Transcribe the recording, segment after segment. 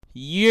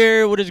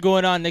What is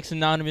going on, Knicks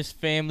Anonymous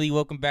family?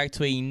 Welcome back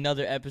to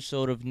another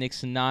episode of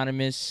Knicks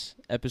Anonymous,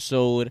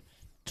 episode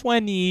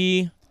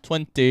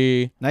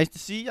 2020. Nice to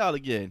see y'all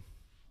again.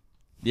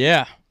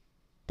 Yeah.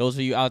 Those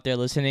of you out there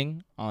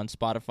listening on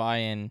Spotify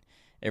and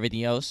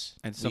everything else,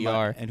 And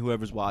and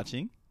whoever's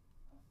watching.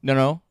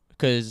 No,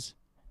 because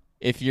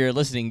if you're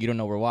listening, you don't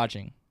know we're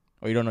watching,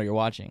 or you don't know you're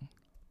watching.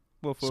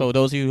 Well, So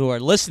those of you who are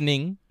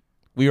listening,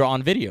 we are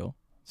on video.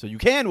 so you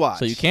can watch.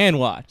 So you can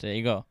watch. There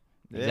you go.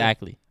 Yeah.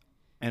 Exactly.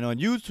 And on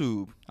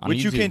YouTube, On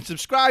which you YouTube. can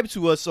subscribe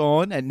to us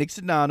on at Knicks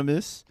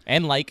Anonymous.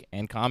 And like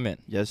and comment.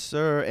 Yes,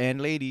 sir.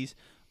 And ladies,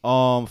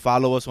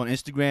 follow us on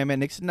Instagram at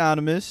Knicks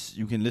Anonymous.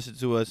 You can listen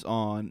to us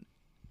on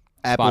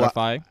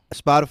Spotify,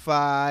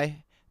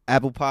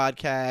 Apple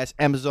Podcasts,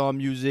 Amazon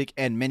Music,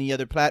 and many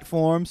other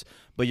platforms.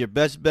 But your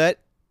best bet,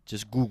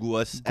 just Google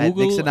us at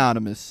Google. Knicks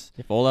Anonymous.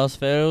 If all else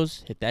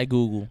fails, hit that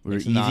Google. We're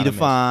Knicks easy to Anonymous.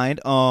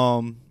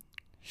 find.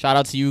 Shout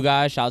out to you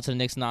guys. Shout out to the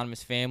Knicks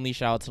Anonymous family.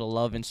 Shout out to the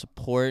love and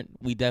support.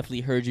 We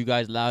definitely heard you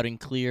guys loud and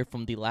clear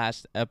from the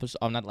last episode.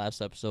 Not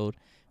last episode.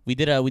 We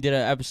did a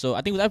episode. I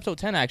think it was episode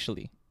 10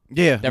 actually.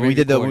 Yeah, That we we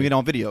did when we recorded. did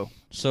on video.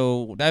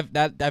 So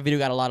that video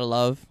got a lot of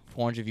love.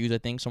 400 views, I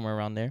think, somewhere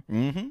around there.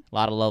 Mm-hmm. A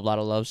lot of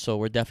love. So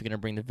we're definitely gonna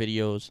bring the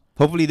videos.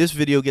 Hopefully this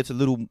video gets a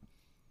little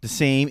the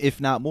same, if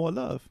not more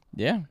love.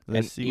 Yeah.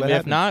 Let's And see even what if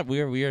happens. not,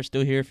 we are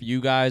still here for you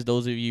guys.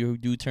 Those of you who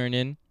do tune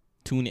in.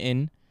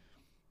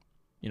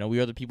 You know,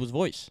 we are the people's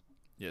voice.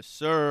 Yes,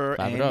 sir.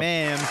 Clap it And up.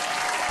 ma'am.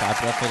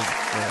 Clap it up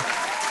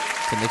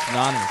for Knicks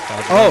Anonymous. Clap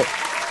it up.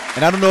 Oh,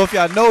 and I don't know if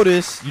y'all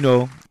noticed,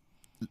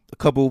 a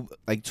couple,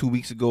 2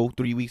 weeks ago,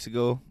 3 weeks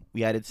ago,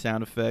 we added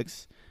sound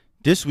effects.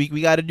 This week,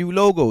 we got a new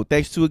logo,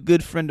 thanks to a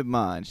good friend of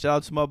mine. Shout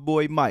out to my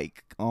boy,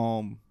 Mike.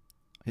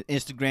 His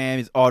Instagram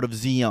is Art of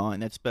Zeon.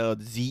 That's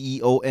spelled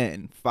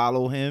Zeon.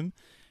 Follow him.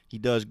 He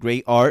does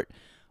great art.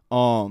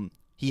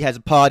 He has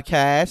a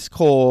podcast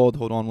called,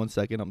 hold on one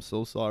second, I'm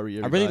so sorry, I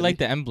everybody. really like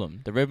the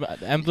emblem. The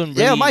emblem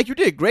really, Yeah, Mike, you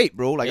did great,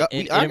 bro.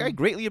 It- I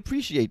greatly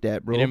appreciate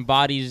that, bro. it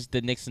embodies the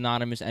Knicks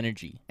Anonymous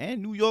energy.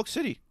 And New York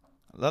City.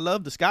 I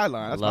love the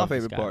skyline. That's my love the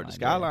favorite part. The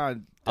skyline,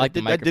 skyline. I like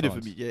the that did it for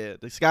microphones. me. Yeah,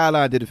 the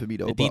skyline did it for me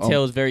though. The But,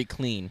 detail is very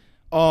clean.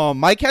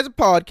 Mike has a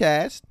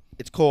podcast.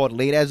 It's called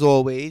Late as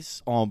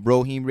Always on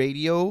Broheem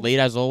Radio. Late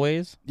as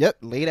always. Yep,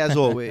 Late as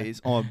Always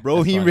on That's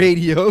Broheem funny.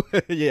 Radio.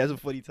 Yeah, that's a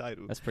funny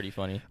title. That's pretty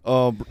funny.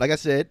 Like I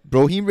said,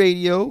 Broheem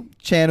Radio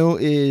channel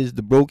is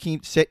the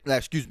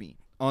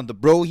on the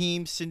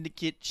Broheem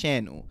Syndicate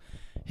channel.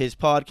 His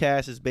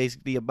podcast is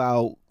basically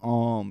about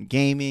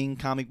gaming,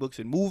 comic books,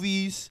 and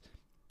movies.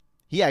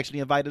 He actually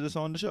invited us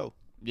on the show.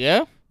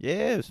 Yeah.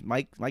 Yes,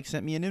 Mike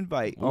sent me an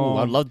invite. Ooh,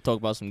 I'd love to talk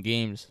about some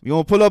games. We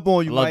gonna pull up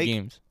on I you, love Mike.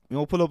 games. We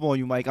gonna pull up on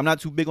you, Mike. I'm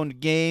not too big on the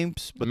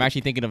games, but I'm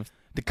actually thinking of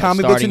the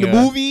comic books and the starting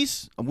a-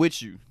 movies, I'm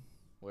with you.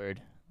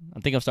 word. I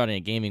think I'm starting a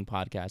gaming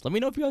podcast. Let me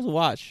know if you guys will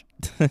watch,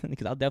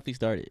 because I'll definitely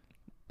start it.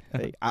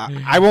 Hey,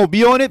 I won't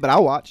be on it, but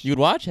I'll watch. You'd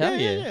watch? Hell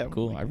Yeah, yeah. yeah.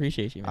 Cool. I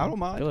appreciate you, man. I don't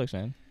mind. Good looks,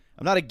 man.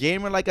 I'm not a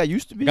gamer like I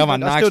used to be. I got my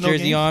but I Knox still know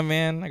jersey games. on,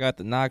 man. I got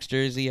the Knox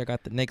jersey. I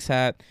got the Knicks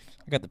hat.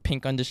 I got the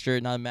pink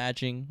undershirt, not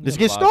matching. Let's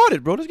You know get the vibe.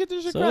 started, bro. Let's get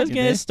this shit So let's cracking,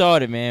 get man. it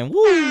started, man.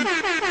 Woo!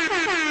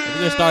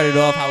 We're gonna start it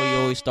off how we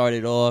always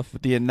started off.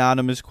 With the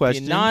anonymous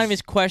questions. The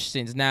anonymous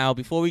questions. Now,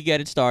 before we get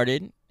it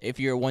started, if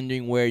you're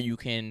wondering where you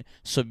can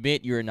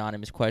submit your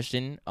anonymous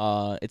question,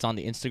 it's on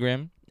the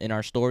Instagram in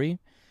our story.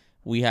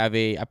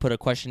 I put a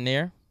question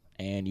there,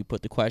 and you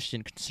put the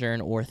question,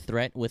 concern, or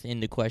threat within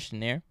the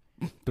questionnaire.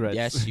 threats.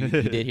 Yes, you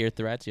did hear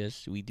threats.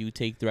 Yes, we do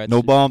take threats.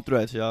 No bomb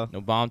threats, y'all.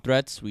 No bomb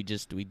threats. We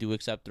do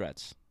accept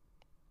threats.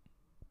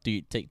 Do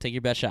you take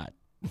your best shot?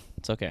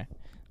 It's okay.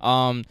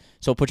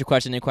 So put your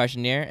question in the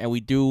questionnaire, and we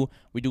do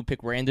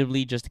pick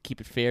randomly just to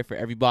keep it fair for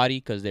everybody,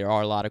 because there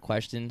are a lot of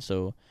questions.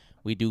 So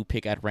we do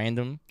pick at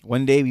random,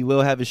 One day we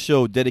will have a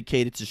show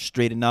dedicated to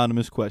straight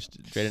anonymous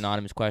questions. straight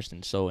anonymous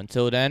questions. So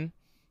until then,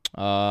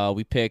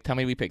 we picked, how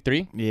many we picked?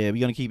 3. Yeah,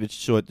 we're gonna keep it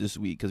short this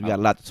week because we got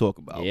a lot to talk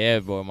about. Yeah,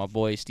 bro. My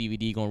boy Stevie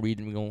D gonna read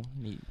them.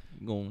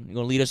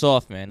 Gonna lead us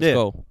off, man. Let's Yeah.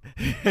 go.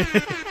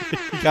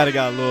 He kind of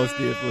got lost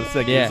there for a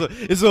second. Yeah.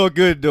 It's all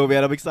good though,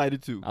 man. I'm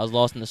excited too. I was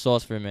lost in the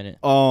sauce for a minute.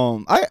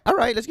 All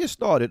right, let's get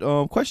started.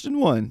 Question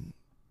 1.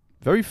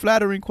 Very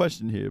flattering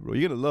question here, bro.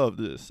 You're gonna love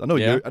this. I know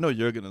Yeah?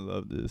 you're gonna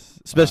love this,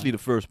 especially the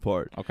first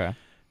part. Okay.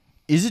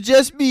 Is it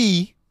just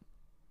me?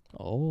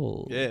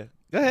 Oh. Yeah.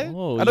 Go ahead.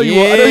 Oh, I know you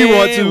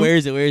want to.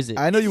 Where is it?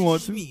 I know you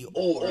want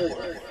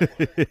to.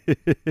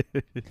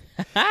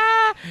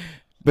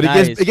 But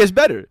Nice. it gets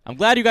better. I'm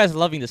glad you guys are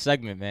loving the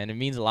segment, man. It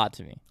means a lot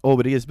to me. Oh,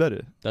 but it gets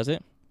better. Does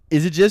it?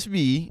 Is it just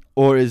me,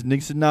 or is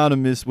Knicks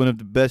Anonymous one of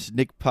the best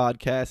Nick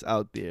podcasts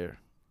out there?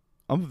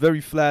 I'm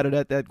very flattered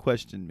at that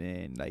question,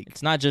 man. Like,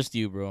 It's not just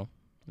you, bro.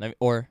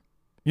 Or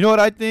you know what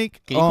I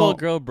think? can you call a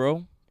girl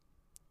bro?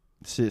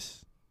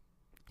 Sis.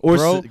 Or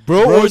Bro-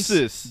 bro or bros-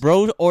 sis.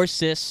 Bro or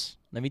sis.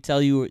 Let me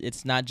tell you,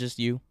 it's not just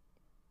you.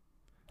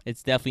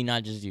 It's definitely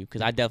not just you,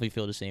 because I definitely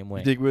feel the same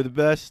way. You think we're the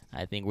best?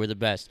 I think we're the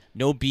best.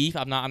 No beef.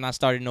 I'm not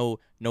starting no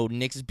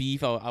Knicks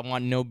beef. I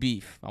want no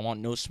beef. I want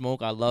no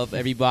smoke. I love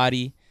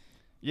everybody.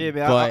 Yeah,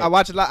 man. But- I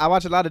watch a lot. I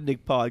watch a lot of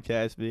Nick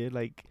podcasts, man.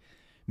 Like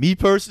me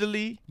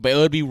personally. But it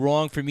would be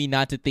wrong for me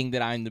not to think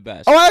that I'm the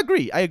best. Oh, I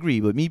agree.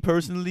 But me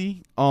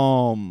personally,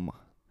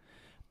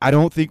 I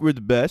don't think we're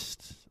the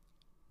best.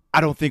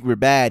 I don't think we're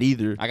bad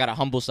either. I got a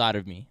humble side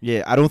of me.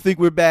 Yeah, I don't think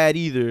we're bad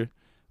either.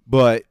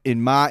 But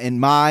in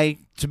my,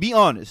 to be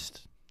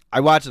honest, I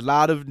watch a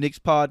lot of Nick's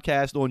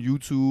podcast on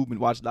YouTube and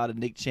watch a lot of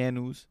Nick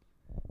channels,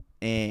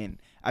 and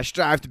I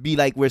strive to be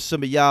like where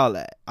some of y'all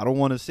at. I don't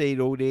want to say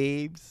no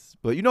names,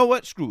 but you know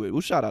what? Screw it.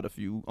 We'll shout out a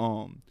few.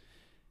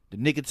 The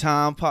Nick of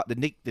Time the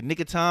Nick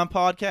of Time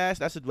podcast.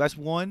 That's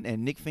one,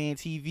 and Nick Fan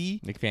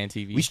TV. Nick Fan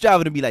TV. We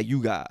striving to be like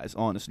you guys,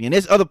 honestly. And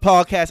there's other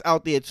podcasts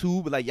out there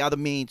too, but like y'all the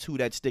main two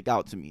that stick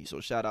out to me. So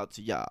shout out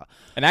to y'all.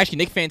 And actually,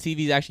 Nick Fan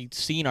TV's actually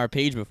seen our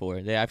page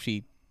before. They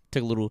actually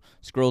took a little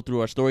scroll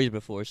through our stories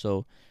before.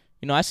 So,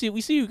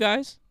 we see you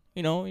guys.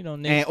 Nick,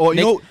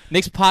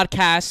 Nick's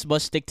podcasts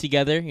must stick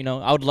together.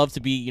 I would love to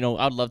be. I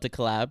would love to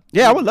collab.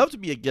 Yeah, I would love to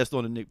be a guest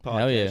on the Nick Hell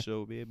podcast yeah.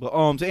 show, man. But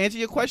to answer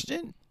your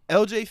question,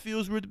 LJ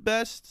feels we're the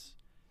best.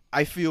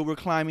 I feel we're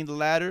climbing the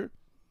ladder.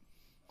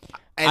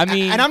 And,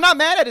 and I'm not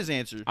mad at his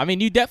answer. I mean,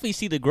 you definitely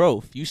see the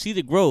growth. You see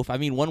the growth. I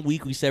mean, 1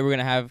 week we said we're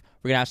gonna have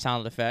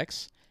sound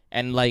effects,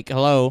 and like,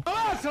 hello,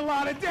 Oh, that's a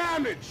lot of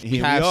damage. we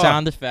have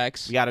sound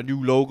effects. We got a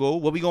new logo.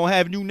 What we gonna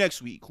have new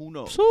next week? Who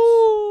knows?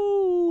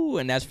 So,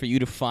 and that's for you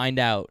to find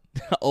out.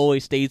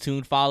 Always stay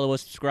tuned. Follow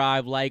us,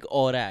 subscribe, like,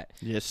 all that.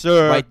 Yes,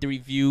 sir. Write the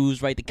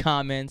reviews, write the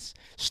comments,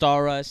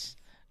 star us,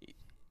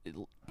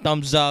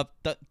 thumbs up,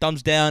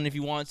 thumbs down if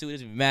you want to. It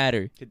doesn't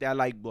matter. Hit that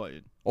like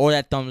button. Or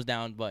that thumbs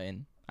down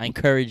button. I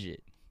encourage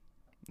it.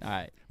 All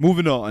right.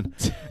 Moving on.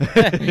 All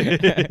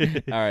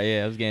right.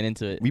 Yeah, I was getting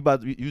into it.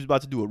 You was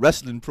about to do a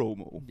wrestling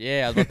promo.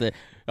 Yeah, I was about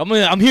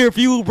to. I'm here for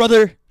you,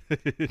 brother.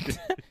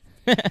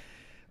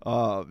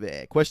 Oh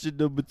man. Question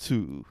number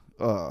 2.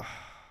 I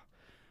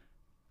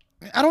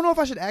don't know if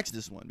I should ask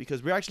this one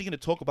because we're actually going to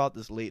talk about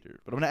this later,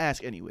 but I'm going to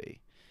ask anyway.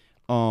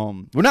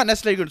 We're not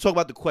necessarily going to talk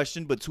about the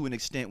question, but to an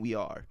extent we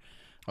are.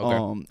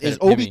 Okay. Is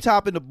Hit me. Obi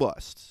topping the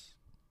bust?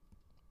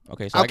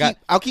 Okay, so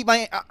I'll keep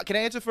my. Can I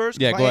answer first?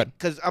 Yeah, go ahead.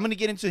 Because I'm gonna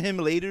get into him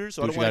later,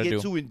 so I Do don't what you want to get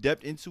gotta too in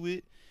depth into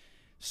it.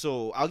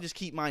 So I'll just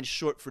keep mine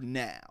short for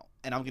now,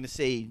 and I'm gonna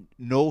say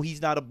no,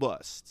 he's not a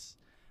bust.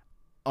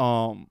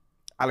 I'll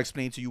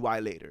explain to you why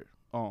later.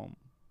 Go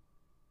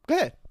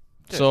ahead.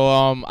 So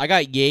I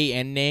got yay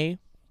and nay.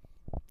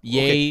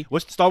 Yay. Okay,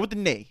 let's start with the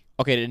nay.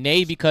 Okay, the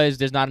nay because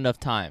there's not enough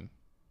time.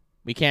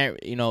 We can't.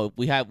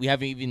 We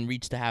haven't even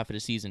reached the half of the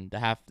season, the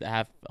half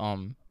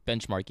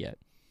benchmark yet.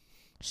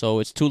 So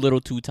it's too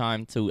little, too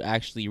time to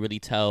actually really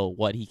tell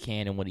what he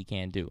can and what he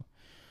can't do.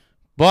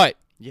 But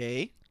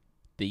Yay.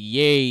 the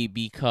yay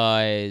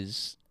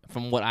because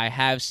from what I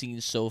have seen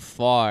so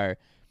far,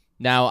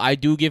 now I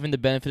do give him the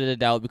benefit of the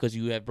doubt because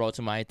you have brought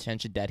to my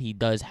attention that he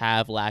does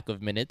have lack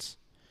of minutes.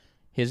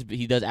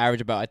 He does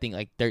average about, I think,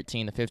 like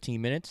 13 to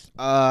 15 minutes.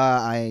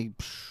 I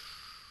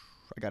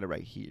got it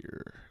right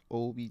here.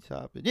 Obi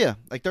topping. Yeah,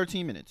 like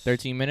 13 minutes.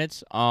 13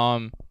 minutes.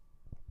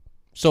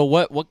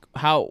 So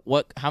how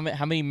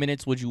many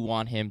minutes would you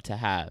want him to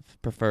have,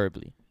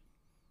 preferably?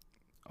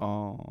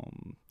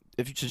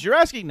 Since you're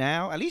asking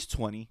now, at least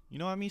 20. You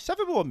know what I mean?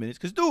 7 more minutes.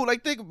 Cause dude,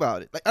 like think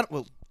about it. Like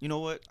you know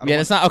what? Yeah,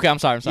 that's not okay. I'm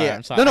sorry. Yeah.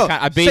 I'm sorry. No.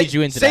 I baited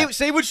you into that.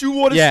 Say what you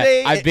want to Yeah,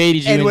 say. I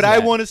baited you and into what I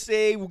that. want to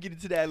say, we'll get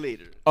into that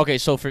later. Okay,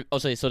 so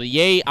the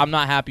yay, I'm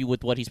not happy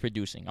with what he's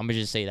producing. I'm gonna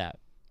just say that.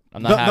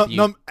 I'm not happy.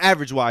 No,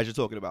 average wise, you're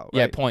talking about. Right?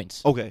 Yeah,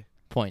 points. Okay.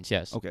 Points.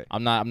 Yes. Okay.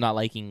 I'm not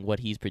liking what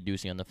he's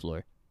producing on the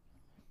floor.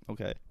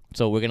 Okay.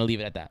 So we're gonna leave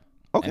it at that.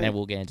 Okay. And then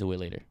we'll get into it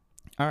later.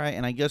 All right,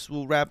 and I guess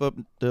we'll wrap up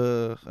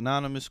the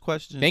anonymous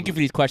questions. Thank you for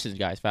these questions,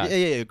 guys. Fast.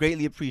 Yeah.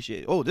 Greatly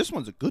appreciate it. Oh, this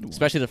one's a good one.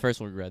 Especially the first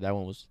one we read. That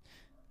one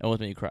made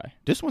me cry.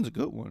 This one's a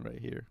good one right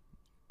here.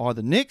 Are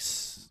the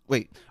Knicks?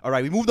 Wait. All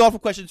right, we moved on from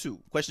question 2.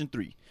 Question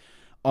 3.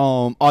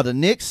 Are the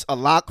Knicks a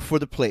lock for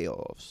the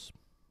playoffs?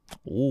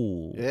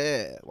 Ooh.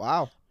 Yeah.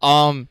 Wow.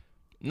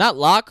 Not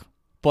lock,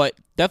 but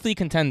definitely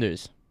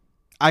contenders.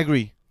 I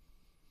agree.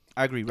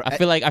 I I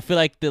feel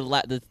like the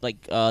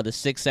 6th,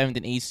 7th,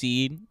 and 8th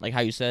seed, like how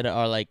you said,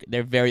 are like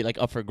they're very like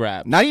up for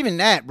grabs. Not even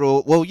that,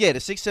 bro. Well, yeah, the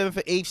 6th, 7th,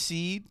 and 8th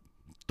seed,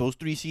 those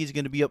 3 seeds are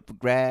gonna be up for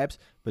grabs.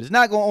 But it's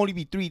not gonna only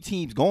be 3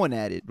 teams going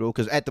at it, bro.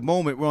 Because at the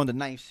moment we're on the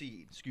 9th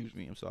seed. Excuse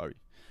me, I'm sorry.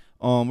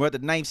 We're at the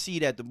 9th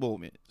seed at the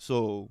moment.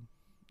 So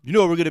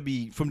we're gonna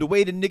be from the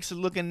way the Knicks are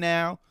looking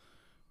now.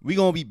 We're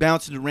gonna be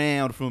bouncing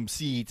around from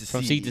seed to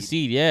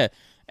seed. Yeah.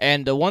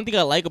 And the one thing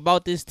I like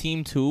about this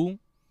team too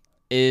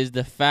is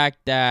the fact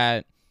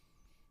that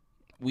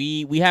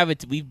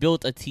we've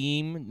built a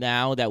team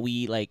now that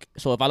we like.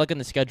 So if I look in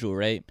the schedule,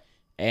 right,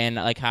 and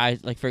like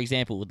for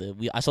example,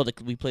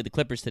 we played the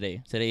Clippers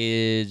today.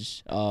 Today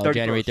is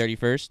January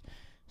 31st,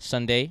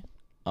 Sunday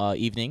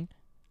evening,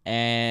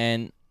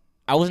 and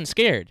I wasn't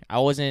scared. I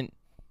wasn't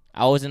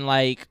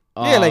like.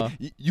 Like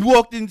you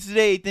walked in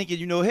today thinking,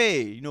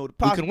 hey,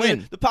 can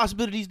win. The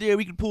possibilities there,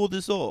 we can pull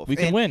this off. We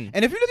can win.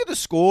 And if you look at the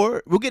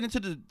score, we'll get into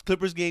the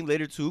Clippers game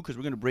later too, because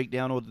we're gonna break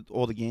down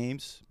all the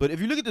games. But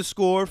if you look at the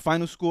score,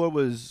 final score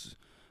was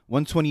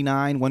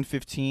 129,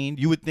 115.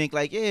 You would think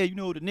like, yeah,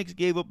 the Knicks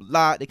gave up a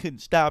lot. They couldn't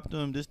stop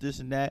them. This,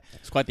 and that.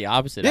 It's quite the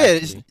opposite. Yeah,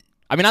 actually.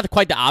 I mean, not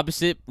quite the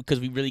opposite because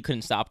we really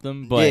couldn't stop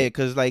them. But yeah,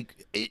 because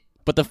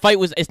but the fight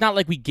was. It's not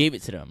like we gave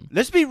it to them.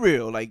 Let's be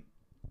real. Like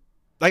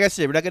I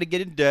said, we're not gonna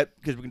get in depth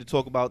because we're gonna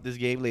talk about this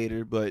game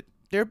later. But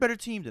they're a better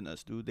team than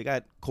us, dude. They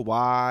got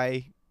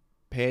Kawhi,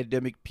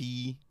 Pandemic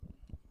P.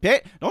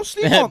 Don't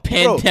sleep on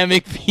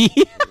Pandemic P.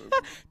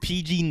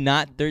 PG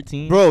not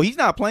 13. Bro, he's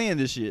not playing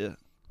this year.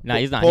 Nah,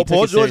 he's not.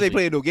 Paul George ain't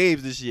playing no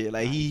games this year.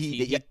 Like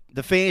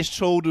the fans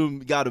trolled him,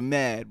 got him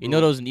mad. Bro. You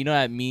know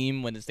that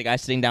meme when it's the guy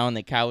sitting down on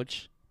the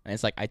couch and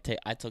it's like I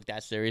took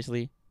that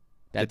seriously.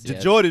 That's the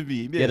Jordan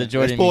meme. Yeah, the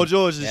Jordan. That's Paul meme.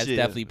 George. That's shit.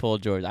 definitely Paul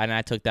George.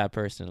 I took that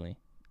personally.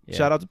 Yeah.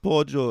 Shout out to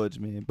Paul George,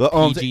 man. But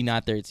PG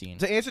not 13.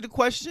 To answer the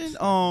question,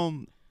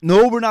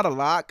 no, we're not a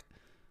lock,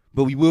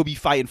 but we will be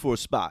fighting for a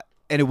spot,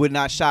 and it would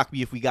not shock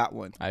me if we got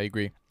one. I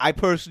agree. I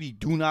personally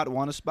do not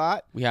want a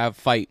spot. We have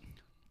fight.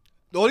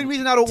 The only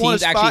reason I don't want a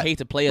spot, teams actually hate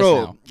to play us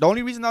now. The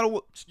only reason I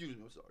don't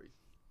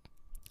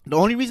The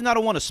only reason I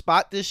don't want a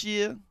spot this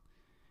year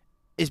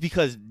is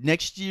because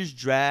next year's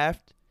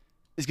draft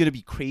is gonna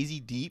be crazy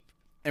deep,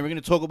 and we're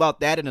gonna talk about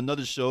that in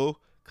another show.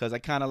 Because I'm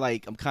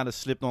kind of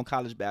slipped on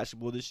college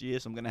basketball this year,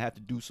 so I'm gonna have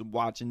to do some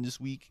watching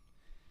this week.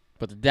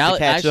 But the Dallas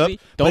actually,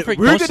 don't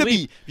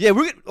sleep.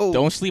 Oh,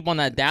 don't sleep on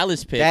that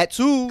Dallas pick. That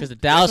too, because the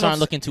Dallas aren't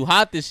looking too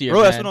hot this year,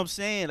 bro. Man. That's what I'm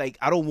saying. Like,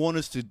 I don't want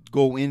us to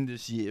go in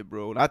this year,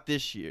 bro. Not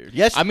this year.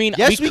 Yes, I mean,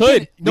 yes, we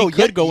could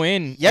go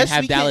in yes, and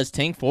have Dallas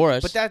tank for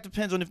us. But that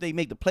depends on if they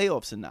make the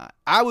playoffs or not.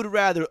 I would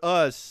rather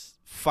us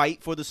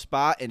fight for the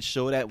spot and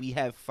show that we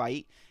have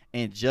fight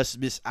and just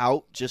miss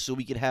out, just so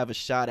we could have a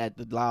shot at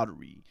the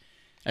lottery.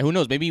 And who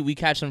knows? Maybe we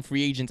catch some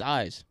free agents'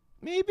 eyes.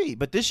 Maybe,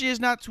 but this year's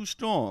not too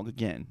strong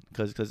again,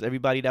 because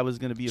everybody that was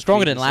going to be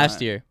stronger than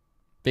last year.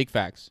 Big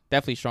facts.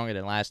 Definitely stronger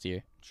than last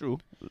year. True.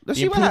 The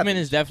improvement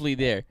is definitely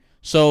there.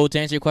 So to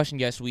answer your question,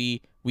 yes, not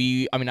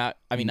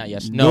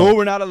yes. No,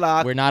 we're not a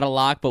lock. We're not a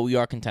lock, but we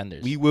are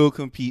contenders. We will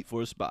compete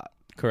for a spot.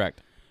 Correct.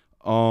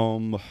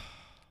 That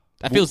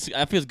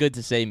feels good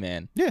to say,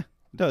 man. Yeah,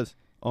 it does.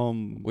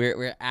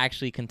 We're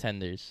actually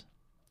contenders.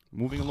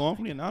 Moving along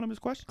from the anonymous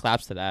question.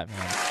 Claps to that,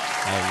 man.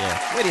 Oh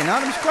yeah. Wait, the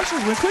anonymous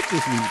questions went quick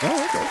this week.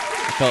 Oh, okay.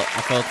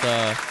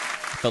 I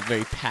felt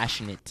very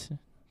passionate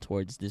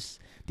towards these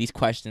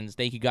questions.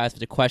 Thank you guys for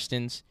the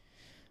questions.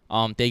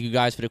 Thank you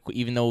guys for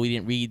even though we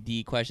didn't read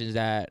the questions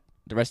that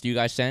the rest of you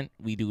guys sent,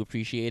 we do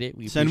appreciate it.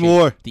 We send appreciate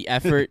more. The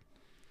effort.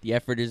 The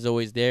effort is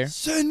always there.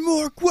 Send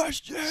more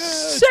questions.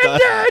 Send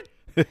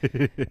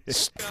it.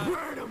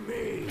 Swear to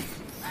me.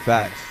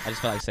 Facts. I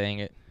just felt like saying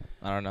it.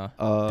 I don't know.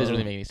 Doesn't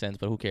really make any sense,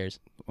 but who cares?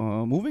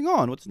 Moving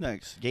on. What's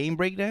next? Game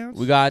breakdowns?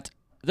 We got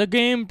the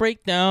game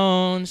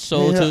breakdown.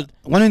 So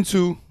 1 and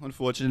 2.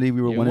 Unfortunately, we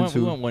were 1 and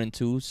 2. We went 1 and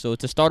 2. So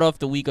to start off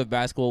the week of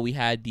basketball, we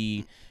had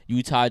the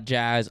Utah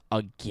Jazz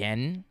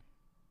again.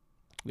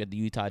 Yeah,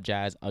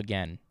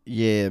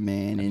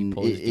 man, and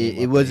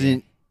it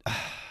wasn't.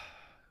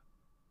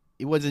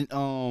 It wasn't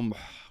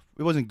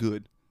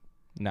good.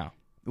 No,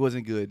 it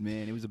wasn't good,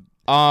 man. It was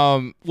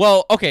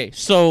Well, okay,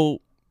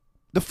 so.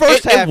 The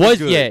first half was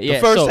good. Yeah. The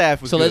first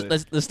half was good. So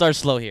let's start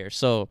slow here.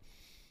 So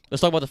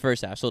let's talk about the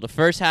first half. So the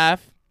first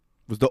half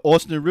was the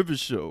Austin Rivers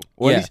show,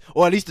 or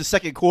at least the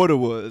second quarter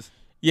was.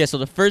 Yeah. So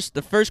the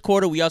first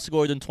quarter we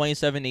outscored them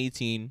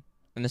 27-18,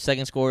 and the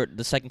second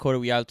quarter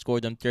we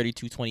outscored them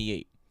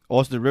 32-28.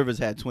 Austin Rivers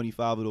had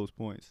 25 of those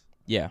points.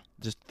 Yeah.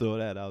 Just throw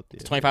that out there.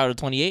 25 to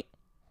 28.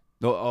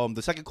 No,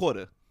 the second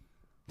quarter.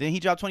 Didn't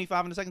he drop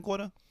 25 in the second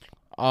quarter?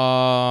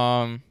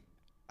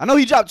 I know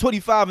he dropped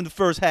 25 in the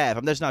first half.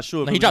 I'm just not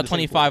sure. No, he dropped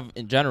 25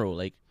 in general,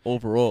 like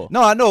overall.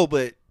 No, I know,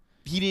 but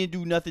he didn't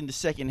do nothing the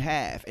second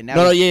half. And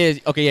he's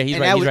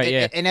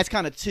right. And that's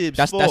kind of Tibbs'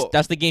 fault.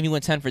 That's the game he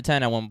went 10 for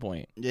 10 at one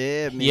point.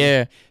 Yeah, man.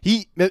 Yeah.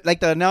 He,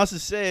 like the announcer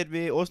said,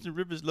 man, Austin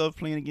Rivers loved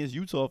playing against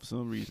Utah for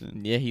some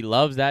reason. Yeah, he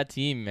loves that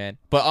team, man.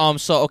 But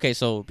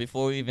so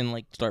before we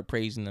even start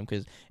praising them,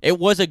 because it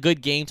was a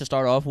good game to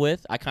start off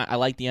with. I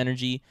like the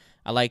energy.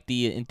 I like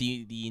the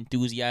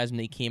enthusiasm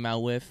they came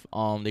out with.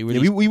 They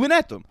really we went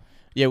at them.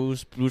 Yeah, we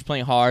was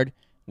playing hard.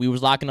 We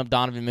was locking up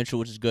Donovan Mitchell,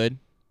 which is good.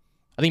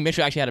 I think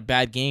Mitchell actually had a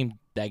bad game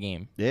that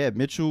game. Yeah,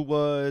 Mitchell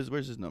was.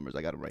 Where's his numbers?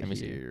 I got it right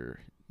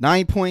here.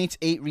 9 points,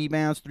 8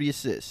 rebounds, 3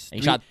 assists. And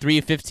he shot 3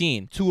 of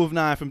 15. 2 of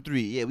 9 from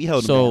 3. Yeah, we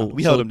held him down.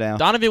 We held him down.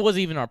 Donovan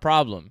wasn't even our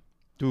problem.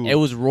 Dude. It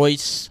was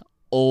Royce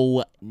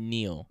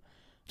O'Neal.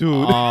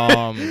 Dude.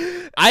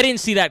 I didn't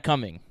see that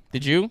coming.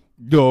 Did you?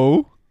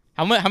 No.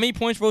 How many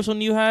points Royce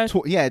O'Neal had?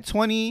 He had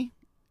 20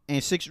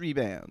 and 6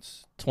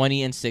 rebounds.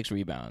 20 and 6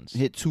 rebounds.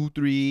 Hit 2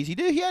 threes. He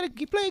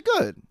played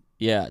good.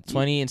 Yeah,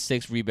 20 and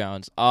 6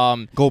 rebounds.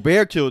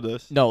 Gobert killed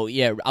us. No,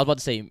 yeah, I was about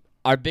to say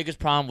our biggest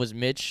problem was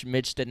Mitch.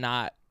 Mitch did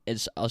not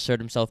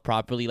assert himself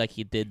properly like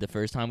he did the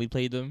first time we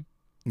played them.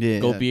 Yeah.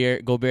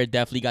 Gobert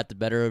definitely got the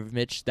better of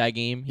Mitch that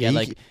game. He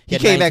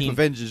came back for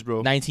vengeance,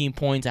 bro. 19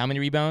 points. How many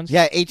rebounds?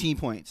 Yeah, 18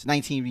 points,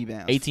 19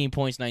 rebounds. 18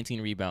 points,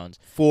 19 rebounds.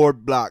 4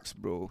 blocks,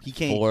 bro. He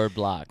came 4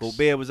 blocks.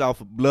 Gobert was out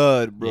for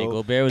blood, bro. Yeah,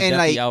 Gobert was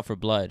definitely out for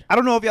blood. I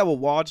don't know if y'all were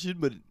watching,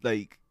 but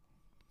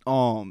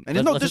And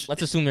there's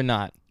Let's assume they're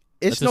not.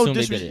 it's let's no assume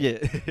they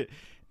disrespect. Yeah.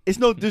 It's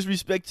no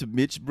disrespect to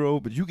Mitch, bro,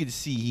 but you can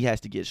see he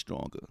has to get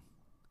stronger.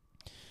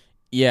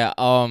 Yeah,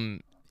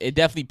 it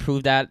definitely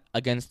proved that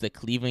against the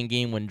Cleveland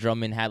game when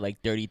Drummond had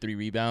like 33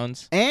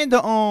 rebounds. And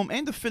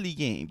the Philly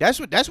game. That's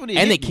what it And hit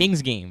the me.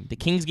 Kings game. The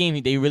Kings game,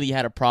 they really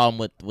had a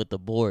problem with the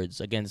boards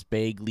against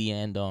Bagley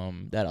and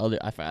that other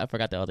I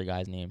forgot the other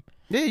guy's name.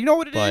 Yeah, you know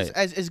what it is? But-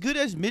 As good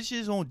as Mitch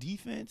is on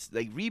defense,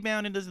 like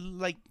rebounding doesn't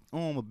look like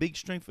a big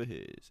strength for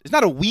his. It's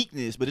not a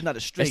weakness, but it's not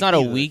a strength. It's not a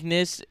either.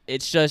 weakness.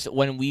 It's just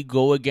when we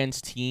go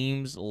against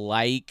teams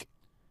like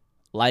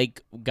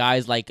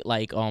guys like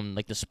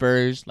the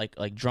Spurs,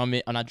 like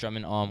Drummond, not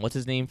Drummond, what's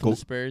his name from the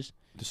Spurs?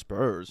 The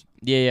Spurs.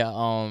 Yeah,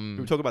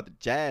 We're talking about the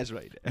Jazz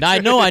right No,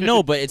 now. I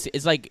know, but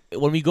it's like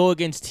when we go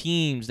against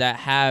teams that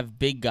have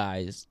big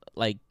guys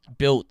like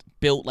built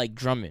like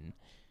Drummond.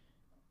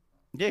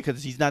 Yeah,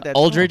 because he's not that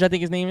Aldridge, strong. I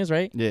think his name is,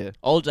 right? Yeah.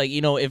 Aldridge,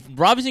 like, if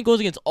Robinson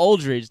goes against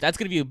Aldridge, that's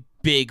gonna be a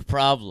big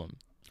problem.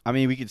 I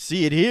mean, we can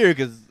see it here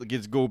because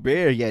against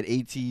Gobert, he had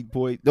 18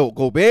 points. No,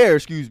 Gobert,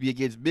 excuse me,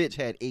 against Mitch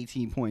had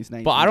 18 points.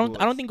 19 But I don't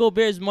boards. think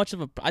Gobert is much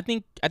of a. I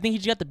think he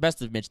just got the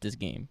best of Mitch this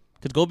game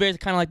because Gobert is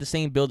kind of like the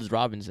same build as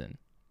Robinson.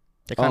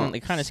 They're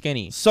kind of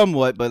skinny.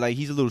 Somewhat, but like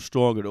he's a little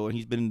stronger though, and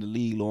he's been in the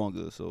league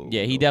longer. So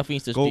Yeah, he definitely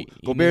needs to.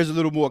 Gobert's a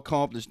little more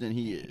accomplished than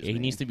he is. Yeah, he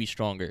man. needs to be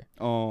stronger.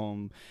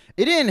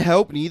 It didn't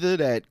help neither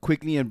that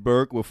Quickly and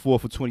Burke were 4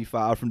 for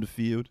 25 from the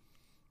field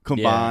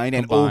combined,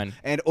 combined.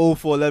 and 0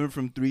 for 11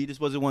 from 3. This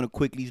wasn't one of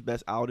Quickly's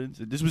best outings.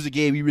 This was a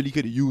game we really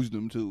could have used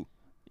him too.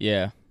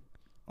 Yeah.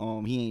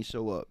 He ain't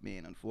show up,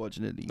 man.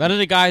 Unfortunately, None of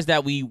the guys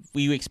that we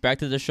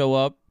expected to show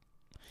up,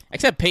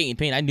 except Peyton.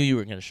 Peyton, I knew you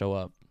were gonna show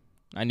up.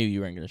 I knew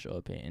you weren't gonna show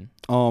up, Peyton.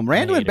 Randall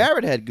and hater.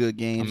 Barrett had good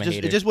games. I'm a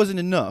hater. It just wasn't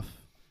enough.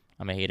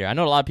 I'm a hater. I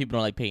know a lot of people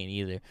don't like Peyton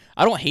either.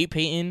 I don't hate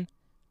Peyton.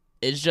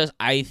 It's just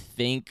I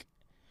think,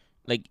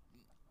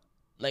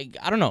 like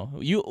I don't know.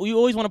 You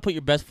always want to put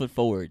your best foot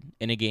forward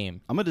in a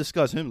game, I'm gonna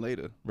discuss him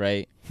later.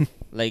 right?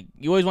 Like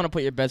you always want to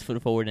put your best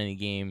foot forward in a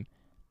game,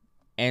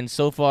 and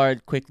so far,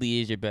 Quickly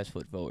is your best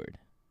foot forward.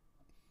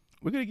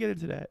 We're gonna get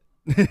into that.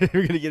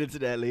 We're gonna get into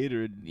that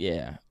later.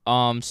 Yeah.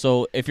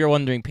 So if you're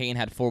wondering, Payne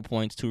had 4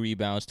 points, 2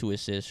 rebounds, 2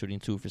 assists, shooting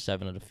 2 for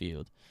 7 of the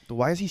field.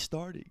 Why is he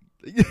starting?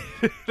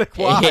 Like,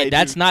 why? Yeah,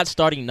 that's dude? not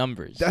starting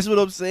numbers. That's what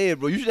I'm saying,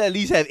 bro. You should at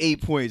least have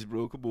 8 points,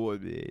 bro. Come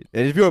on, man.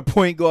 And if you're a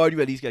point guard, you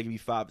at least gotta give me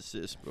 5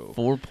 assists, bro.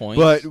 4 points.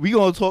 But we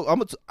gonna talk.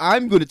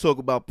 I'm gonna talk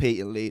about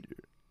Peyton later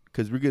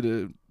because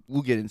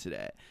we'll get into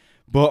that.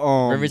 But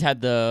Rivers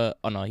had the.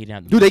 Oh no, he didn't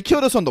have the. dude, they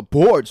killed us on the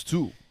boards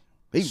too.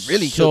 They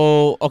really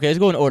killed. So okay, let's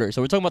go in order.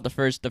 So we're talking about the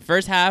first. The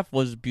first half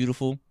was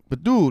beautiful.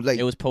 But dude, like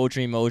It was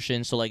poetry in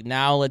motion. So like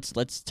now let's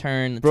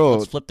turn. Bro,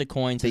 let's flip the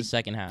coin to the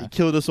second they half.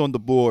 killed us on the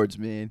boards,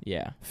 man.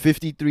 Yeah.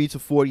 53 to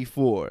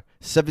 44.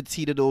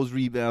 17 of those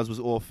rebounds was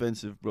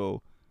offensive,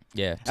 bro.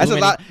 Yeah. That's a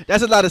lot.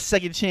 That's a lot of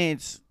second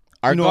chance.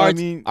 Our You know guards. what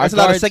I mean? Our That's a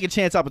lot of guards. second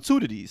chance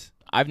opportunities.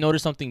 I've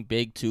noticed something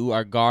big too.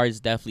 Our guards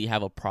definitely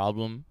have a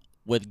problem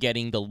with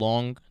getting the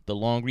long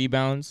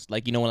rebounds.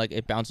 Like when like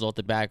it bounces off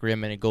the back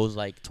rim and it goes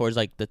like towards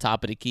like the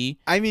top of the key.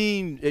 I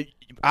mean,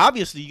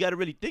 obviously you got to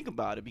really think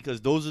about it because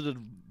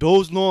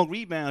those long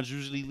rebounds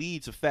usually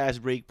lead to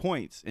fast break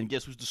points. And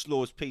guess who's the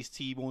slowest paced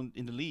team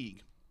in the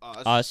league?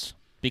 Us,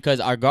 because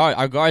our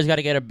guards got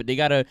to get they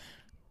got to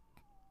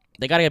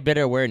get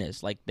better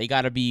awareness. Like they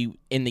got to be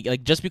in the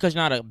just because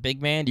you're not a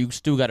big man, you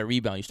still got to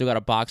rebound. You still got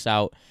to box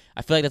out.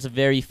 I feel like that's a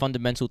very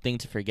fundamental thing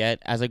to forget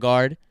as a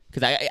guard.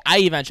 Because I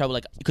even had trouble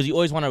because you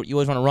always want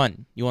to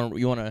run. You want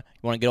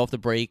to get off the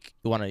break.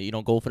 You want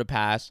to go for the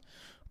pass,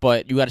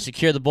 but you got to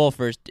secure the ball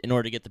first in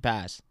order to get the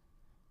pass.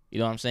 You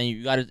know what I'm saying?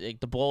 You got to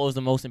the ball is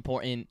the most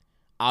important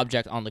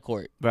object on the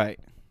court. Right.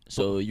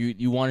 So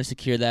you want to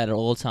secure that at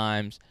all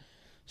times.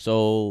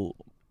 So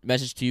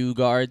message to you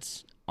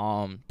guards,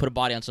 put a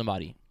body on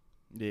somebody.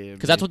 Yeah.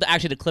 Because that's what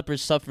the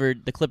Clippers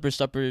suffered. The Clippers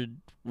suffered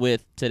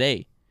with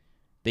today.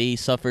 They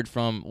suffered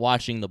from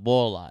watching the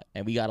ball a lot,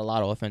 and we got a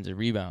lot of offensive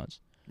rebounds.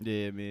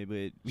 Yeah, man,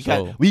 but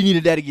So- we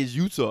needed that against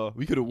Utah.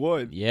 We could have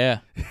won. Yeah,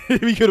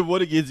 We could have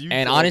won against Utah.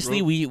 and honestly,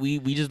 bro.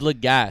 we just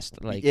looked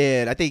gassed. Like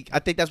yeah, I think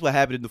that's what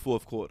happened in the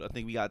fourth quarter. I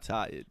think we got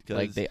tired.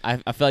 I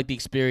feel like the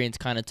experience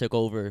kind of took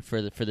over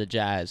for the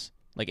Jazz.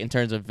 Like in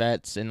terms of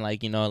vets and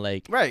right.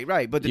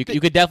 But you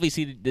could definitely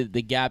see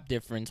the gap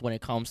difference when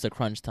it comes to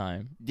crunch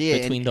time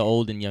between the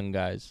old and young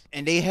guys.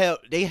 and they held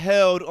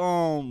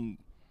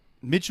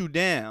Mitchell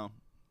down.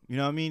 You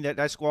know what I mean?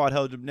 That squad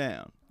held him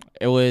down.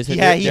 It was He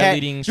their had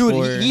leading dude.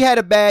 scorer. He had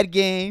a bad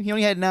game. He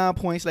only had 9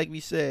 points, like we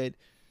said.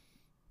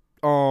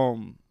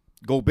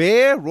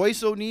 Gobert,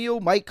 Royce O'Neal,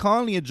 Mike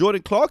Conley, and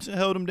Jordan Clarkson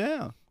held him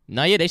down.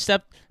 No, yeah, they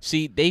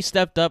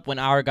stepped up when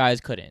our guys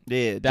couldn't.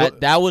 Yeah,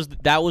 That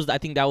was I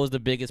think that was the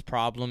biggest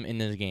problem in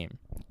this game.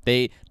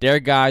 Their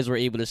guys were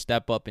able to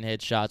step up and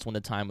hit shots when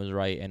the time was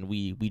right, and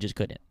we just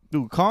couldn't.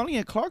 dude. Conley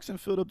and Clarkson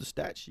filled up the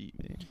stat sheet,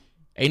 man.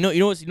 And you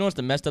know what's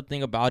the messed up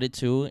thing about it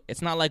too?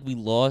 It's not like we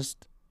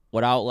lost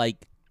without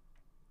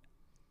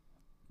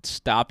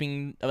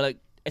stopping.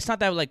 It's not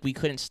that we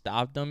couldn't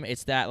stop them.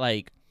 It's that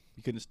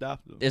He couldn't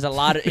stop them. There's a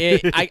lot of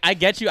I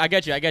get you.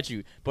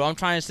 But what I'm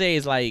trying to say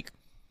is like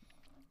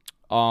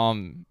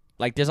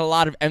there's a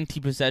lot of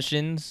empty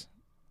possessions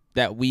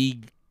that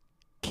we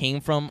came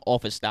from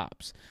off of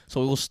stops.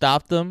 So we'll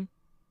stop them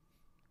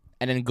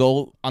and then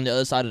go on the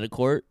other side of the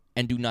court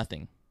and do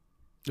nothing.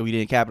 So we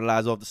didn't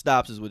capitalize off the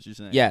stops, is what you're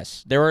saying?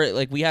 Yes, there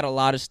were we had a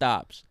lot of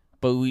stops,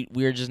 but we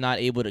were just not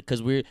able to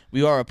because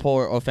we are a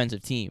poor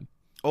offensive team.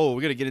 Oh,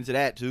 we're gonna get into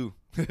that too.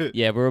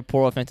 Yeah, we're a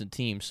poor offensive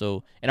team.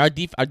 So and our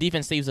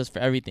defense saves us for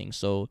everything.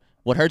 So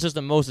what hurts us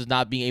the most is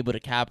not being able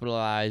to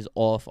capitalize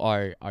off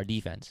our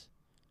defense,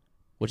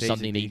 which is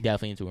something they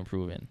definitely need to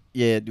improve in.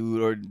 Yeah,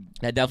 dude. Or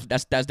that's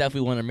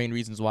definitely one of the main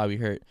reasons why we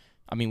hurt.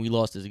 I mean, we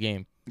lost this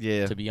game.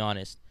 Yeah, to be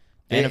honest.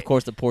 And of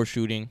course, the poor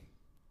shooting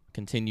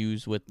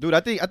continues with. Dude,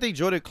 I think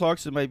Jordan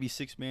Clarkson might be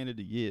 6th man of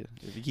the year.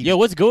 Yo,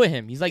 what's good with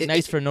him? He's like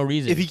nice for no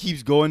reason. If he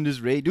keeps going this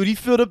rate, dude, he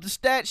filled up the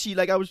stat sheet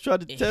like I was trying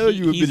to tell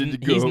you a minute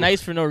ago. He's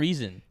nice for no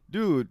reason.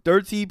 Dude,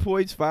 13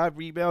 points, 5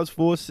 rebounds,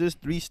 4 assists,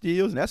 3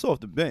 steals, and that's off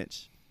the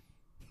bench.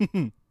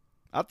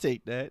 I'll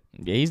take that.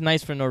 Yeah, he's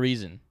nice for no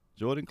reason.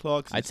 Jordan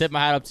Clarkson. I'd tip my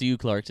hat up to you,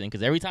 Clarkson,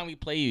 because every time we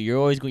play you,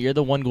 you're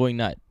the one going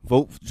nut.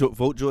 Vote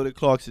Jordan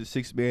Clarkson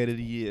 6th man of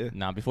the year.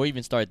 Nah, before you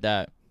even start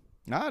that,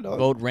 dog.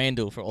 Vote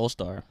Randall for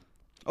All-Star.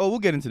 Oh, we'll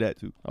get into that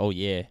too. Oh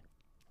yeah.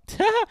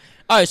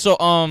 All right, so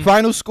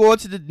final score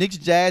to the Knicks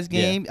Jazz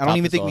game. Yeah, I don't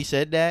even think we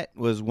said that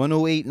was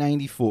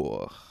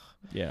 108-94.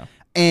 Yeah.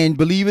 And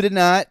believe it or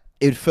not,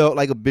 it felt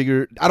like a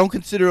bigger. I don't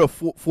consider a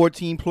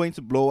 14 points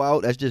a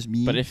blowout. That's just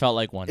me. But it felt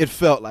like one. It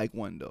felt like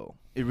one though.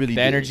 It really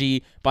the did.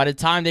 Energy. By the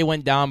time they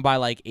went down by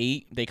like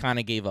 8, they kind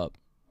of gave up.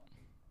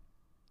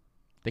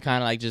 They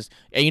kind of like just,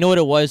 and you know what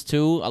it was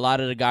too. A lot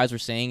of the guys were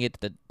saying it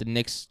that the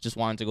Knicks just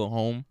wanted to go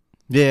home.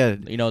 Yeah,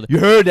 you know. You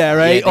heard that,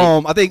 right?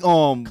 Yeah, I think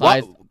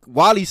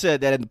Wally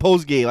said that in the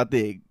post game. I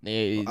think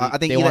they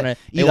want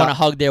to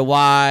hug their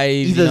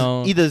wives.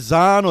 Either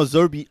Zahn or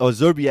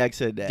Zerbiak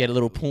said that. Get a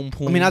little poom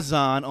poom. I mean, not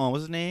Zahn.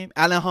 What's his name?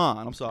 Alan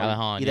Hahn. I'm sorry. Alan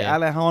Hahn. Either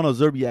Alan Hahn or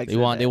Zerbiak.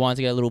 They want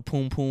to get a little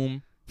poom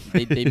poom.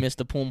 They missed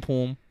the poom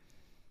poom.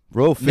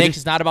 Bro, Knicks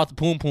is not about the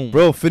poom poom.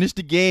 Bro, finish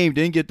the game,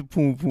 then get the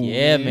poom poom.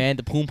 Yeah, man.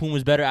 The poom poom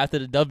was better after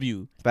the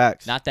W.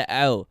 Facts. Not the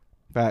L.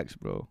 Facts,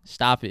 bro.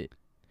 Stop it.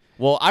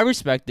 Well, I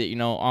respect it.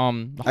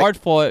 Hard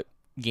fought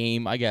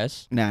game, I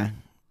guess. Nah,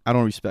 I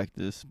don't respect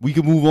this. We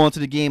can move on to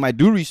the game I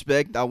do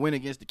respect. I win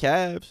against the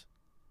Cavs.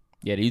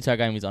 Yeah, the Utah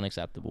game was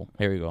unacceptable.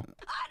 Here we go.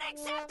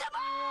 Unacceptable.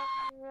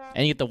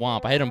 And you get the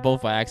womp. I hit them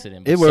both by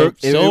accident. It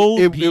worked.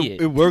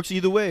 It works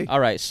either way. All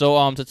right.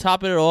 So to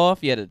top it off,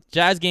 yeah, the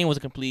Jazz game was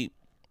a complete.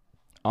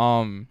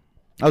 That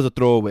was a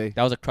throwaway.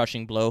 That was a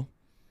crushing blow.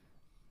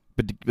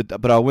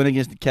 But our win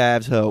against the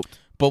Cavs helped.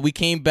 But we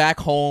came back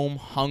home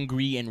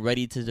hungry and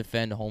ready to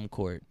defend home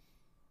court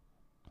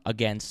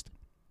against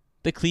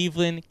the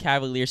Cleveland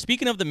Cavaliers.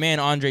 Speaking of the man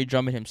Andre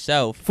Drummond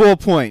himself, 4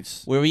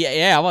 points.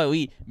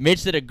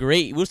 Mitch did a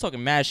great. We was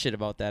talking mad shit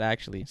about that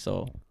actually.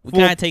 So we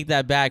kind of take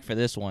that back for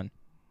this one.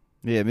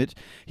 Yeah, Mitch.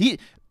 You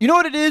know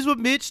what it is with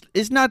Mitch?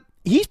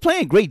 He's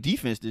playing great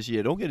defense this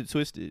year. Don't get it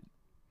twisted.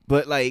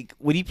 But like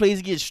when he plays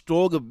against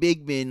stronger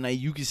big men, like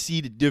you can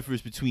see the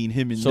difference between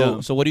him and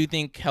them. So what do you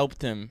think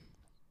helped him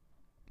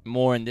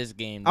more in this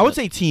game? I would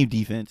say team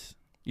defense.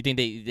 You think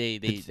they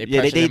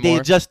they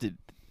adjusted.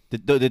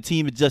 The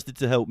team adjusted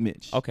to help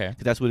Mitch. Okay,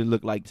 'cause that's what it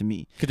looked like to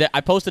me. Because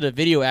I posted a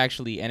video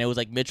actually, and it was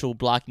like Mitchell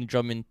blocking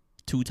Drummond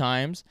 2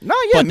 times. No,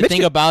 yeah. But the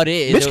thing about it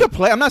is Mitch can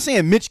play. I'm not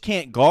saying Mitch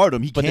can't guard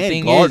him. But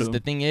the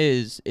thing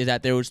is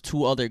that there was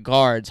 2 other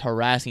guards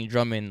harassing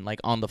Drummond like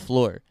on the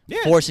floor,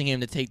 forcing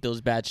him to take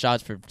those bad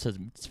shots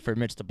for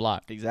Mitch to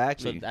block.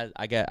 Exactly. So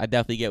I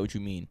definitely get what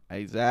you mean.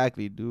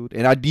 Exactly, dude.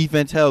 And our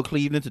defense held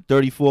Cleveland to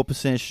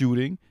 34%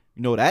 shooting.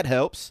 You know that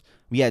helps.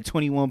 We had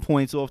 21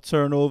 points off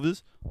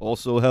turnovers.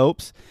 Also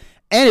helps.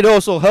 And it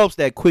also helps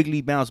that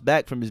Quigley bounced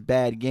back from his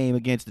bad game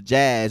against the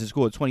Jazz and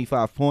scored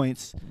 25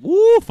 points.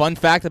 Woo! Fun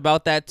fact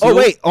about that, too. Oh,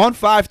 wait. On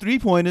 5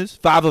 3-pointers.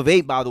 5 of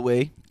 8, by the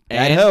way.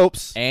 That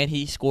helps. And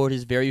he scored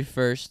his very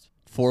first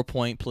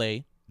 4-point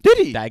play. Did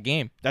he? That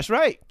game. That's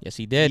right. Yes,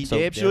 he did. He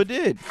damn sure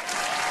did.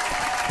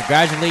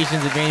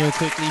 Congratulations, Emmanuel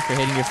Quigley, for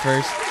hitting your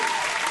first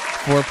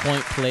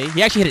 4-point play.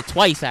 He actually hit it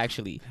twice,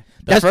 actually.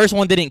 The first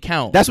one didn't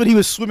count. That's when he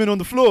was swimming on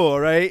the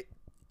floor, right?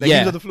 Like yeah.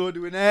 He was on the floor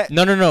doing that?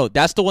 No.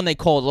 That's the one they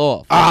called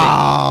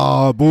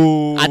off.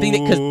 Boo. I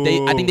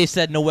think they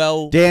said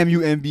Noel. Damn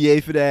you,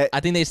 NBA, for that. I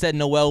think they said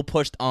Noel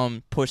pushed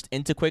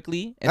into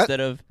Quigley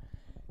instead of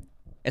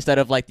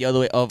like the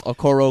other way of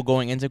Okoro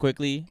going into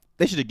Quigley.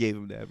 They should have gave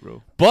him that,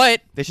 bro.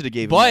 But they should have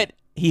gave him that.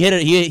 He hit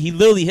it. He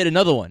literally hit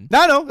another one.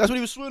 No. That's when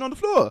he was swimming on the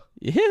floor.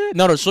 Yeah.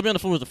 No. Swimming on the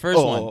floor was the first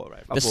one.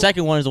 Right. The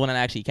second one is the one that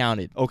actually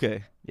counted.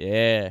 Okay.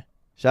 Yeah.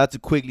 Shout out to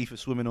Quigley for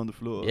swimming on the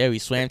floor. Yeah, we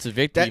swam to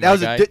victory.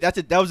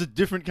 That was a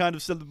different kind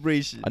of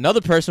celebration. Another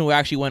person who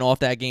actually went off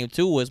that game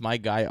too was my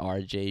guy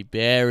RJ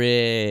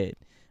Barrett.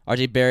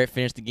 RJ Barrett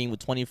finished the game with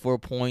 24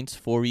 points,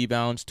 4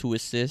 rebounds, 2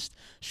 assists,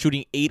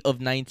 shooting 8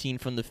 of 19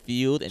 from the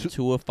field and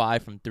 2 of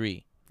 5 from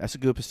 3. That's a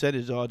good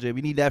percentage, RJ.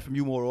 We need that from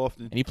you more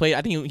often. And he played.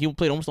 I think he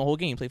played almost the whole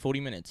game. He played 40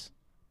 minutes.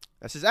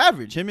 That's his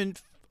average. Him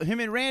and him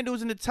and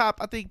Randall's in the top.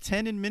 I think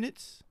 10 in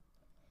minutes.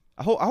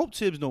 I hope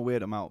Tibbs don't wear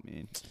them out,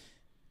 man.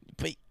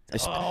 But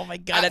oh my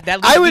god,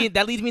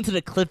 that leads me into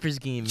the Clippers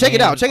game. Check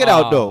it out. Check it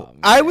out though. Man.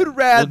 I would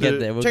rather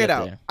check it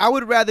out. There. I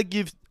would rather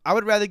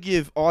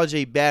give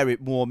R.J.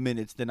 Barrett more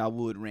minutes than I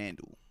would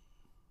Randall.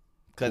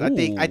 Because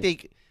I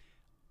think,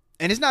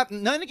 and it's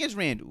nothing against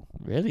Randall.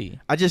 Really?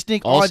 I just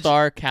think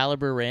All-star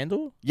caliber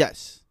Randall.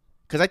 Yes.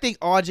 Because I think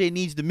RJ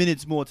needs the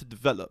minutes more to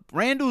develop.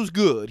 Randall's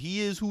good. He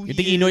is who he is.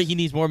 You think he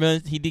needs more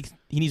minutes? He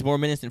needs more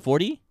minutes than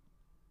 40?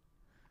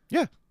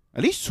 Yeah.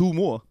 At least 2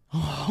 more.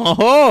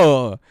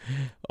 Oh,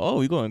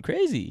 we going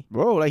crazy.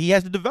 Bro, like he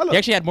has to develop. He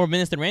actually had more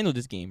minutes than Randall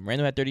this game.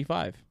 Randall had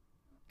 35.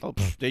 Oh,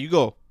 there you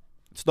go.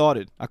 It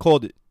started. I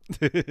called it.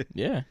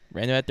 Yeah.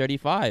 Randall had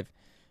 35.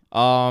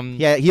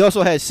 Yeah, he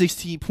also had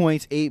 16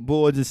 points, 8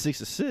 boards, and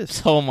 6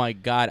 assists. Oh my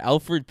God.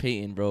 Elfrid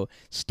Payton, bro.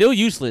 Still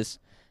useless.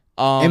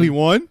 And we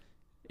won?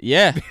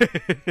 Yeah.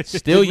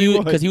 Still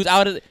you because he's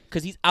out of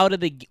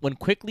the when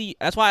Quickly.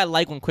 That's why I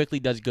like when Quickly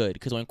does good,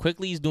 because when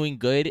Quickly's doing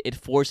good, it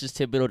forces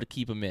Thibodeau to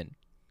keep him in.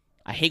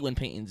 I hate when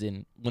Payton's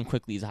in when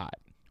Quickly's hot,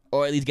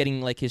 or at least getting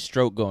like his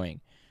stroke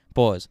going.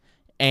 Pause.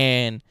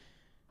 And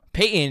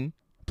Payton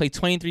played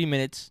 23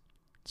 minutes,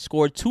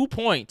 scored 2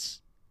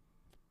 points,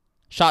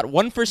 shot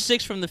 1 for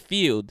 6 from the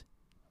field,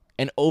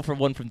 and 0 for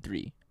 1 from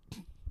 3.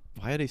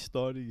 Why are they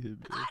starting him?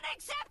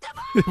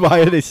 Unacceptable. Why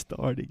are they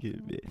starting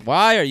him, man?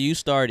 Why are you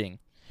starting?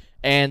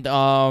 And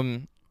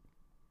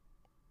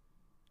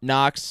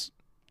Knox,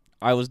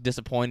 I was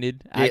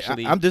disappointed.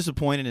 Actually, I'm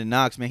disappointed in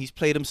Knox, man. He's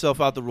played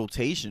himself out the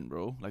rotation,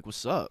 bro. Like,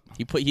 what's up?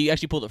 He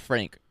actually pulled a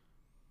Frank.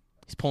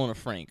 He's pulling a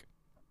Frank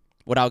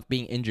without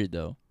being injured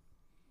though.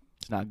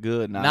 It's not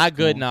good, Knox. Not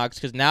good, Knox,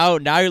 because now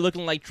you're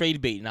looking like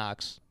trade bait,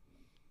 Knox.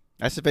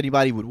 That's if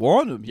anybody would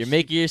want him. You're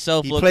making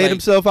yourself he look played like,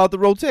 himself out the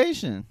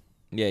rotation.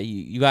 Yeah,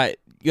 you had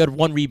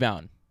 1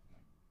 rebound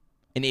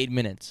in 8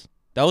 minutes.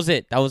 That was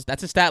it.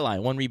 That's a stat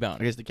line. 1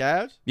 rebound against the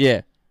Cavs.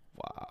 Yeah.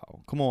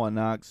 Wow. Come on,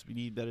 Knox. We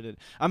need better than.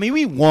 I mean,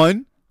 we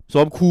won, so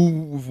I'm cool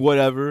with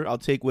whatever. I'll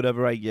take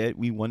whatever I get.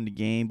 We won the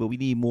game, but we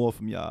need more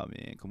from y'all,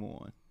 man. Come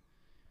on.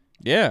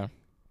 Yeah.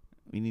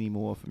 We need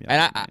more from y'all.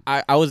 And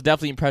I was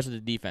definitely impressed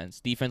with the defense.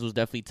 Defense was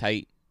definitely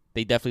tight.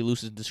 They definitely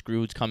loosened the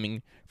screws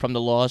coming from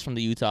the loss from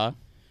the Utah.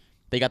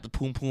 They got the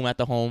poom at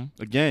the home.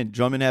 Again,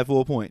 Drummond had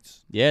 4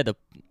 points. Yeah,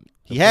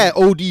 he had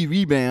OD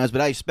rebounds,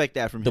 but I expect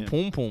that from him.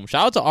 The poom.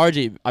 Shout out to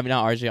RJ. I mean,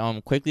 not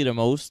RJ. Quickly the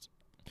most.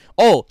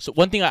 Oh, so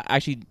one thing I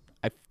see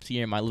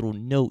here in my little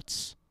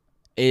notes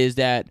is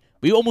that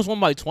we almost won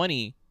by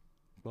 20.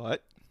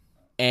 What?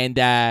 And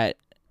that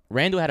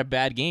Randall had a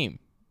bad game.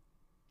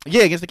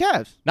 Yeah, against the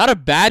Cavs. Not a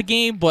bad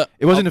game, but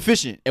it wasn't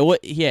efficient.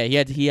 He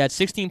had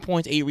 16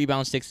 points, 8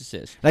 rebounds, 6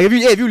 assists. Like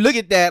if you look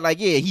at that, like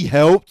he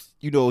helped.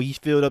 He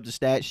filled up the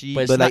stat sheet,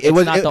 but like it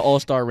was not the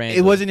All-Star Randall.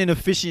 It wasn't an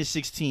efficient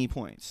 16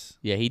 points.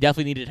 Yeah, he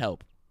definitely needed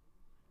help.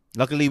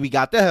 Luckily, we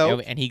got the help.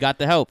 Yeah, and he got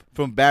the help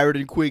from Barrett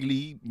and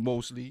Quigley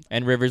mostly.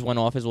 And Rivers went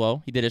off as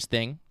well. He did his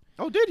thing.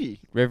 Oh, did he?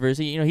 Rivers,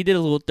 he did a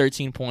little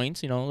 13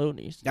 points.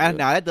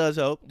 That does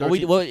help.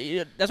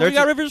 13, that's what we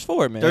got Rivers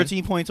for, man.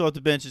 13 points off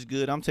the bench is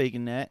good. I'm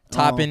taking that.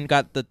 Toppin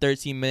got the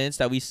 13 minutes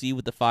that we see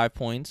with the 5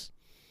 points.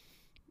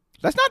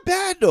 That's not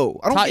bad though.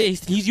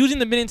 He's using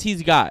the minutes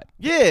he's got.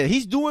 Yeah,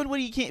 he's doing what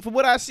he can. From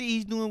what I see,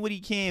 he's doing what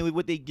he can with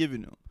what they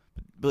giving him.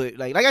 But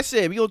like I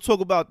said, we gonna talk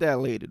about that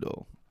later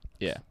though.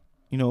 Yeah.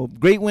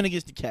 Great win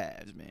against the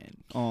Cavs,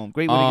 man.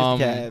 Great win against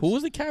the Cavs. Who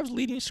was the Cavs'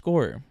 leading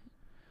scorer?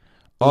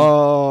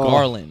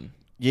 Garland.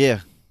 Yeah.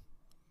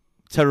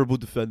 Terrible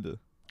defender.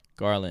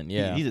 Garland,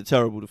 yeah. He's a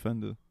terrible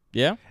defender.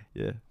 Yeah?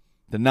 Yeah.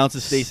 The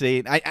announcers say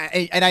it.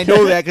 I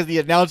know that because the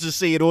announcers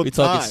say it all the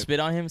time. We talking spit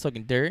on him?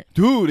 Talking dirt?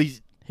 Dude,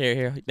 he's...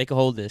 Here. They can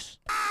hold this.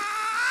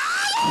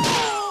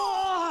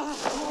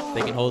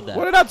 They can hold that.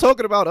 Well, they're not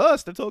talking about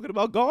us. They're talking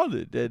about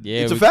Garland. Yeah,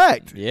 it's a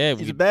fact. Yeah.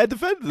 He's a bad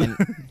defender.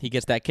 And he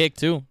gets that kick,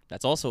 too.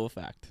 That's also a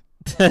fact.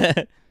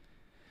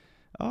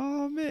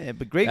 Oh man,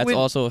 but great That's win.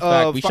 Also a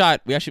fact. We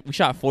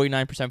shot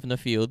 49% from the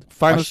field.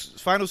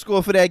 Final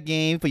score for that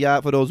game for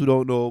those who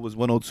don't know, was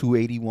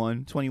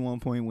 102-81,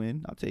 21-point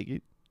win. I'll take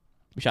it.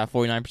 We shot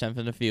 49%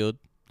 from the field.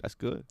 That's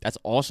good. That's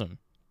awesome.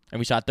 And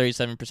we shot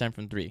 37%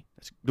 from 3.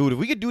 Dude, if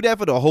we could do that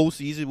for the whole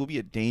season, we'll be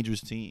a dangerous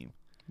team.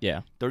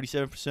 Yeah.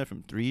 37%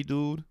 from 3,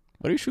 dude.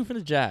 What do we shoot for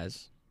the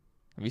Jazz?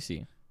 Let me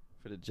see.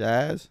 For the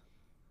Jazz?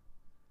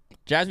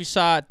 Jazz, we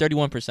shot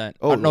 31%.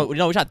 Oh, no,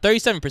 we shot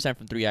 37%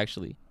 from 3,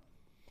 actually.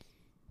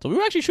 So we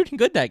were actually shooting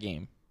good that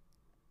game.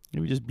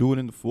 Yeah, we just blew it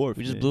in the fourth.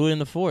 We just blew it in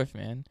the fourth,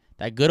 man.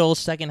 That good old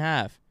second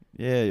half.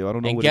 Yeah, I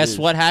don't know. And what guess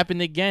what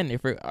happened again?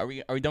 Are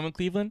we done with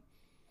Cleveland?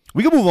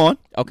 We can move on.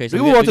 Okay,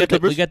 so we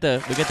get the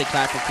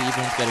clap for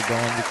Cleveland to get it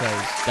going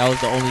because that was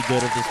the only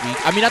good of this week.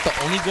 I mean, not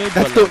the only good.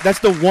 That's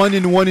the 1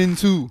 and 1 and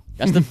 2.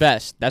 That's the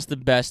best. That's the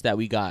best that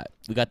we got.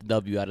 We got the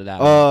W out of that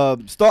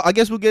one. I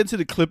guess we'll get into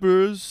the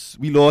Clippers.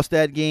 We lost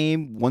that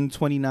game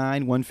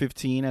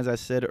 129-115, as I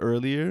said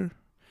earlier.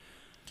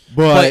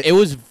 But it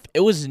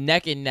was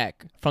neck and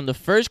neck from the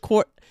first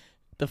quarter.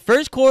 the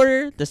first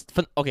quarter,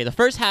 the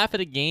first half of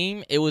the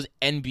game, it was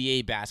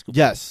NBA basketball.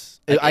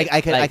 Yes, Like, I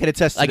can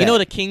attest to Like that. you know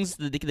the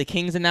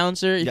Kings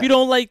announcer. If Yeah. you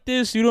don't like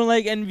this, you don't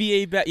like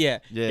NBA. Yeah,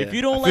 If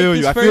you don't I like feel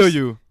this you. I first, feel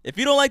you. if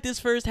you don't like this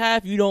first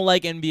half, you don't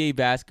like NBA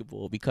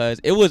basketball because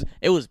it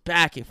was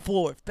back and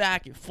forth,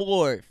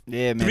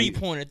 Yeah, man.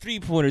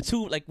 3-pointer,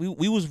 two. Like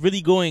we was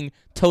really going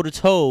toe to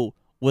toe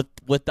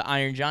with the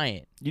Iron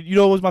Giant. You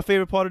know what was my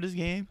favorite part of this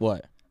game?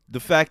 What?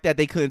 The fact that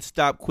they couldn't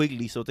stop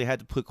quickly, so they had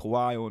to put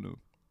Kawhi on them.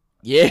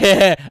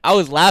 Yeah, I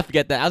was laughing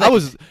at that. I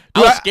was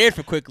scared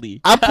for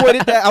quickly. I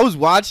pointed that. I was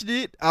watching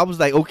it. I was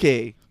like,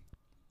 okay.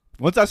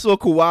 Once I saw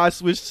Kawhi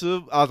switch to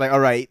him, I was like, all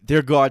right,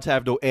 their guards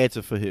have no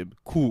answer for him.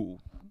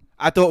 Cool.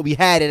 I thought we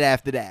had it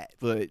after that,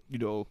 but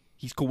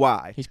he's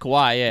Kawhi. He's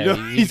Kawhi, yeah. You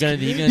know, he's gonna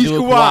he's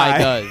do what Kawhi. Kawhi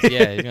does.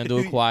 Yeah, he's gonna do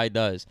what Kawhi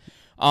does.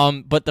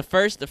 But the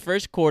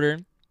first quarter,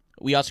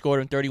 we outscored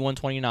them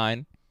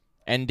 31-29,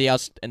 and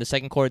in the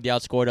second quarter they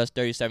outscored us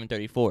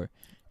 37-34,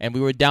 and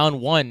we were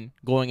down 1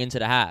 going into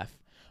the half,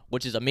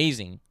 which is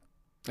amazing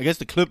Against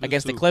the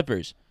Clippers. the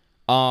Clippers.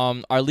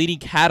 Our leading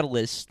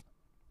catalyst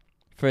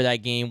for that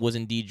game was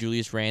indeed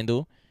Julius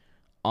Randle.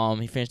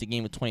 He finished the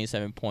game with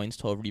 27 points,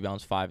 12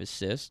 rebounds, 5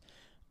 assists.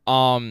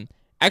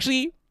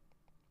 Actually,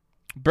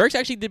 Burks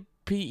actually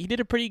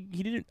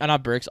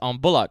not Burks.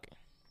 Bullock.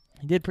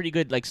 He did pretty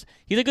good. Like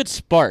he's a good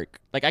spark.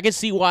 Like I can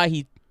see why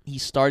he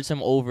starts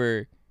him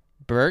over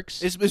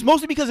Burks. It's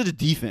mostly because of the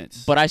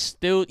defense. But I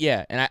still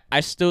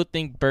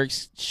think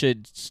Burks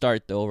should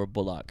start over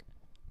Bullock.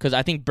 Because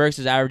I think Burks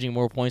is averaging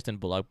more points than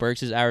Bullock.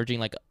 Burks is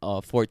averaging like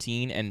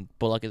 14 and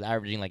Bullock is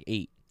averaging like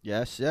 8.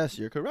 Yes,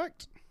 you're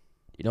correct.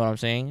 You know what I'm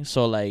saying?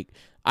 So like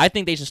I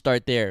think they should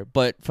start there.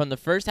 But from the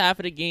first half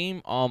of the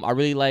game, I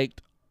really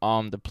liked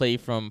the play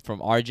from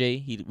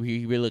RJ. He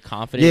really looked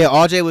confident. Yeah,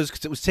 RJ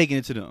was taking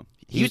it to them.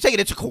 He was taking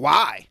it to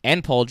Kawhi.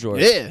 And Paul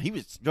George. Yeah,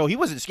 he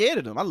wasn't scared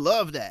of them. I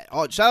love that.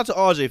 Shout out to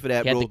RJ for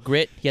that, He had bro. the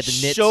grit. He had the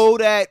nits. Show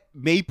that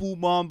Maple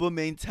Mamba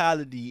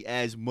mentality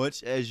as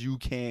much as you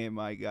can,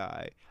 my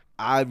guy.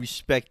 I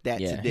respect that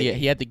today.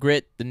 He had the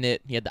grit, the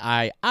knit. He had the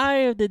eye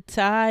of the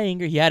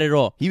tiger. He had it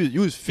all. He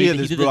was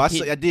fearless, did bro.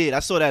 the- I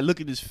saw that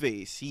look in his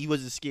face. He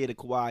wasn't scared of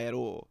Kawhi at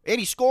all, and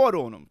he scored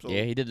on him. So.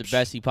 Yeah, he did the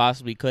best he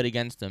possibly could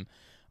against him.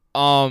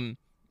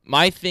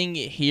 My thing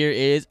here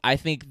is I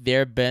think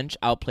their bench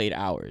outplayed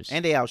ours.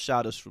 And they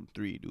outshot us from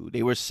 3, dude.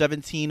 They were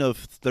 17 of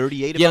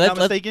 38, if Yeah, I'm not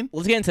mistaken.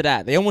 Let's get into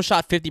that. They almost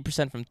shot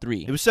 50% from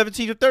 3. It was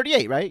 17 of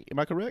 38, right? Am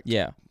I correct?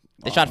 Yeah.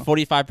 They shot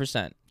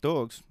 45%.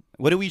 Dogs.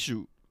 What did we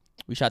shoot?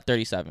 We shot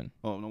 37.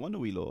 Oh, no wonder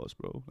we lost,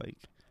 bro. Like,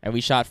 And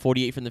we shot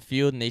 48 from the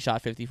field, and they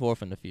shot 54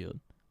 from the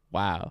field.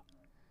 Wow.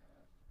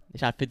 They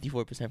shot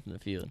 54% from the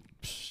field.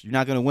 you're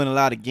not gonna win a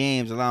lot of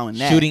games allowing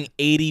that. Shooting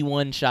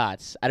 81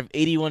 shots. Out of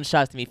 81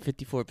 shots, they made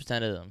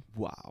 54% of them.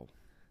 Wow.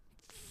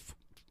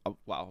 Wow,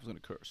 I was gonna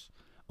curse.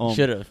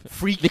 Should have.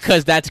 Freak.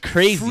 Because that's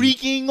crazy.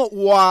 Freaking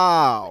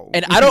wow.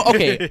 And I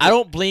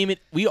don't blame it.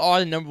 We are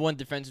the number 1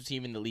 defensive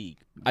team in the league.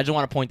 I just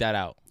want to point that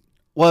out.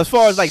 Well, as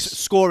far as like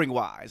scoring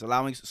wise,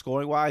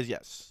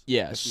 yes.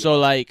 Yeah. Yes, we So are.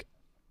 like,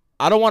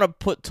 I don't want to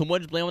put too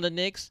much blame on the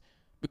Knicks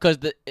because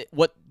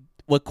what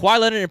Kawhi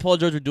Leonard and Paul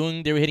George were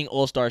doing, they were hitting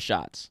all-star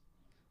shots.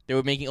 They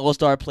were making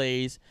all-star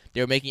plays.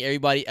 They were making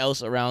everybody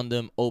else around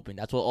them open.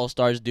 That's what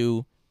all-stars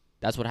do.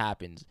 That's what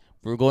happens.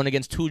 We're going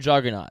against 2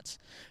 juggernauts.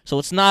 So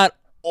it's not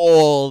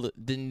all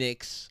the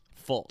Knicks'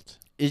 fault.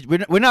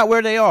 We're not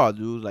where they are,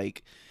 dude.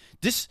 Like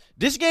this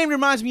game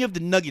reminds me of the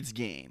Nuggets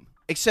game.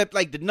 Except,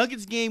 like, the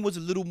Nuggets game was a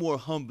little more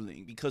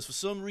humbling because for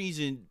some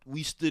reason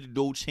we stood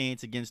no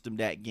chance against them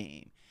that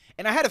game.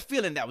 And I had a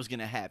feeling that was going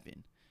to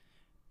happen.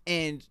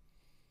 And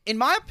in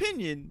my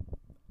opinion,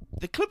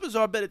 the Clippers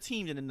are a better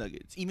team than the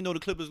Nuggets, even though the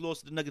Clippers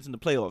lost to the Nuggets in the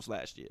playoffs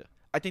last year.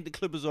 I think the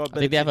Clippers are a better I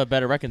think they team. have a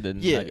better record than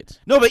the Nuggets.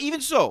 No, but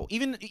even so,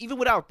 even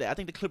without that, I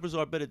think the Clippers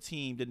are a better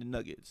team than the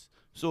Nuggets.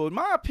 So, in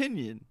my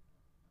opinion,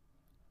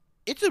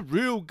 it's a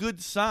real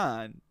good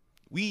sign.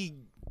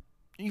 Even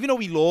though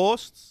we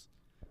lost,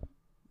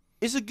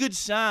 it's a good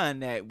sign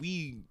that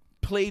we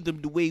played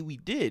them the way we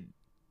did.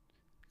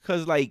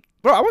 Cause like,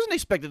 bro, I was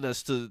expecting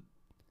us to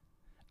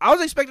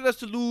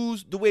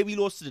lose the way we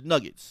lost to the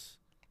Nuggets.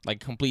 Like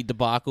complete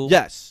debacle.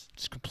 Yes.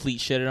 Just complete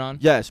shit on.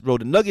 Yes, bro.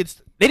 The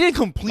Nuggets, they didn't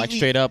completely. Like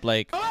straight up,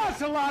 like. Oh,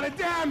 that's a lot of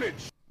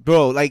damage.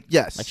 Bro, like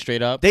yes. Like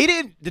straight up. They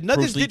didn't. The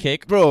Nuggets Bruce Lee did,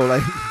 kick. bro.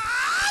 Like.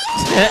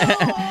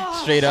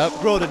 Straight up.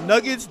 Bro, the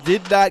Nuggets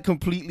did not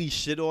completely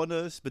shit on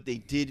us, but they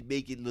did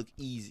make it look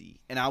easy.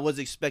 And I was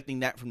expecting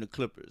that from the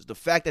Clippers. The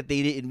fact that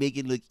they didn't make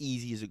it look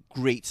easy is a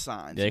great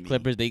sign. Yeah, to the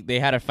Clippers, they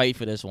had a fight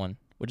for this one,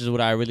 which is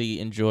what I really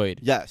enjoyed.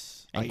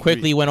 Yes. And I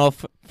quickly agree. went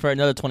off for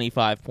another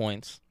 25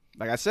 points.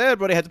 Like I said,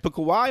 bro, they had to put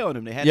Kawhi on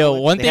him. They had Yo,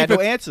 no, one they thing had for-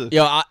 no answer.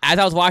 As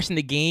I was watching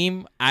the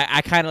game,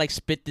 I kind of like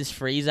spit this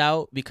phrase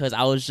out because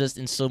I was just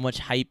in so much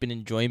hype and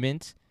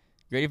enjoyment.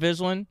 You ready for this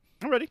one?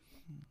 I'm ready.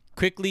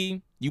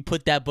 Quickly, you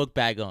put that book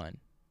bag on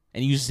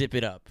and you zip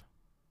it up.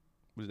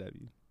 What does that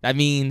mean? That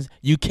means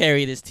you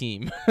carry this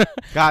team.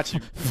 Got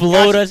you.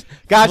 Float us.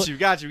 Got you.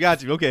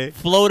 Okay.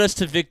 Float us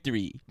to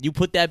victory. You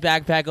put that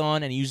backpack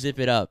on and you zip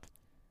it up.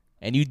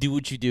 And you do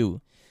what you do.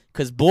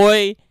 Cause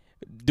boy,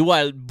 do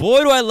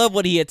I love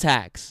when he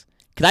attacks.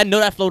 Cause I know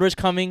that floater's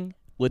coming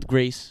with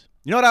grace.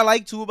 You know what I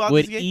like too about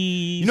With this game?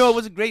 ease. You know it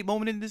was a great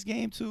moment in this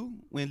game too?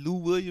 When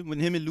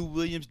him and Lou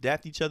Williams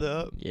dapped each other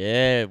up.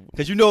 Yeah.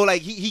 Cause you know,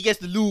 like he gets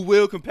the Lou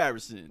Will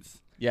comparisons.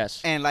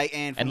 Yes. And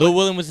Lou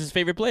Williams was his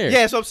favorite player.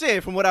 Yeah, so I'm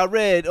saying from what I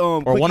read,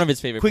 or one of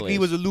his favorite Quickly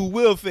players. was a Lou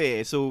Will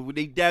fan, so when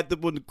they dapped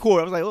up on the court,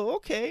 I was like, oh,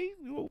 okay,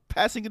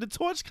 passing of the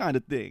torch kind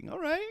of thing. All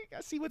right,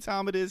 I see what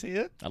time it is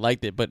here. I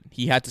liked it, but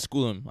he had to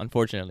school him,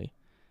 unfortunately.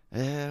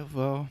 Yeah,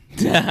 well,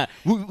 He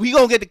we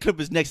gonna get the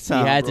Clippers next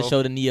time. had bro. to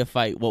show the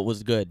neophyte what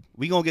was good.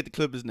 We gonna get the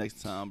Clippers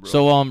next time, bro.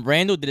 So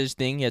Randall did his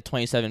thing. He had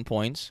 27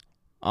 points.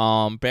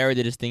 Barrett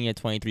did his thing. He had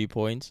 23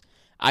 points.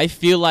 I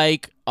feel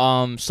like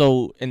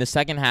so in the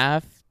second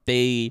half,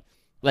 they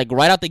like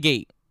right out the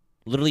gate,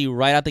 literally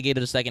right out the gate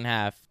of the second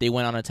half, they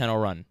went on a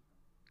 10-0 run.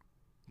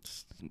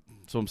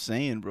 That's what I'm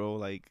saying, bro.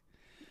 Like,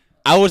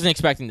 I wasn't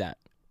expecting that.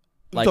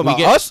 like you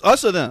talking about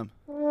us or them?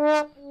 You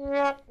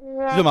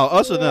talking about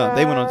us or them?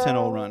 They went on a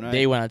 10-0 run, right?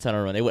 They went on a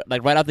 10-0 run. They went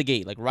like right out the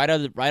gate, like right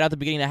out the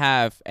beginning of the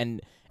half,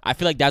 and I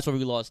feel like that's where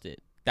we lost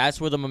it.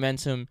 That's where the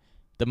momentum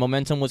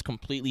was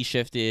completely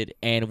shifted,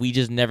 and we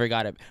just never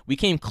got it. We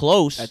came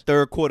close. That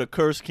third quarter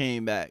curse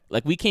came back.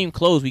 Like we came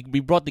close. We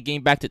brought the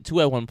game back to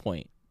 2 at one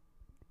point,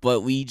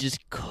 but we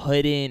just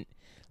couldn't.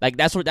 Like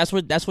that's where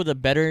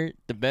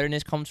the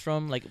betterness comes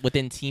from, like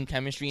within team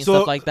chemistry and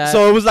stuff like that.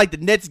 So it was like the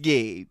Nets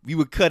game. We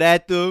would cut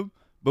at them,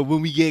 but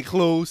when we get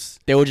close,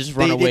 they would just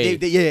run away.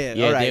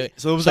 Yeah, all right.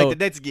 So it was like the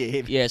Nets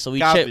game. Yeah, so we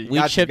Copy,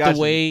 chipped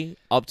away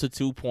up to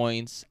 2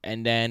 points,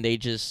 and then they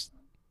just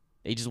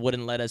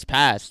wouldn't let us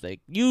pass.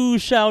 Like, you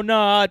shall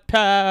not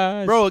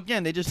pass, Bro,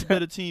 again, they just a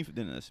better team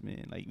than us,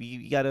 man. Like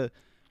we gotta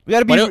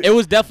be. But it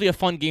was definitely a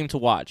fun game to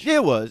watch. Yeah,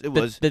 it was. It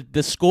was.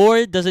 The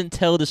score doesn't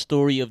tell the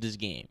story of this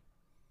game.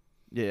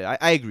 Yeah,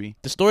 I agree.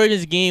 The story of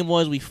this game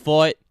was we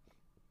fought.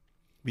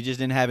 We just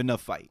didn't have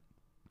enough fight,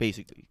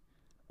 basically.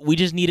 We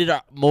just needed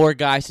more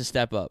guys to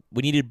step up.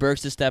 We needed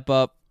Burks to step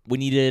up. We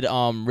needed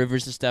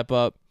Rivers to step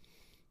up.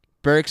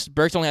 Burks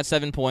only had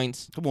 7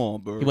 points. Come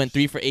on, Burks. He went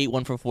 3 for 8,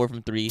 1 for 4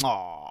 from 3.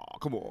 Aw,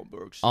 come on,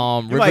 Burks.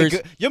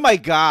 Rivers, you're my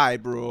guy,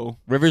 bro.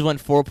 Rivers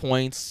went 4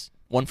 points,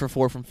 1 for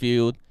 4 from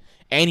field,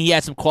 and he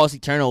had some costly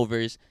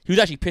turnovers. He was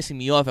actually pissing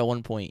me off at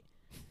one point.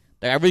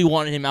 Like I really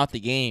wanted him out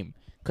the game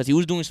because he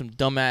was doing some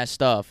dumbass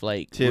stuff.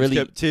 Like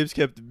Tibbs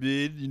kept the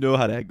mid. You know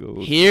how that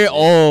goes. Here,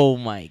 oh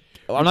my.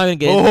 I'm not gonna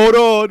get. Oh, hold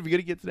on. We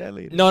gotta get to that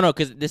later. No,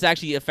 because this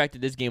actually affected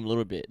this game a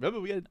little bit.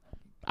 Remember,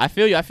 I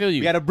feel you.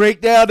 We gotta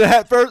break down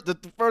the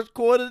first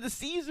quarter of the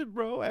season,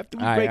 bro. After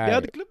we break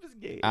down the Clippers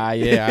game. Yeah.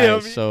 You know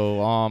what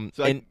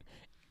I mean?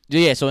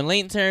 So in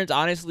late turns,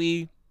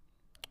 honestly,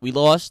 we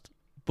lost,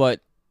 but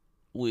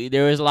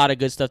there was a lot of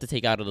good stuff to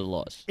take out of the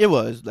loss. It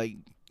was like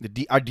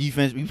our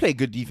defense. We played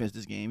good defense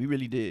this game. We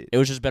really did. It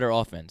was just better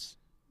offense.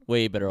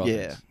 Way better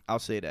offense. Yeah, I'll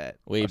say that.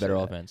 Way better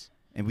offense.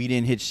 And we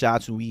didn't hit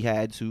shots when we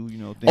had to,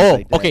 things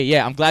like that. Okay,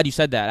 yeah, I'm glad you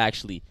said that,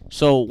 actually.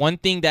 So one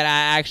thing that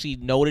I actually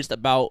noticed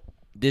about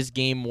this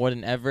game more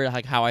than ever,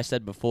 like how I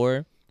said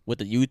before, with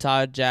the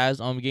Utah Jazz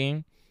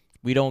game,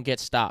 we don't get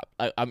stopped.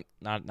 I'm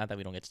not that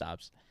we don't get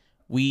stops.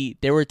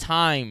 There were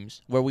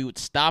times where we would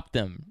stop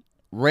them.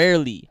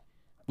 Rarely.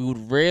 We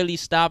would rarely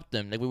stop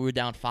them. Like we were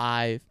down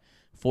 5-4.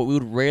 We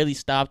would rarely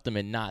stop them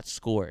and not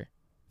score.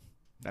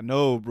 I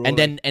know, bro. And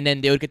then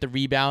they would get the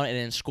rebound and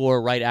then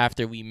score right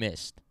after we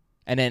missed.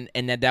 And then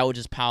that would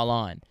just pile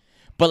on.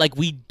 But like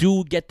we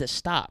do get the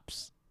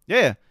stops.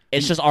 Yeah.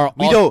 It's just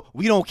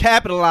we don't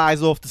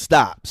capitalize off the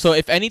stops. So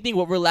if anything,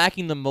 what we're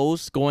lacking the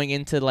most going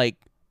into like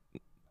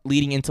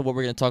leading into what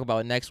we're gonna talk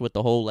about next with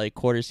the whole like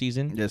quarter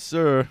season. Yes,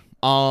 sir.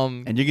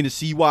 And you're gonna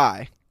see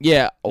why.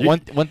 Yeah. One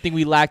thing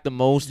we lack the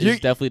most is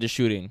definitely the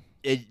shooting.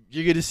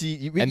 You're gonna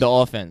see and the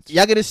offense.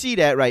 Y'all gonna see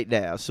that right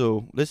now.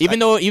 So even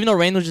though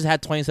Randall just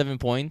had 27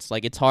 points,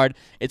 like it's hard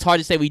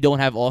to say we don't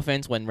have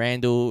offense when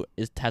Randall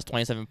has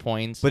 27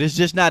 points. But it's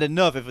just not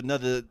enough if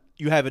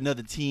you have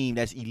another team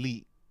that's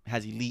elite,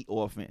 has elite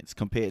offense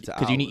compared to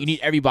ours. Because you need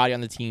everybody on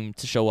the team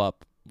to show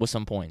up with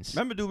some points.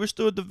 Remember, dude, we're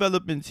still a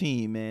development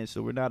team, man.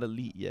 So we're not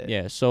elite yet.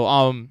 Yeah. So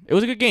it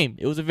was a good game.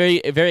 It was a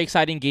very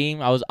exciting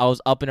game. I was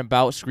up and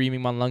about,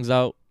 screaming my lungs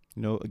out.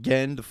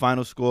 Again, the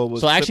final score was.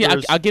 So actually,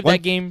 I'll give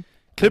that game.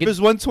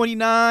 Clippers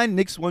 129,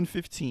 Knicks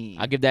 115.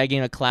 I'll give that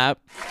game a clap,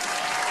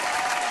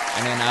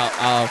 and then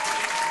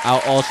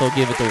I'll also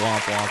give it the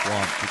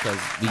womp because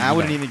I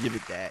wouldn't even give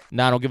it that.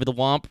 Nah, don't give it the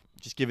womp.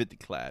 Just give it the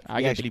clap.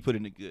 I actually put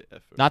in a good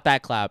effort. Not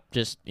that clap,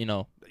 just You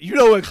know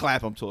what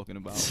clap I'm talking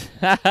about.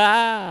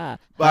 All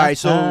right,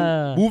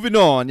 so moving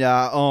on,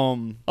 y'all.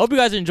 I hope you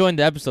guys are enjoying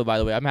the episode. By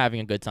the way, I'm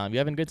having a good time. You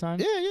having a good time?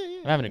 Yeah.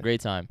 I'm having a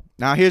great time.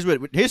 Now here's where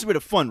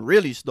the fun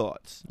really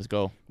starts. Let's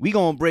go. We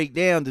gonna break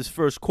down this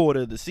first quarter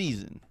of the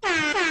season,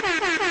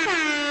 and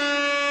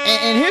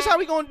here's how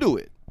we gonna do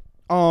it.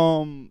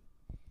 I'm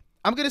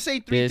gonna say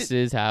three. This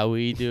is how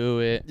we do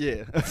it.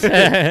 Yeah.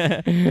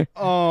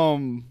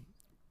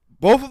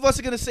 Both of us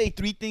are gonna say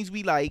 3 things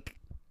we like.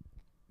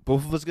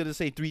 Both of us are gonna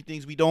say 3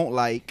 things we don't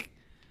like,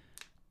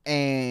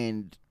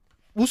 and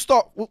we're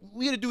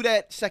gonna do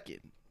that second.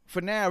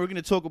 for now, we're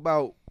gonna talk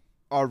about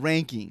our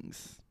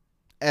rankings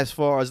as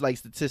far as like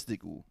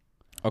statistical.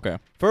 Okay.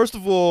 First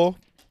of all,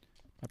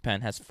 My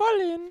pen has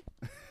fallen.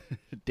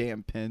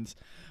 damn pens.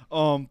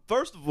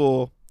 First of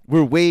all,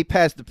 we're way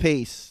past the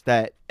pace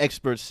that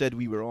experts said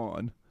we were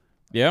on.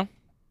 Yeah.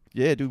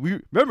 Yeah, dude. We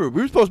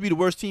were supposed to be the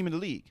worst team in the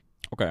league.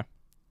 Okay.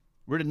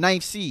 We're the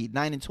 9th seed,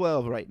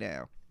 9-12 right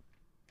now.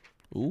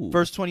 Ooh.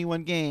 First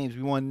 21 games,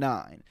 we won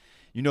 9.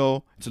 You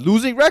know, it's a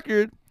losing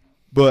record,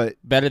 but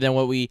Better than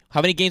what we.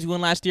 How many games we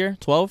won last year?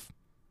 12.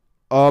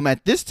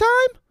 at this time,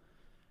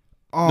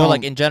 No,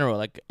 like in general,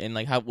 like in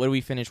like how. What do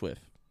we finish with?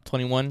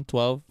 21,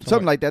 12,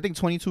 something like that. I think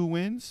 22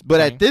 wins. But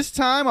 20. at this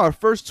time, our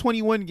first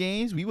 21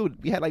 games, we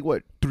had like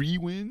what 3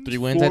 wins? 3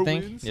 wins, 4 I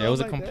think. wins, Yeah, it was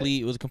a something like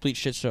complete. It was a complete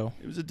shit show.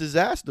 that. It was a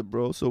disaster,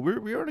 bro. So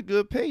we're on a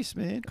good pace,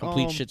 man.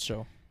 Complete shit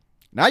show.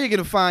 Now you're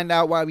gonna find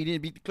out why we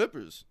didn't beat the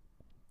Clippers.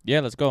 Yeah,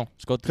 let's go.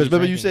 Let's go. Because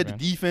remember you said the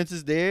defense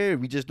is there.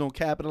 We just don't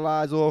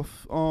capitalize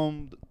off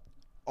our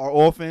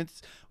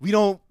offense. We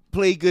don't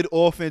play good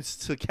offense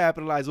to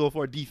capitalize off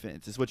our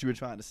defense. Is what you were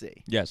trying to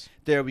say. Yes.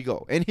 There we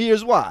go. And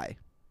here's why.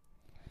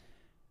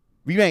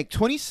 We ranked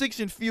 26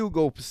 in field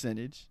goal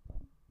percentage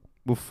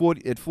with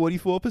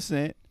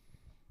 44%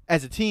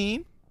 as a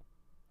team.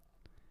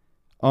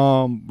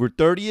 We're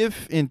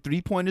 30th in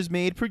 3-pointers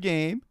made per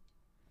game.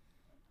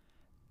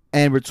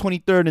 And we're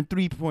 23rd in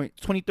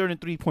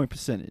 3-point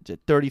percentage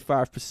at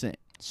 35%.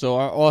 So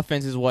our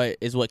offense is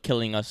what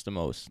killing us the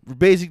most. We're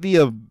basically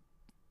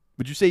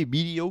would you say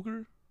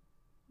mediocre?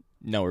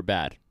 No, we're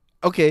bad.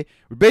 Okay,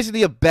 we're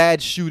basically a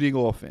bad shooting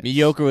offense.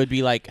 Mediocre would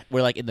be like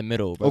we're like in the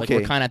middle, but like Okay.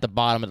 we're kind of at the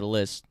bottom of the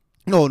list.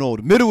 No,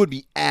 the middle would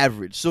be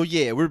average. So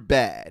yeah, we're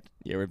bad.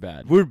 Yeah, we're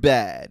bad. We're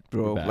bad,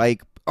 bro. We're bad.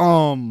 Like,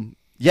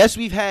 yes,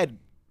 we've had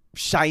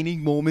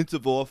shining moments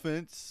of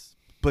offense,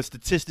 but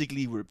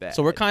statistically, we're bad.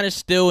 So we're kind of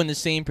still in the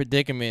same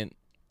predicament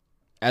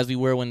as we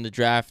were when the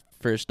draft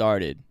first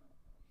started.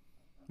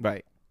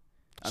 right.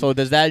 So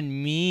does that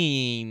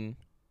mean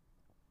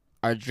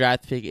our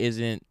draft pick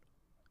isn't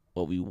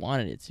what we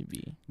wanted it to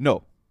be?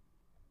 No,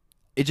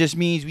 it just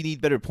means we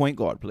need better point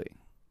guard play,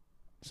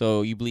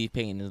 So you believe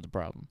Payton is the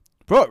problem?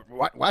 bro.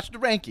 Watch the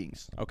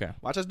rankings. Okay.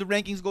 Watch as the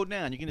rankings go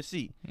down. You're gonna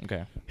see.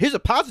 Okay. Here's a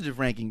positive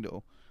ranking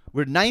though.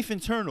 We're 9th in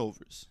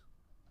turnovers,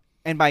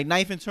 and by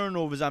 9th in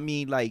turnovers, I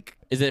mean like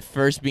Is it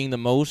first being the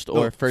most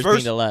or no, first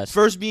being the less?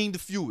 First being the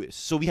fewest.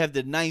 So we have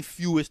the 9th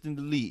fewest in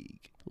the league.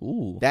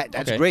 Ooh. That's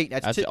okay. great.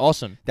 That's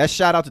awesome. That's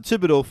shout out to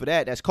Thibodeau for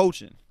that. That's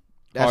coaching.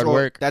 That's Hard all,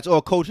 work. That's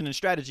all coaching and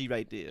strategy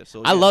right there.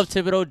 So I yes. love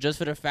Thibodeau just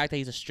for the fact that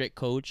he's a strict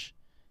coach.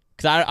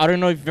 Cause I don't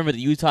know if you remember the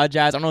Utah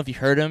Jazz. I don't know if you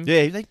heard him.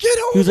 Yeah, he's like, get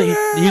over He was like,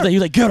 there. he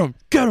was like, get him.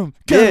 Yeah, him,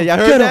 y'all get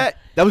heard him." that?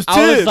 That was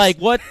I was Tibbs. like,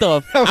 what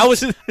the? That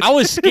was I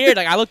was scared.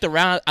 Like I looked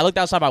around. I looked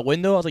outside my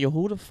window. I was like, yo,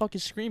 who the fuck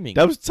is screaming?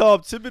 That was Tom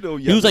Thibodeau.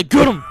 He was like,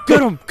 get him.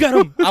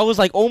 I was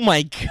like, oh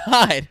my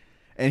god.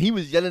 and he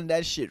was yelling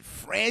that shit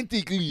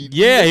frantically.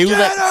 Yeah, he was "Get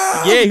like,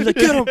 him!" yeah, he was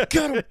like,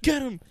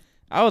 get him.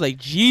 I was like,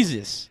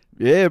 Jesus.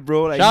 Yeah,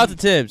 bro. Like, Shout out to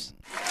Tibbs.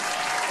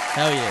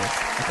 Hell yeah,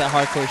 that's that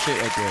hardcore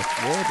shit right there.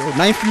 yeah, bro.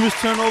 9th fewest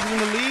turnovers in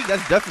the league.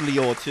 That's definitely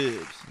all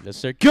Tibbs. Yes,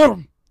 sir. Get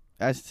him.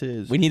 That's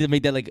Tibbs. We need to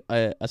make that like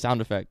a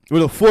sound effect. We're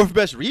the 4th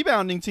best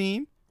rebounding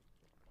team.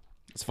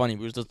 It's funny.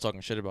 We were just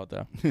talking shit about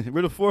that.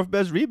 We're the 4th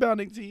best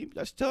rebounding team.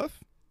 That's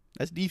tough.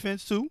 That's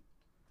defense too.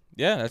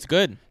 Yeah, that's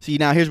good. See,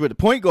 now here's where the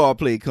point guard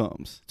play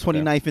comes.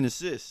 29th in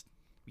assists.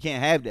 We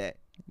can't have that.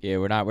 Yeah,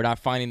 we're not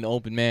finding the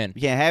open man.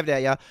 We can't have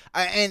that, y'all.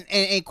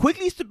 And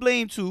Quickly's to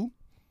blame too.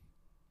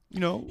 You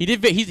know,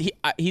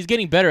 He's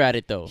getting better at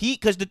it though.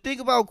 because the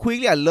thing about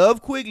Quigley, I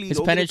love Quigley. His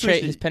Don't get it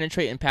penetrate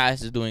twisted. and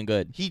pass is doing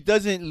good. He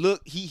doesn't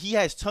look. He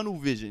has tunnel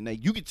vision.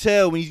 Like you can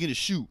tell when he's gonna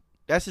shoot.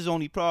 That's his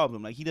only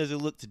problem. Like he doesn't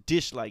look to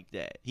dish like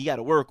that. He got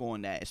to work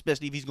on that,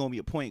 especially if he's gonna be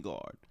a point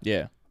guard.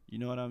 Yeah. You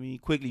know what I mean?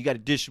 Quickly, you got to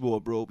dish more,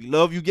 bro. We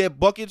love you get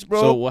buckets,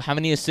 bro. So how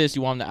many assists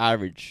you want him to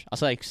average? I'll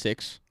say like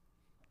 6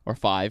 or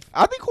 5.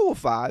 I'll be cool with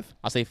 5.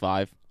 I'll say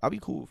 5. I'll be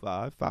cool with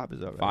 5. 5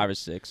 is all right. 5 or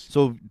 6.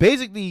 So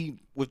basically,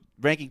 with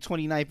ranking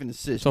 29th in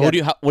assists. So what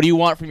do you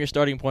want from your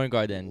starting point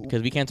guard then?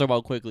 Because we can't talk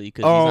about quickly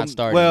because he's not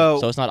starting. well,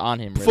 so it's not on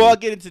him. Before I Really.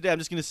 get into that, I'm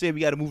just gonna say we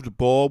got to move the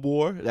ball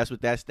more. That's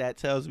what that stat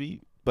tells me.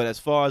 But as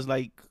far as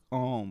like,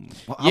 how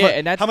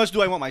much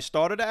do I want my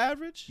starter to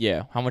average?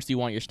 Yeah. How much do you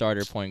want your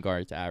starter point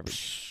guard to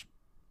average?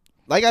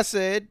 Like I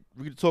said,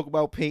 we're gonna talk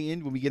about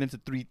Payton when we get into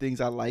 3 things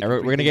I like. And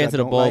we're gonna get into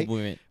the ball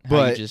movement. How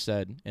you But- just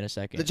said in a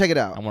second. Check it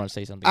out. I want to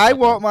say something. I about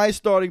want that. my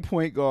starting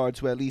point guard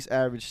to at least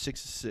average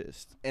 6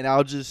 assists, and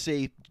I'll just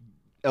say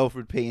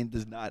Elfrid Payton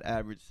does not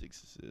average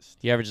 6 assists.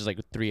 He averages like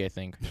 3, I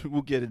think.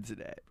 We'll get into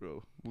that,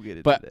 bro. We'll get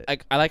into But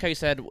that. I like how you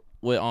said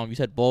you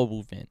said ball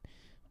movement.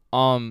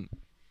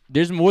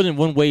 There's more than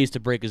one ways to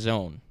break a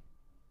zone.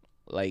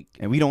 Like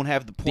And we don't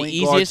have the point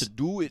guard easiest- to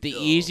do it. the though.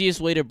 easiest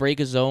way to break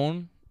a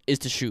zone is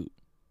to shoot,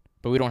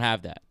 but we don't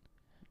have that.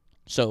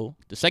 So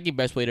the second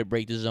best way to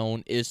break the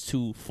zone is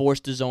to force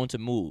the zone to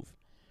move.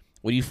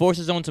 When you force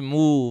the zone to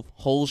move,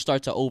 holes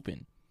start to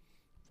open.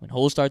 When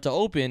holes start to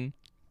open,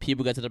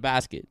 people get to the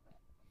basket.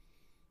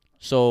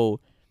 So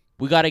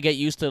we got to get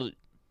used to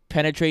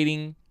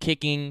penetrating,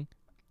 kicking,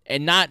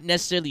 and not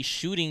necessarily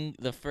shooting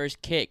the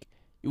first kick.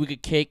 We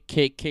could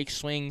kick,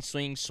 swing.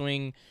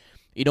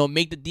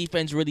 Make the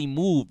defense really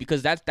move,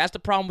 because that's the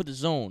problem with the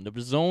zone.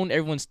 The zone,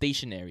 everyone's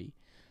stationary.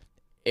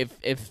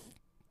 If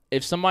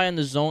somebody in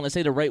the zone, let's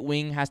say the right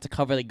wing has to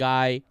cover the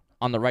guy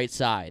on the right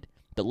side,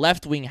 the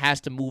left wing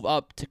has to move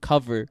up to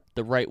cover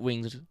the right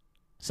wing's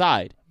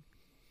side.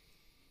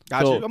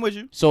 Gotcha. I'm with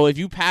you. So if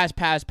you pass,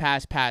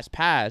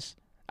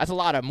 that's a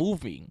lot of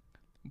moving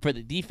for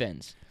the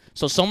defense.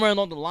 So somewhere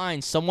along the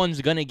line,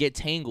 someone's gonna get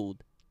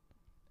tangled,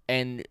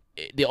 and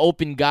the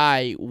open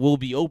guy will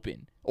be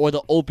open, or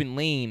the open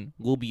lane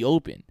will be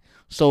open.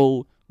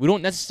 So we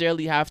don't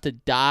necessarily have to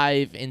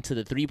dive into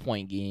the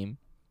 3-point game.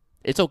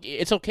 It's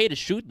okay to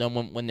shoot them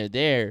when they're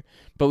there,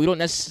 but we don't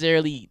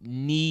necessarily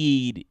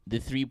need the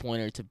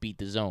 3-pointer to beat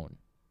the zone.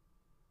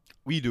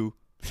 We do.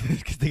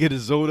 Because they're gonna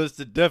zone us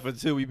to death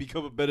until we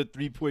become a better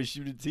 3-point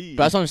shooting team.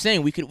 But that's what I'm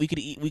saying. We could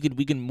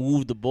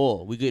move the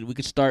ball. We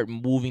could start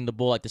moving the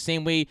ball like the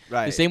same way.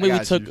 Right. The same way we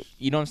took.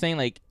 You know what I'm saying?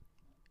 Like,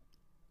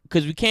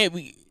 because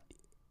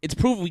it's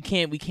proven we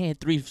can't hit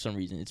 3 for some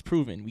reason. It's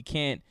proven we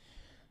can't.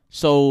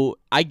 So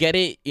I get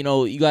it.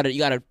 You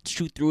gotta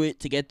shoot through it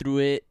to get through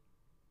it.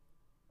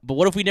 But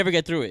what if we never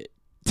get through it?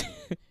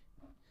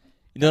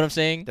 You know what I'm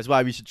saying? That's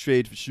why we should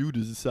trade for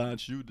shooters and sign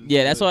shooters.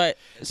 Yeah, that's why.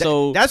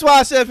 So that's why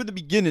I said from the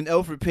beginning,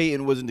 Elfrid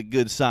Payton wasn't a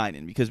good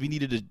signing, because we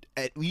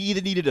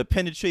either needed a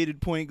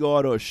penetrated point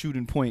guard or a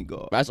shooting point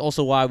guard. That's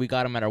also why we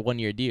got him at our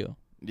 1-year deal.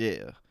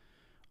 Yeah.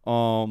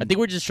 I think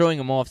we're just showing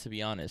him off, to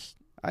be honest,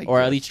 or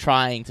at least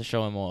trying to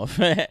show him off.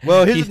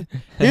 Well,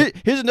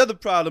 here's another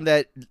problem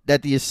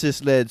that the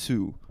assist led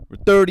to. We're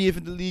 30th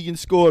in the league in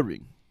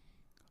scoring,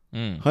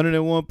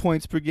 101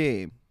 points per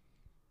game.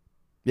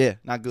 Yeah,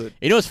 not good.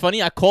 You know what's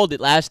funny? I called it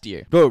last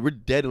year. Bro, we're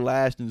dead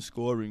last in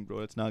scoring,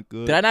 bro. That's not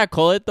good. Did I not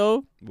call it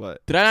though?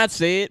 What? Did I not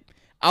say it?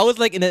 I was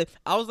like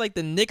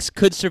the Knicks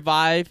could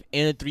survive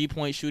in a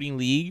 3-point shooting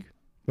league.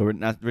 But we're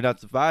not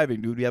surviving,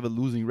 dude. We have a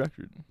losing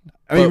record.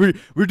 I mean,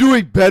 we're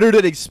doing better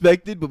than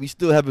expected, but we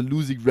still have a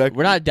losing record.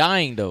 We're not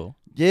dying though.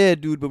 Yeah,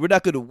 dude, but we're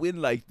not gonna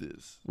win like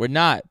this. We're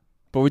not.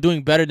 But we're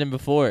doing better than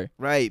before.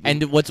 Right.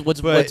 And what's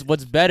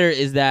better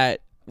is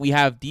that we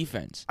have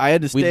defense. I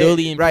understand. We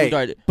literally improved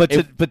right.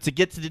 But to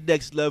get to the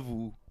next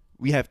level,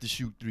 we have to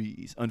shoot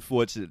threes,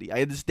 unfortunately.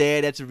 I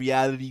understand that's a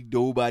reality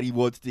nobody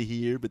wants to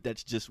hear, but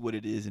that's just what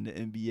it is in the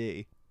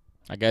NBA.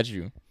 I got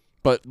you.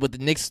 But the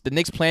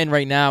Knicks plan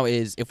right now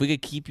is, if we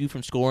could keep you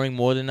from scoring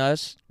more than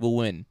us, we'll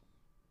win.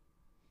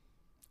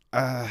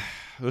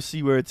 We'll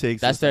see where it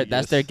takes us.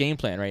 That's their game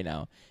plan right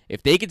now.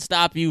 If they can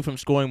stop you from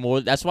scoring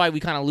more, that's why we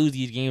kind of lose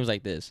these games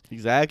like this.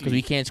 Exactly. Because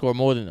we can't score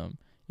more than them.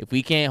 If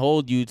we can't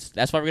hold you,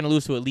 that's why we're gonna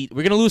lose to elite.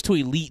 We're gonna lose to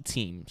elite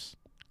teams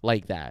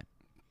like that.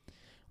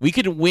 We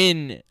could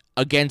win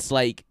against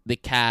like the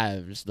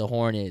Cavs, the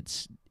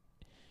Hornets,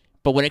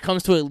 but when it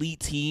comes to elite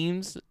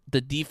teams, the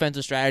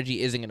defensive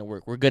strategy isn't gonna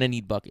work. We're gonna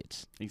need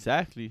buckets.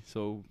 Exactly.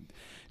 So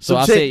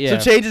I'll say, yeah. Some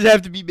changes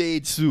have to be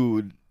made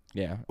soon.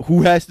 Yeah.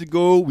 Who has to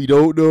go? We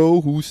don't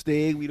know. Who's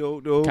staying? We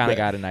don't know. Kind of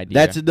got an idea.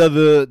 That's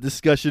another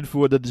discussion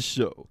for another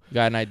show. You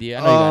got an idea?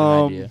 I know you got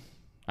an idea.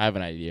 I have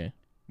an idea.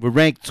 We're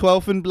ranked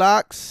 12th in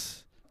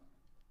blocks.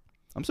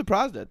 I'm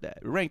surprised at that.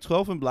 We're ranked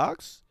 12th in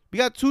blocks. We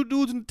got 2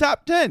 dudes in the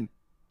top 10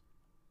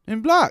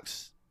 in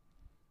blocks.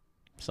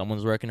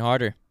 Someone's working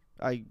harder.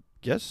 I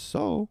guess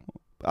so.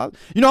 I'm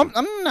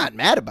not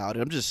mad about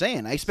it. I'm just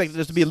saying. I expected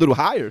us to be a little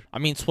higher. I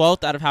mean,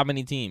 12th out of how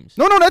many teams?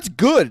 No, that's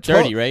good.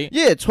 30, right?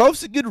 Yeah,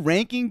 12's a good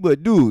ranking,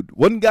 but dude,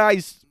 one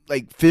guy's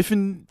like fifth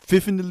in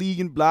the league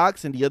in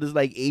blocks, and the other's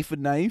like 8th or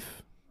 9th.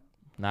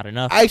 Not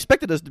enough. I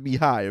expected us to be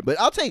higher, but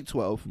I'll take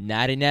 12.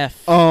 Not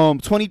enough.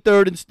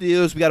 23rd in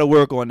steals. We got to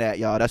work on that,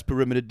 y'all. That's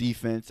perimeter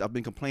defense. I've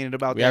been complaining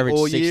about that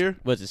all year.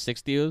 What's it, 6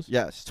 steals?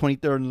 Yes,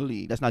 23rd in the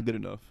league. That's not good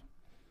enough.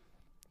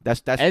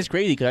 That's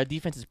crazy because our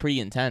defense is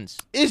pretty intense.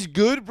 It's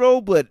good,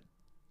 bro, but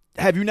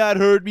have you not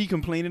heard me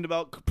complaining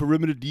about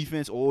perimeter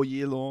defense all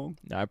year long?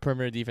 No, our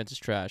perimeter defense is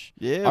trash.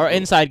 Yeah. Our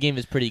inside game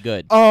is pretty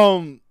good.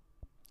 Our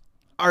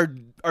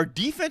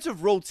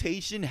defensive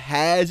rotation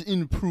has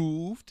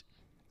improved.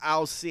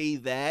 I'll say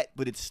that,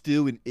 but it's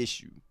still an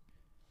issue.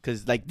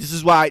 Cause like this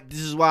is why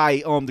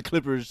the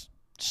Clippers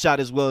shot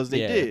as well as they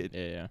did.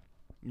 Yeah.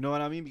 You know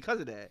what I mean?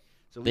 Because of that.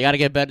 So they gotta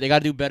get better. They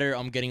gotta do better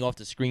on getting off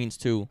the screens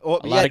too.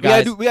 We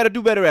gotta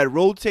do better at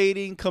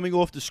rotating, coming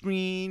off the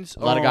screens. A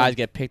lot of guys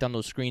get picked on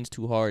those screens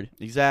too hard.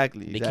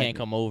 Exactly. They can't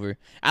come over.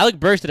 Alec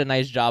Burks did a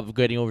nice job of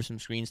getting over some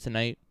screens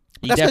tonight.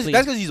 That's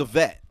because he's a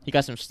vet. He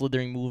got some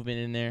slithering movement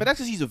in there. But that's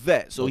because he's a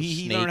vet, so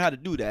he learned how to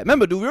do that.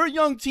 Remember, dude, we're a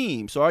young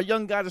team, so our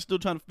young guys are still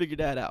trying to figure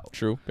that out.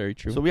 True, very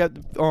true. So we have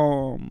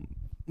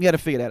to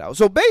figure that out.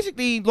 So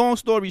basically, long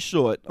story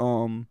short,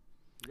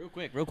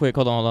 Real quick,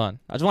 hold on.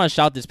 I just want to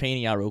shout this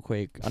painting out real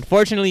quick.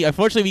 Unfortunately,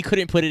 we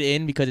couldn't put it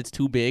in because it's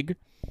too big.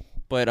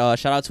 But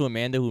shout out to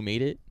Amanda who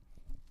made it.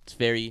 It's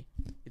very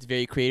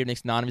creative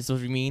and anonymous. What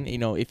you mean?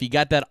 If you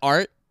got that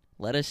art,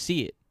 let us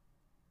see it.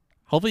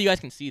 Hopefully, you guys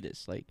can see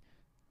this. Like.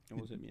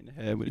 Almost hit me in the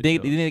head with you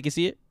think they can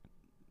see it?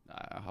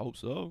 I hope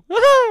so.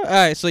 All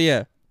right, so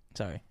yeah.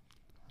 Sorry.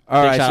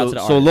 All Big right, shout out to the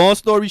so artist. long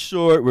story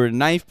short, we're in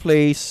 9th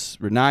place.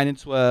 We're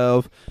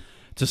 9-12.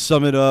 To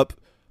sum it up,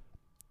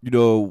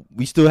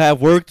 we still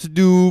have work to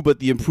do, but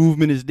the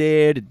improvement is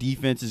there. The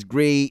defense is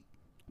great.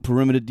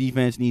 Perimeter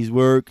defense needs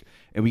work,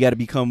 and we got to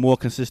become more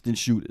consistent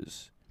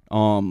shooters.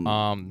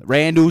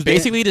 Randall's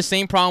basically the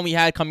same problem we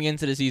had coming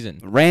into the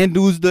season.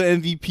 Randall's the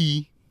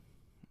MVP.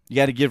 You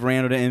got to give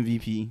Randall the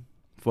MVP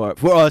for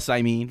us.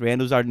 I mean,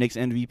 Randall's our Knicks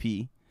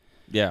MVP.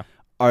 Yeah.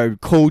 Our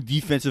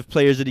co-defensive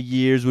players of the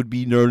years would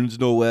be Nerlens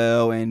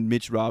Noel and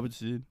Mitch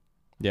Robinson.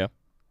 Yeah.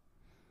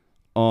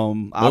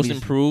 Most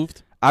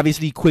improved.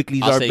 Obviously,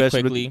 Quickly's I'll our say best.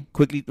 Quickly.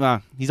 Quickly,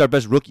 he's our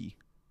best rookie.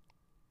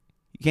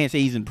 You can't say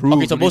he's improved.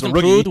 Okay, so but he's most a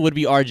rookie. improved would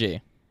be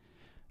RJ.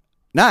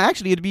 Nah,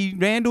 actually, it'd be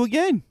Randall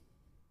again.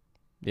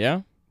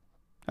 Yeah.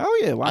 Oh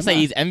yeah, why I say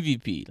not? he's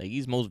MVP. Like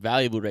he's most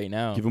valuable right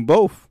now. Give them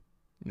both.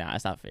 Nah,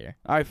 that's not fair.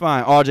 All right,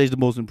 fine. RJ's the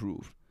most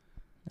improved.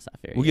 That's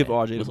not fair. We'll give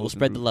RJ the We'll most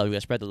spread the improved. love. We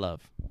gotta spread the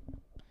love.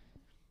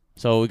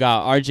 So we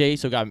got RJ.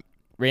 So we got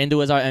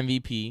Randall as our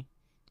MVP.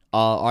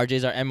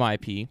 RJ's our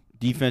MIP.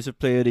 Defensive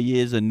player of the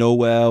year is a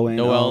Noel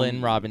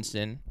and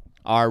Robinson.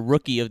 Our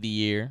rookie of the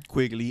year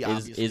Quigley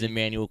is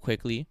Emmanuel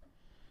Quickly.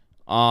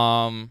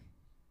 Snub.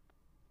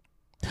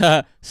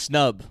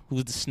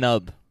 Who's the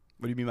snub?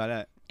 What do you mean by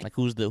that? Like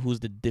who's the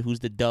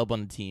dub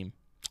on the team?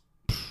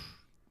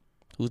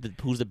 Who's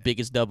the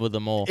biggest dub of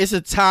them all? It's a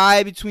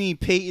tie between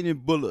Peyton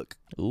and Bullock.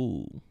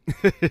 Ooh.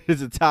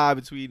 It's a tie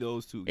between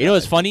those two. You know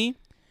what's funny?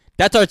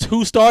 That's our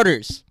 2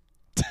 starters.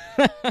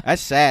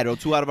 That's sad, though.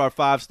 2 out of our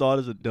 5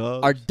 starters are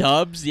dubs. Our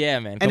dubs, yeah,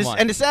 man. Come on.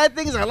 And the sad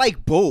thing is, I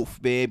like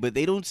both, man, but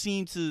they don't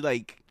seem to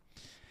like.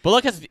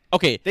 Bullock has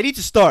okay. They need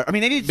to start. I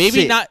mean, they need to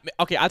Maybe sit. not.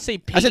 Okay, I'd say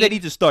Peyton. I said they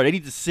need to start. They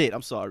need to sit.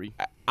 I'm sorry.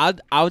 I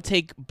would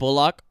take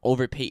Bullock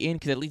over Peyton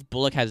because at least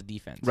Bullock has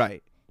defense.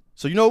 Right.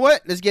 So you know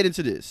what? Let's get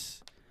into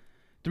this.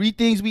 3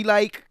 things we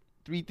like.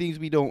 3 things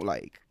we don't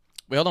like.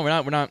 Wait, hold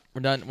on.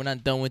 We're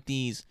not done with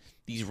these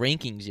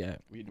rankings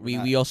yet.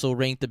 We also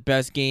ranked the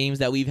best games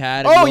that we've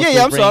had. Oh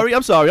yeah. I'm sorry. We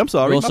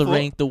also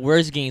ranked the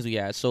worst games we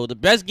had. So the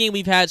best game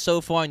we've had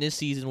so far in this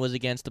season was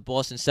against the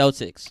Boston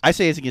Celtics. I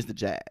say it's against the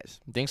Jazz.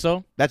 You think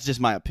so? That's just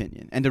my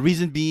opinion. And the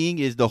reason being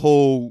is the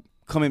whole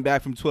coming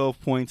back from 12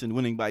 points and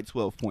winning by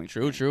 12 points.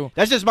 True.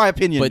 That's just my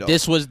opinion. But though.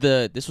 this was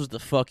the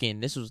fucking.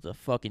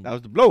 That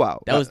was the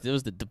blowout. This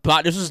was the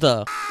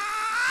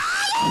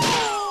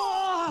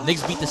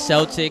Knicks beat the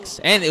Celtics,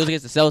 and it was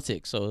against the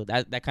Celtics, so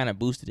that kind of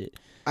boosted it.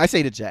 I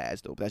say the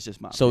Jazz though. But that's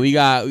just my. So we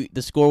got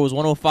the score was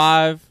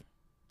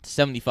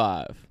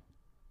 105-75.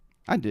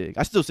 I dig.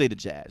 I still say the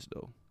Jazz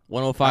though.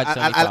 105-75.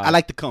 I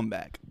like the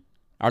comeback.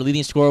 Our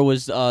leading scorer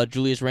was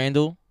Julius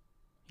Randle.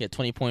 He had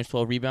 20 points,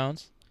 12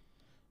 rebounds.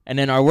 And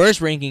then our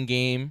worst ranking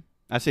game.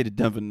 I say the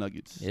Denver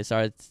Nuggets.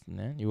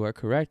 You are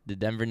correct. The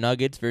Denver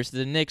Nuggets versus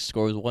the Knicks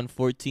score was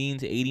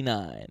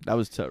 114-89. That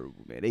was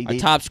terrible, man. Our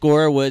top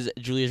scorer was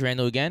Julius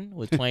Randle again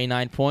with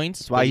 29 points.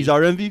 That's why he's our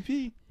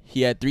MVP.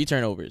 He had 3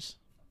 turnovers.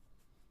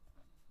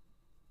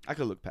 I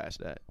could look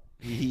past that.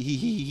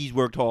 He's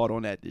worked hard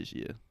on that this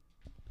year.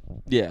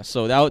 Yeah,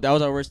 so that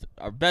was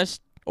our best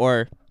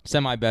or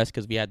semi-best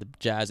because we had the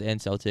Jazz and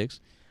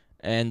Celtics.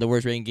 And the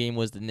worst rating game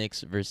was the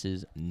Knicks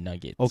versus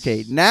Nuggets.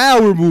 Okay,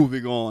 now we're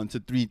moving on to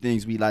 3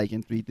 things we like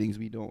and 3 things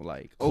we don't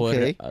like.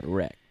 Okay.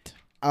 Correct.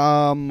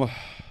 I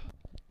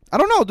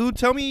don't know, dude.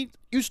 Tell me,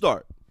 you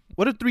start.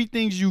 What are 3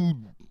 things you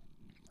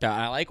That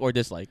I like or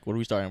dislike? What are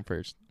we starting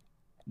first?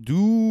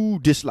 do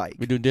dislike?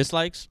 We do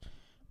dislikes?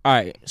 All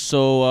right,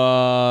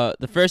 so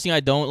the first thing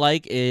I don't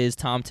like is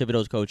Tom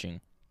Thibodeau's coaching.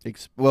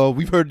 Well,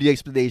 we've heard the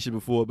explanation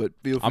before, but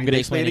feel free I'm to gonna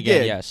explain explain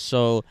again. again. Yes.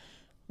 So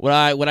what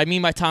I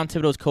mean by Tom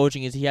Thibodeau's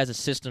coaching is he has a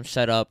system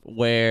set up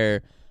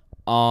where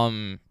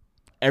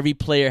every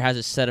player has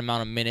a set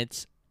amount of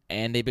minutes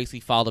and they basically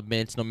follow the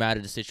minutes no matter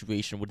the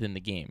situation within the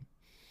game.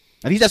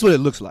 At least that's what it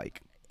looks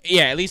like.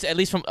 Yeah, at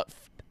least from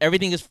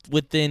everything is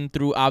within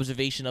through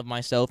observation of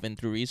myself and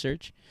through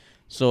research.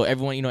 So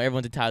everyone's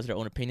entitled to their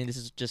own opinion. This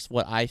is just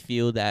what I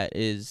feel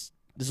this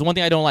is one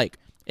thing I don't like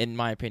in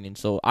my opinion.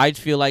 So I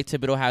feel like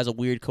Thibodeau has a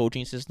weird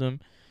coaching system.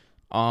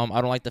 I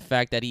don't like the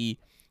fact that he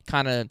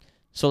kind of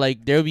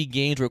there'll be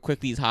games where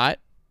Quickly's hot,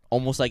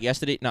 almost like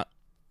yesterday, not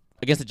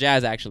against the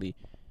Jazz actually.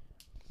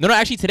 No,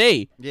 actually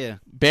today. Yeah.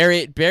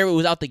 Barrett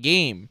was out the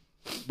game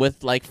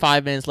with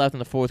 5 minutes left in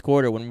the fourth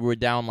quarter when we were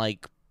down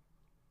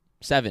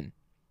 7.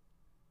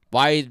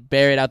 Why is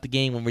Barrett out the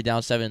game when we're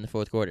down 7 in the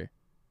fourth quarter?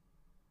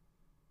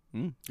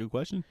 Good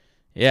question.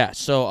 Yeah,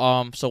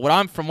 so what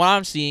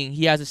I'm seeing,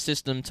 he has a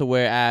system to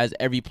whereas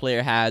every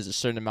player has a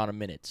certain amount of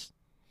minutes.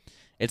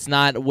 It's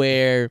not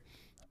where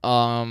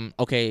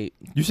okay.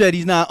 You said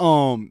he's not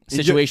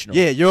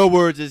situational. Your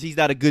words is he's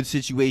not a good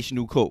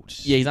situational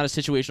coach. Yeah, he's not a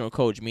situational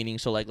coach, meaning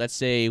let's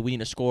say we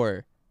need a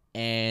scorer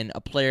and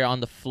a player on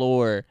the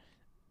floor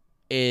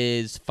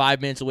is 5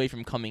 minutes away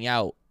from coming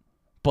out,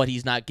 but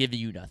he's not giving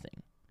you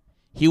nothing.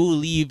 He will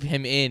leave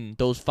him in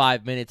those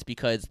 5 minutes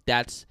because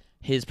that's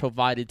his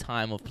provided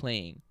time of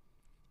playing.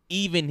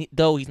 Even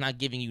though he's not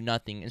giving you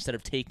nothing, instead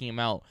of taking him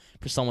out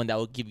for someone that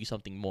will give you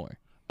something more.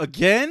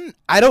 Again,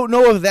 I don't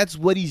know if that's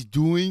what he's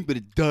doing, but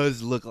it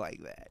does look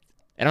like that.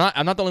 And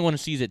I'm not the only one who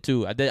sees it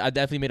too. I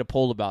definitely made a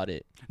poll about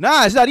it.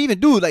 Nah, it's not even,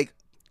 dude. Like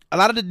a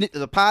lot of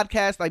the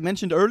podcasts I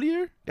mentioned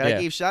earlier that Yeah.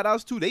 I gave shout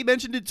outs to, they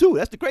mentioned it too.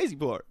 That's the crazy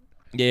part.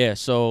 Yeah.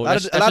 So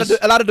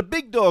A lot of the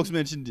big dogs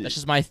mentioned it. that's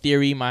just my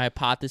theory, my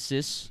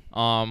hypothesis.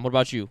 What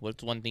about you?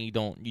 What's one thing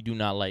you do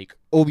not like?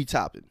 Obi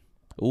Toppin.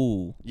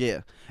 Ooh,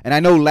 Yeah, and I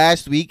know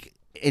last week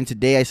and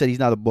today I said he's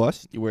not a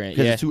bust you were in.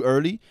 because Yeah. it's too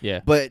early. Yeah.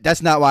 But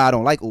that's not why I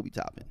don't like Obi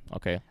Toppin.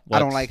 Okay. I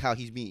don't What's- like how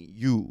he's being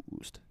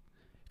used.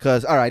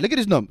 Cause all right, look at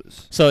his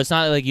numbers. So it's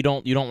not like you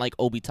don't like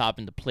Obi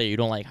Toppin the player. You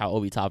don't like how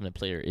Obi Toppin the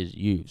player is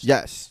used.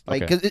 Yes,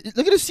 like Okay. because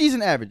look at his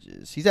season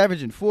averages. He's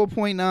averaging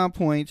 4.9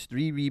 points,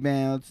 3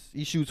 rebounds.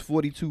 He shoots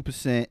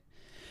 42%.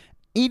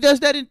 He does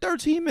that in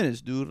 13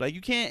 minutes, dude. Like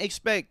you can't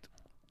expect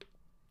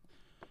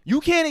the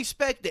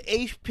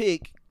 8th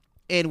pick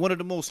and one of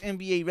the most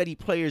NBA ready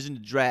players in the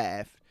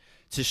draft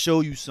to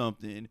show you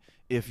something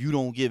if you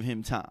don't give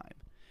him time.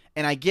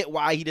 And I get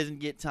why he doesn't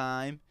get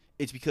time.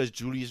 It's because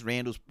Julius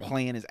Randle's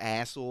playing his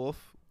ass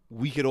off.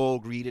 We could all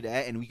agree to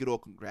that, and we could all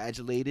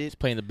congratulate it. He's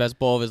playing the best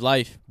ball of his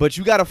life. But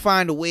you got to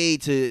find a way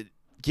to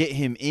get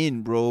him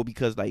in, bro,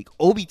 because, like,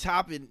 Obi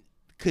Toppin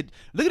could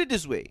 – look at it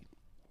this way.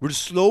 We're the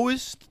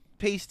slowest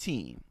paced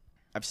team.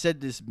 I've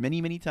said this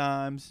many, many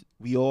times.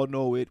 We all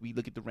know it. We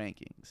look at the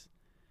rankings.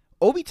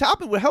 Obi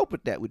Toppin would help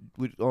with that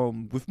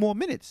with more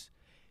minutes.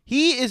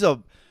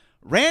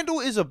 Randle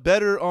is a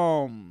better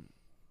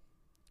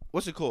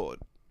what's it called?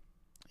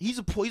 He's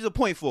a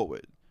point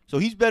forward, so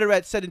he's better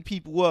at setting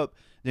people up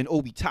than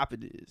Obi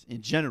Toppin is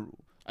in general.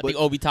 I think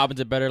Obi Toppin's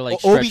a better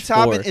like Obi stretch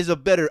Toppin four. is a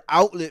better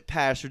outlet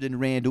passer than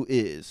Randle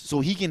is, so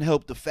he can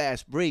help the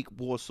fast break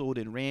more so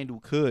than Randle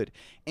could,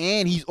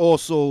 and he's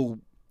also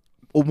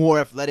more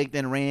athletic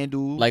than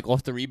Randle. Like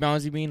off the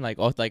rebounds, you mean? Like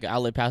off like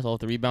outlet pass off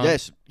the rebound?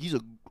 yes,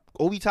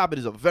 Obi Toppin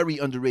is a very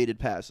underrated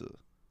passer.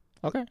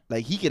 Okay.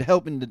 Like he could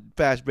help in the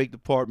fast break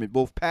department,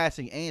 both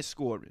passing and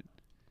scoring.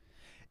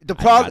 I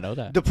did not know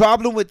that. The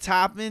problem with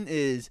Toppin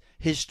is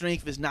his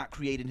strength is not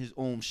creating his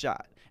own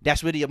shot.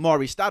 That's where the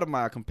Amari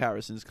Stoudemire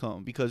comparisons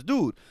come. Because,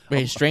 dude,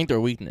 Wait, his strength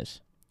or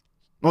weakness?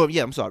 oh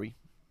yeah, I'm sorry,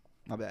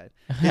 my bad.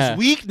 His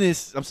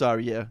weakness, I'm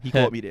sorry, yeah, he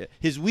caught me there.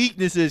 His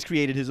weakness is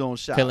creating his own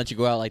shot. Can't let you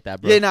go out like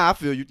that, bro. Yeah, nah, I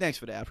feel you. Thanks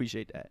for that. I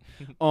appreciate that.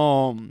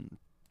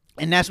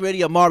 And that's where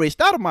the Amari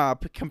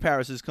Stoudemire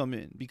comparisons come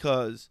in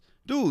because,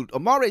 dude,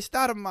 Amari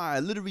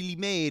Stoudemire literally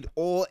made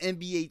all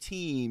NBA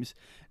teams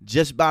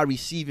just by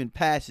receiving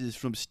passes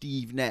from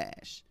Steve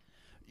Nash.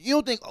 You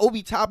don't think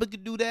Obi Toppin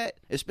could do that,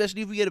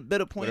 especially if we get a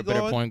better point With a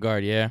guard? better point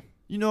guard, yeah.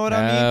 You know what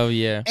I mean? Hell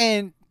yeah.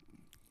 And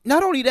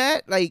not only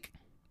that, like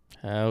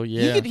Hell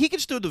yeah. he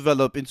could still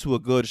develop into a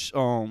good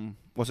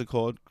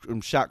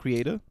shot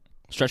creator.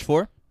 Stretch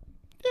four?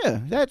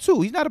 Yeah, that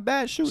too. He's not a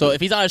bad shooter. So if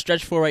he's on a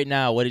stretch four right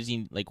now, what is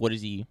he like? What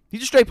is he?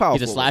 He's a straight power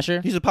He's a forward.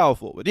 slasher? He's a power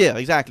forward. Yeah,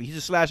 exactly. He's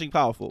a slashing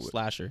power forward.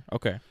 Slasher.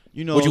 Okay.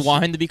 You know, Would you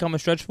want him to become a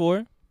stretch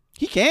four?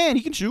 He can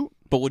shoot.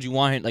 But would you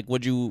want him like?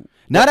 Would you?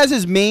 Not as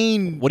his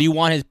main. What do you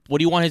want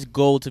his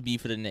goal to be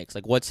for the Knicks?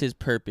 Like, what's his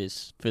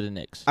purpose for the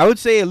Knicks? I would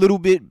say a little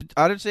bit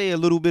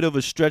of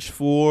a stretch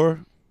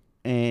four,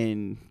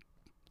 and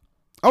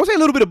I would say a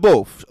little bit of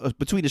both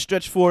between a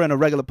stretch four and a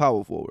regular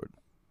power forward.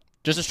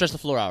 Just to stretch the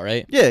floor out,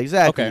 right? Yeah,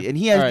 exactly. Okay. And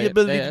he has All the right.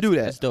 ability Yeah, to do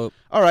that. That's dope.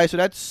 All right, so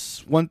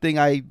that's one thing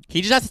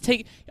He just has to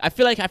take. I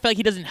feel like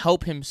he doesn't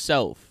help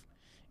himself.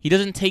 He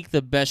doesn't take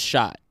the best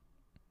shot.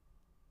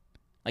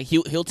 Like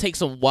he'll take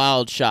some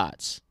wild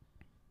shots.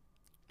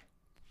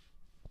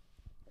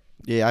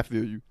 Yeah, I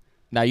feel you.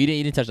 Nah, you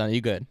didn't touch on it.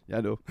 You good? Yeah,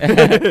 I know. You I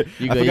good? forgot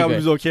You we good?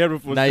 was on camera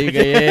for a Nah, you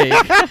second. good?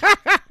 Yeah.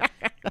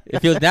 It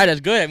feels natural. That's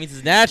good. That means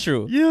it's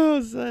natural.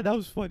 Yo, son, that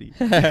was funny.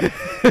 But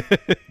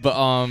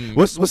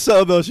What's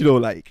something else you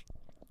don't like?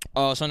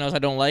 something else I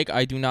don't like.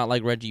 I do not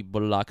like Reggie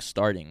Bullock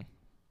starting.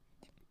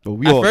 Oh,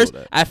 we all know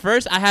that. At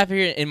first, I have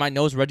here in my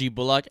notes Reggie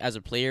Bullock as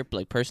a player,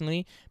 like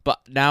personally. But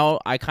now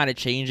I kind of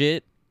change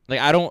it. Like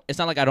I don't. It's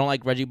not like I don't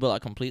like Reggie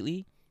Bullock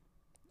completely.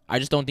 I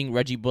just don't think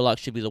Reggie Bullock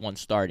should be the one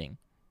starting.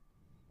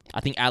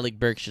 I think Alec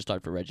Burks should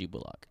start for Reggie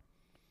Bullock.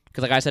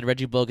 Because like I said,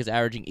 Reggie Bullock is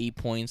averaging 8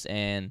 points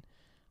and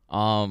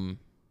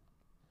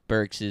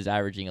Burks is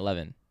averaging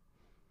 11.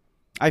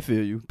 I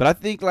feel you, but I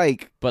think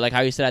like But like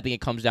how you said, I think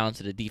it comes down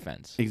to the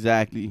defense.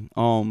 exactly.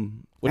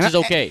 Which is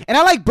okay. And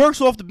I like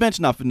Burks off the bench,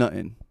 not for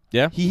nothing.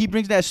 Yeah? He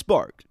brings that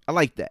spark. I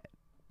like that.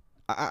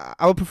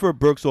 I would prefer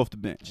Burks off the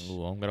bench.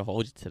 Ooh, I'm gonna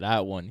hold you to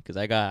that one because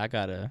I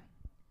gotta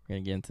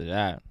get into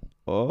that.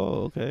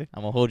 Oh, okay.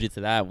 I'm gonna hold you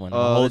to that one. I'm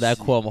gonna hold let's that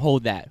see. quote. I'm gonna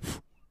hold that.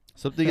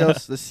 Something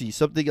else. Let's see.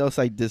 Something else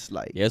I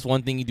dislike. Yeah, it's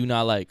one thing you do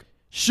not like.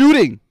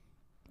 Shooting.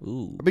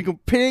 Ooh. I've been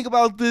complaining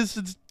about this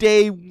since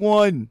day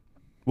one.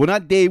 Well,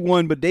 not day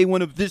one, but day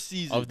one of this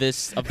season. Of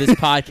this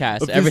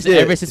podcast. Of ever this, yeah.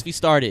 ever since we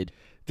started.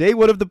 Day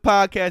one of the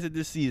podcast of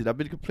this season. I've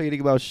been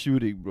complaining about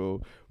shooting,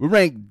 bro. We're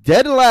ranked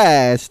dead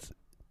last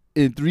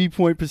in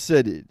 3-point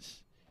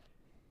percentage.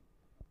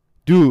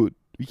 Dude,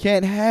 we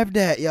can't have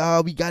that,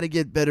 y'all. We got to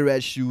get better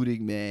at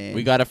shooting, man.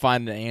 We gotta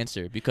find an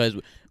answer because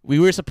we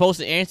were supposed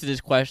to answer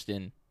this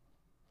question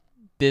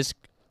this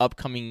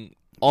upcoming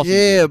All Yeah,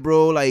 season.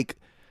 bro. Like,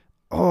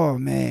 oh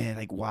man,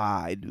 like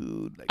why,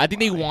 dude? Like, I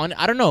think they why? won.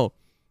 I don't know.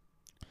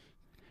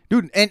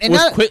 Dude, and Was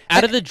not, quick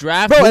out of the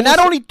draft, bro, who and not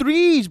was- only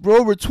threes,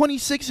 bro. We're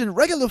 26 in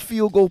regular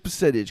field goal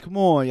percentage. Come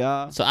on,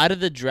 y'all. So out of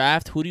the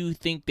draft, who do you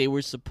think they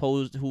were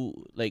supposed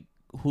who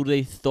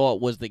they thought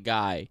was the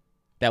guy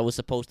that was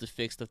supposed to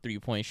fix the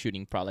 3-point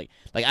shooting problem?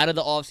 Like out of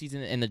the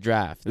offseason and the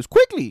draft, It was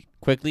quickly,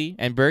 quickly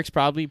and Burks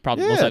probably most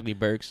Yeah. likely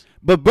Burks.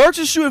 but Burks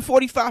is shooting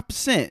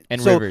 45%,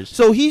 And so, Rivers.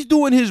 So he's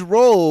doing his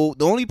role.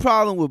 The only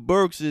problem with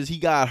Burks is he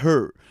got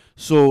hurt.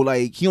 So,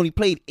 like, he only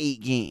played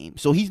 8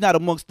 games. So, he's not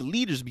amongst the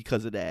leaders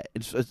because of that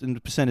in the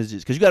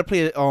percentages. Because you got to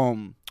play,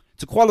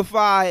 to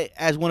qualify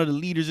as one of the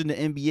leaders in the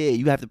NBA,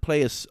 you have to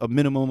play a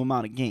minimum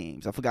amount of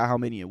games. I forgot how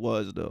many it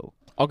was, though.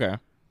 Okay.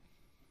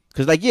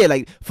 Because, like, yeah,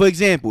 like, for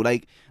example,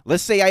 like,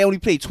 let's say I only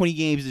played 20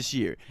 games this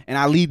year, and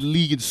I lead the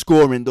league in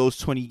scoring those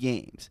 20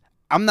 games.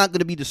 I'm not going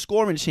to be the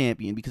scoring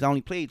champion because I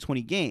only played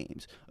 20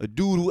 games. A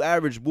dude who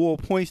averaged more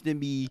points than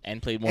me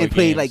And played more and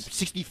played like games.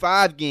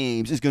 65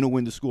 games is going to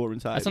win the scoring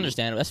title. That's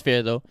understandable. That's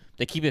fair though.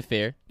 They keep it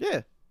fair.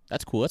 Yeah.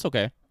 That's cool. That's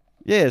okay.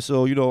 Yeah,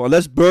 so,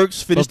 unless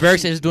Burks But finishes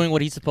Burks is doing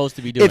what he's supposed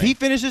to be doing. if he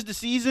finishes the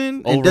season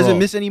and Overall. doesn't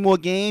miss any more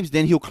games,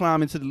 then he'll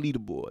climb into the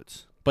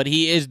leaderboards. But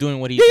he is doing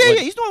what he. Yeah, what-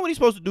 he's doing what he's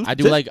supposed to do.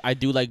 I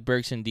do like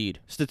Burks indeed.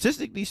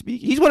 Statistically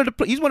speaking, he's one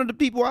of the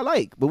people I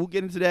like, but we'll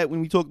get into that when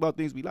we talk about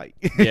things we like.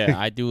 Yeah,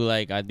 I do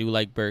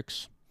like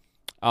Burks.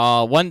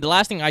 The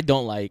last thing I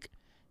don't like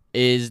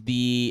is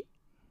the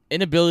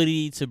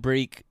inability to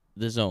break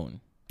the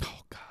zone.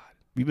 Oh God,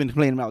 we've been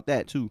complaining about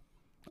that too,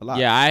 a lot.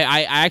 Yeah,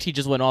 I actually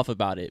just went off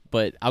about it,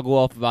 but I'll go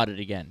off about it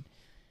again.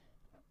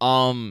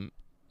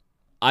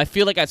 I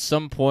feel like at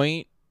some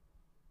point,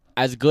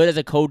 as good as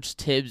a coach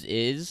Tibbs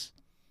is,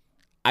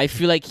 I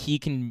feel like he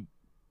can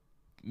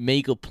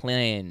make a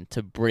plan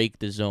to break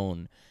the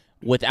zone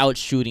without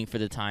shooting for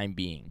the time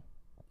being.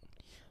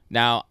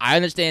 Now, I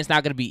understand it's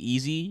not going to be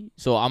easy,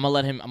 so I'm gonna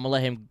let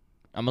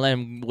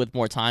him with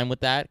more time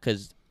with that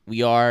because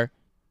we are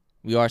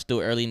still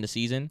early in the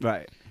season.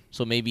 Right.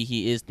 So maybe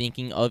he is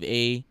thinking of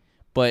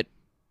but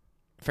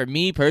for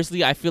me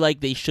personally, I feel like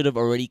they should have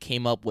already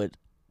came up with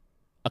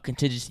a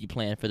contingency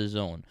plan for the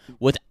zone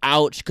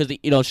without,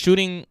 because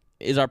shooting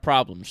is our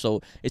problem.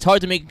 So it's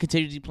hard to make a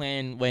contingency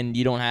plan when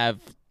you don't have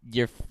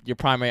your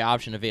primary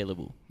option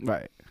available.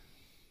 Right.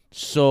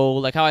 So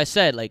like how I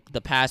said, like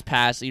the pass,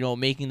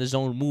 making the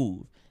zone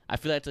move. I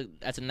feel like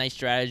that's a nice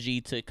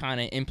strategy to kind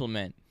of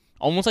implement,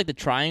 almost like the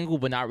triangle,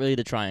 but not really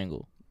the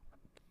triangle.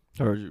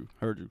 Heard you.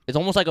 It's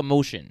almost like a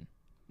motion.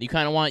 You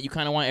kind of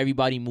want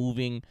everybody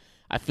moving.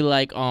 I feel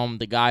like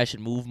the guys should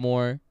move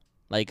more,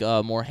 like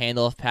more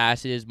handoff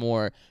passes,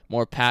 more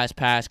pass,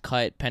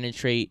 cut,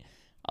 penetrate.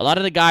 A lot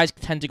of the guys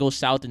tend to go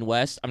south and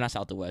west. I'm not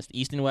south and west,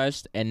 east and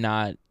west, and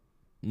not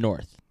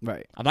north.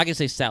 Right. I'm not gonna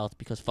say south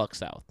because fuck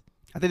south.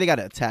 I think they got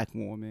to attack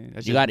more, man.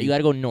 You got to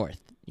go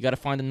north. You got to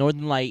find the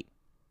northern light,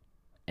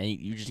 and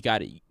you just got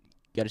to you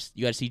got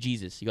to see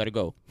Jesus. You got to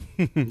go.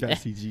 Gotta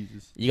see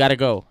Jesus. You got to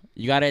go.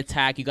 You got to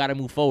attack. You got to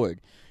move forward.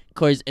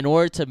 Because in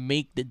order to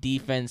make the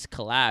defense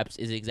collapse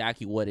is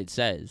exactly what it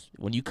says.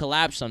 When you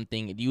collapse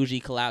something, it usually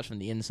collapses from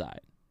the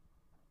inside.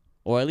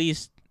 Or at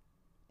least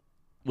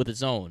with a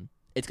zone,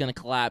 it's going to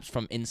collapse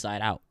from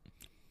inside out.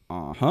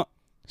 Uh-huh.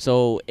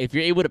 So if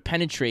you're able to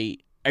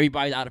penetrate,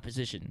 everybody's out of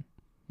position.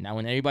 Now,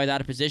 when everybody's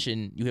out of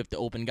position, you have the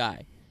open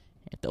guy.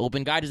 If the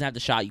open guy doesn't have the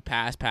shot, you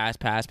pass, and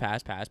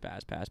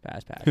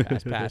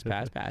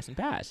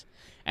pass.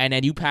 And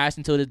then you pass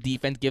until the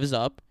defense gives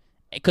up.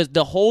 Because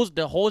the holes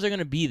are going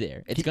to be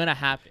there. It's going to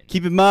happen.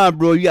 Keep in mind,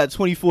 bro, you got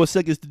 24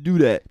 seconds to do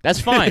that. That's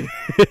fine.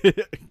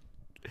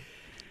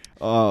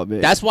 Oh, man.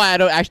 That's why I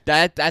don't actually.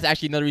 That's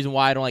actually another reason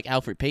why I don't like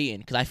Alfred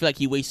Payton, because I feel like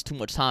he wastes too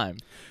much time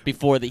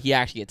before he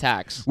actually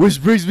attacks.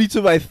 Which brings me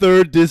to my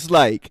third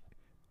dislike.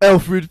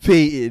 Alfred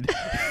Payton.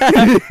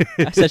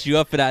 I set you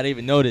up for that. I didn't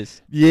even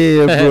notice.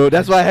 Yeah, bro.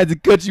 That's why I had to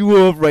cut you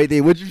off right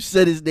there. When you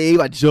said his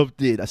name, I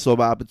jumped in. I saw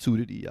my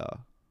opportunity, y'all.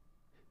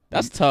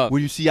 That's tough.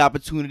 When you see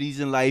opportunities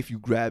in life, you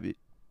grab it.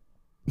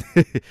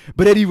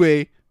 But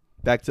anyway,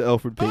 back to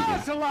Alfred Payton.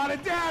 That's a lot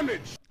of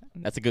damage.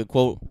 That's a good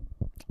quote.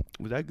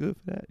 Was that good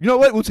for that? You know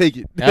what? We'll take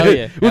it. Hell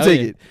yeah. We'll Hell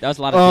take yeah. it. That was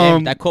a lot of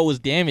damage. That quote was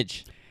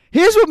damage.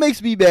 Here's what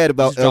makes me mad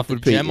about Just dropped Alfred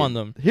a Payton. gem on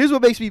them. Here's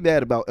what makes me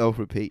mad about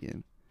Alfred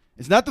Payton.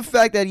 It's not the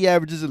fact that he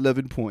averages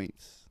 11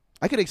 points.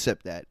 I could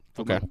accept that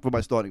for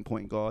my starting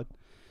point guard.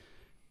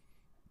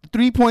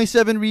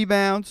 3.7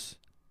 rebounds,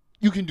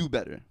 you can do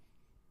better.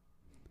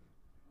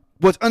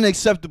 What's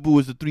unacceptable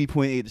is the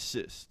 3.8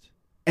 assists.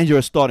 And you're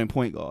a starting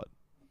point guard.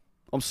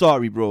 I'm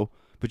sorry, bro.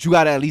 But you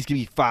got to at least give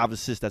me 5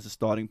 assists as a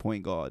starting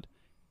point guard.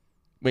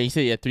 Wait, you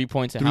said you had 3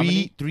 points and how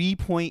many?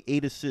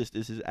 3.8 assists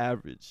is his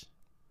average.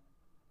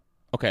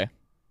 Okay.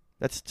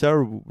 That's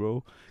terrible,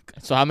 bro.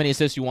 So how many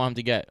assists you want him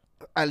to get?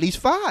 At least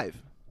 5.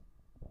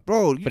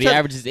 Bro, But he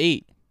averages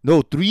 8.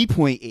 No,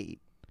 3.8.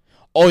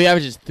 Oh, he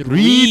averages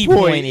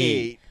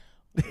 3.8.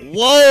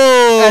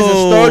 Whoa! As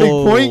a starting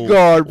point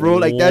guard, bro.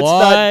 Like, that's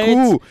not What?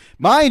 cool.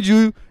 Mind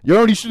you, you're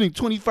only shooting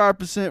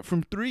 25%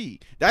 from three.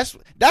 That's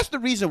the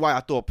reason why I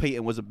thought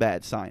Peyton was a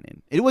bad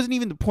signing. It wasn't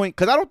even the point,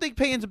 because I don't think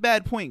Peyton's a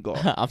bad point guard.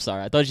 I'm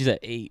sorry. I thought you said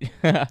 8.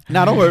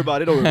 Nah, don't worry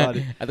about it. Don't worry about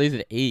it. I thought you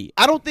said 8.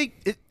 I don't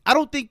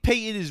think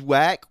Peyton is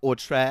whack or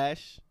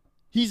trash.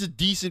 He's a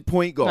decent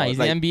point guard. No, he's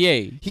like, an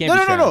NBA. He can't no, be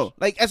no, trash. no.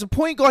 Like, as a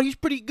point guard, he's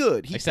pretty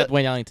good. Except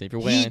Wayne Ellington. If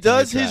you're Wayne he Ellington,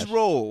 does you're his trash.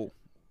 role.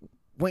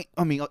 Wayne,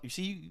 I mean, you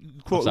see,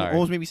 you sorry.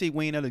 almost made me say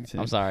Wayne Ellington.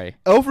 I'm sorry.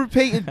 Elfrid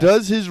Payton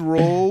does his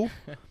role,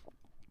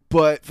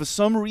 but for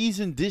some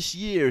reason this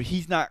year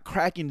he's not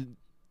cracking.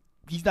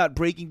 He's not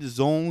breaking the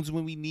zones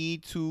when we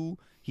need to.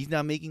 He's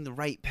not making the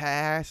right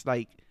pass.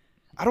 Like,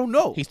 I don't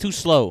know. He's too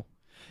slow.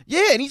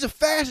 Yeah, and he's a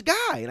fast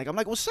guy. Like, I'm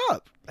like, what's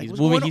up? Like, He's what's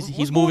moving. going on- He's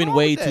what's moving going on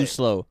way with too that?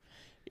 slow.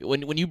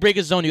 When you break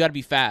a zone, you got to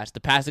be fast. The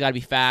pass got to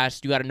be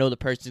fast. You got to know the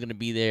person's gonna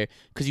be there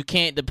because you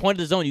can't. The point of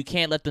the zone, you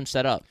can't let them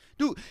set up.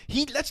 Dude,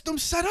 he lets them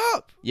set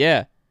up.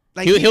 Yeah,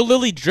 Like, he'll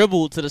literally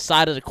dribble to the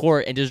side of the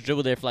court and just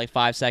dribble there for like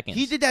 5 seconds.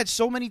 He did that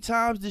so many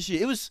times this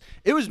year.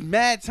 It was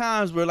mad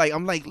times where, like,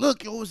 I'm like,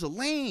 look, yo, it's a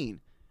lane.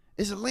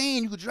 It's a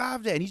lane. You could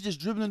drive that. And he's just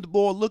dribbling the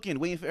ball, looking,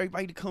 waiting for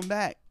everybody to come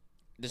back.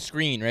 The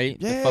screen, right?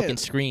 Yeah. The fucking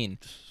screen.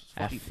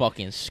 That Fucking-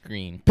 fucking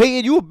screen.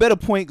 Peyton, you a better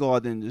point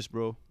guard than this,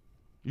 bro.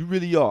 You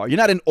really are. You're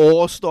not an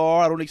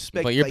all-star. I don't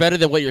expect. But you're like, better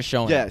than what you're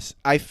showing. Yes,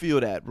 I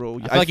feel that, bro.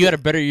 I feel like you had a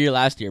better year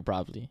last year,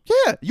 probably.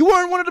 Yeah, you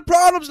weren't one of the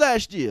problems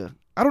last year.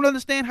 I don't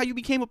understand how you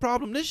became a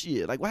problem this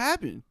year. Like, what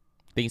happened?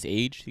 Think it's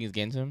age. Think it's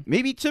getting to him.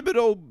 Maybe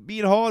Thibodeau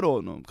being hard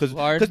on them. Because Too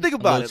hard? think A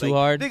about little it. too Like,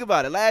 hard? think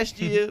about it. Last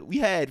year, we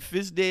had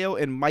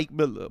Fizdale and Mike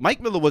Miller.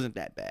 Mike Miller wasn't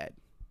that bad.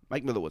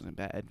 Mike Miller wasn't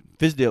bad.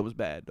 Fizdale was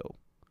bad, though.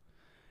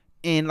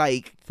 And,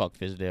 like, Fuck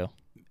Fizdale.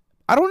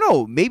 I don't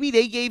know. Maybe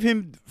they gave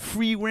him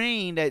free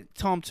reign that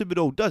Tom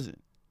Thibodeau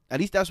doesn't. At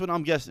least that's what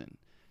I'm guessing.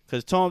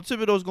 Because Tom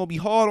Thibodeau's going to be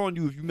hard on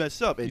you if you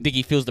mess up. You And think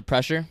he feels the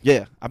pressure?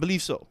 yeah, I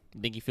believe so.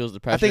 You think he feels the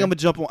pressure? I think I'm going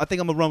to jump on. I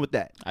think I'm going to run with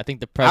that. I think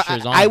the pressure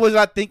is on. I was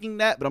not thinking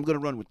that, but I'm going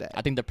to run with that.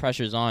 I think the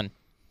pressure's on.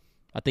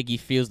 I think he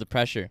feels the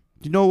pressure.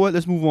 You know what?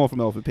 Let's move on from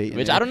Elfrid Payton.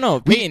 Which man. I don't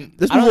know. We- Peyton.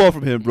 Let's I move don't- on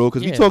from him, bro,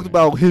 because we Yeah, talked man.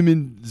 about him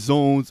in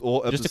zones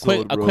all episode, Just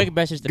a bro. quick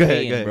message to Go ahead,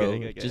 Peyton, go ahead, bro. go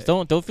ahead, go Just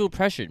ahead. don't feel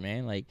pressured,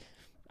 man. Like,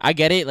 I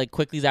get it. Like,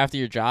 quickly's after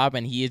your job,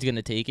 and he is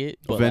gonna take it.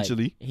 But like,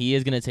 Eventually. he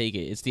is gonna take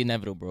it. It's the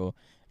inevitable, bro.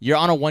 You're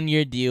on a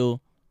 1-year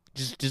deal.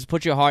 Just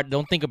put your heart.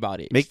 Don't think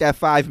about it. Make that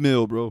 $5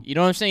 million, bro. You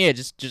know what I'm saying? Yeah.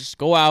 Just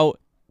go out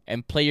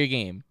and play your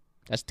game.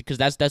 That's because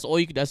that's all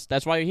you. That's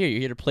why you're here. You're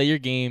here to play your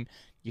game.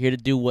 You're here to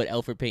do what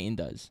Elfrid Payton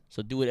does.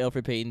 So do what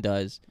Elfrid Payton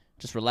does.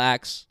 Just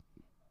relax.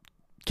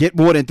 Get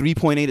more than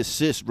 3.8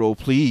 assists, bro,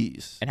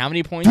 please. And how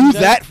many points? Do he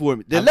does? that for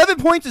me. The I'm- 11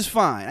 points is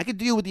fine. I could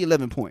deal with the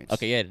 11 points.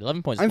 Okay, yeah,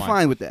 11 points. Is I'm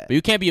fine with that. But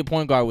you can't be a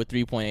point guard with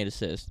 3.8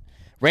 assists.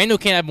 Randall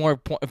can't have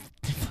more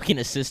fucking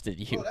assists than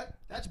you. Bro,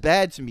 that's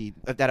bad to me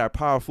that our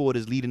power forward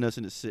is leading us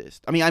in assists.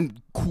 I mean, I'm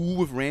cool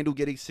with Randall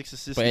getting 6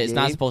 assists But a it's game.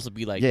 not supposed to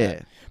be like Yeah.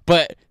 that.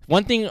 But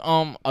one thing,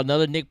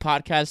 another Nick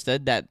podcast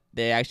said that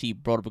they actually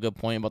brought up a good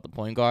point about the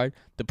point guard.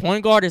 The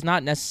point guard is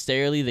not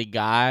necessarily the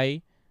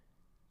guy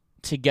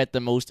to get the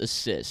most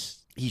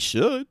assists. He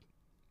should.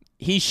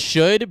 He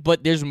should,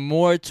 but there's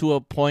more to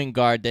a point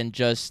guard than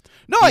just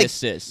No, the I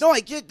assists. No, I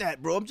get that,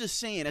 bro. I'm just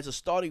saying, as a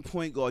starting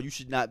point guard, you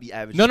should not be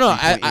averaging. No,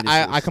 3.8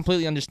 I assists.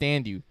 completely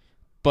understand you,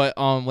 but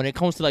when it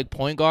comes to like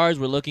point guards,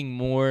 we're looking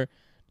more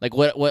like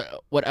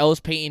what else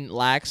Peyton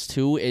lacks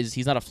too is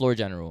he's not a floor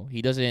general.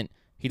 He doesn't.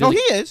 No, he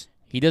is.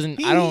 He doesn't.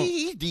 He, I don't.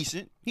 He's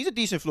decent. He's a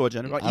decent floor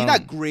general. I He's not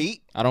don't-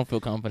 great. I don't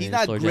feel confident. He's in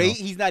not floor great.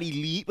 general. He's not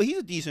elite, but he's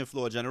a decent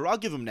floor general. I'll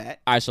give him that.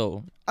 All right,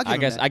 so I'll give I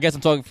him guess that. I guess I'm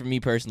talking for me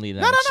personally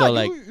then. No. So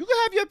like, you can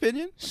have your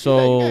opinion.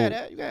 So- you got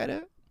that. You got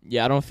that.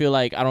 yeah, I don't feel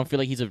like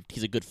he's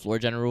a good floor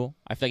general.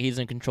 I feel like he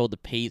doesn't control the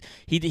pace.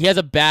 He has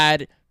a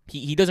bad.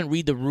 He doesn't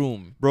read the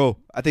room. Bro,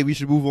 I think we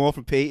should move on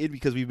from Peyton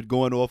because we've been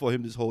going off on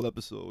him this whole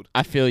episode.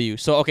 I feel you.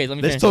 So okay, let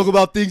me Let's finish talk this.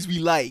 about things we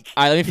like.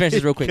 All right, let me finish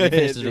this real quick. Go Let me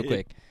finish ahead, this real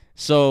man. quick.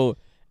 So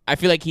I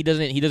feel like he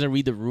doesn't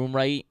read the room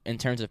right in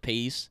terms of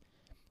pace.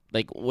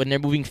 Like when they're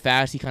moving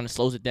fast, he kind of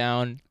slows it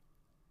down,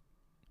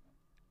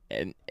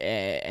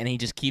 and he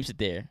just keeps it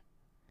there.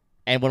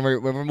 And when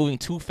we're moving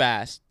too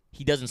fast,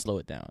 he doesn't slow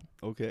it down.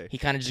 Okay. He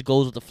kind of just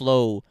goes with the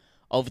flow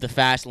of the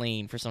fast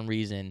lane for some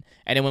reason.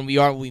 And then when we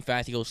are moving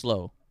fast, he goes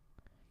slow,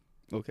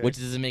 Okay. which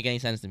doesn't make any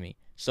sense to me.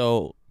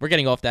 So we're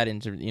getting off that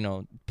into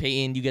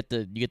Peyton. You get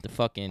the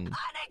fucking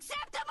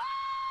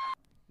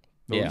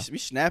Bro, yeah. we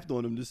snapped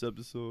on him this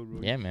episode,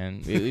 bro. yeah,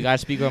 man. We gotta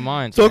speak our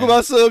minds. Talk man.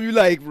 about something you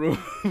like, bro.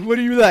 What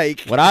do you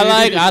like? What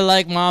I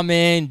like my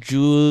man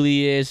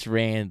Julius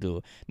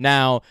Randle.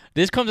 Now,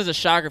 this comes as a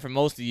shocker for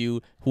most of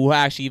you who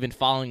have actually been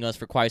following us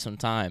for quite some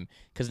time.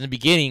 Because in the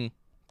beginning,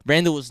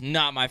 Randle was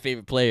not my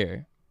favorite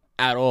player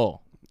at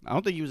all. I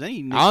don't think he was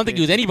any. I don't think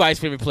he was anybody's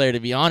favorite player, to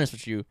be honest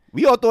with you.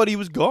 We all thought he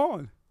was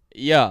gone.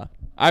 Yeah,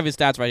 I have his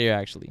stats right here,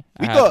 actually.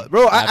 We thought,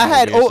 bro. I have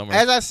had, it here somewhere.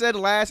 as I said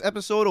last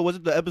episode, or was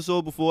it the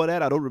episode before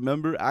that? I don't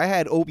remember. I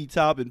had Obi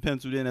Toppin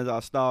penciled in as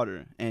our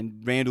starter,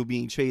 and Randall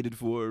being traded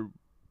for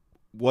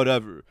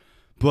whatever.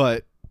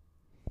 But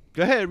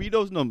Go ahead, read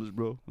those numbers,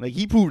 bro. Like,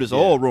 he proved us Yeah.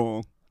 all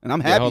wrong, and I'm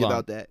happy hold on.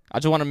 about that. I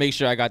just want to make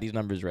sure I got these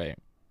numbers right.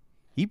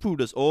 He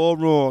proved us all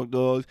wrong,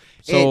 dogs.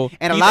 So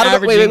and a he's lot of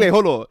averaging- wait,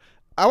 hold on.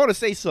 I want to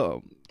say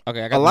something.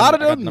 Okay, I A got lot the of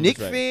numbers- I got them the Nick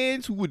numbers right.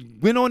 fans who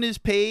would went on his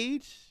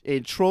page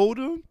and trolled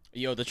him.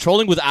 Yo, the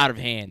trolling was out of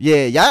hand.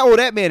 Yeah, y'all owe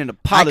that man an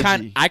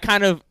apology. I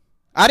kind of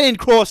I didn't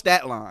cross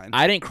that line.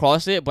 I didn't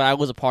cross it, but I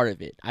was a part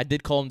of it. I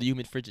did call him the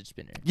human fidget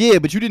spinner. Yeah,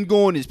 but you didn't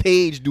go on his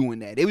page doing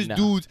that. It was No.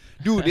 dudes.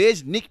 Dude,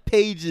 there's Nick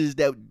pages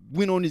that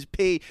went on his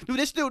page. Dude,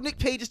 there's still Nick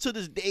pages to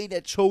this day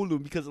that trolled him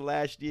because of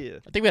last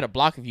year. I think we had to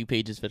block a few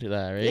pages for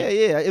that, right?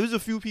 Yeah. It was a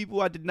few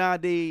people I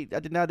denied they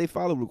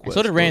follow requests.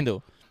 So did bro.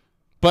 Randall.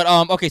 But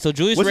okay, so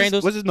Julius Randle.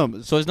 What's his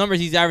numbers? So his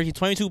numbers, he's averaging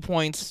 22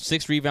 points,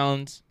 6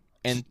 rebounds,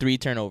 and 3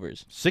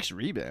 turnovers. 6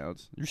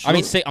 rebounds. You sure? I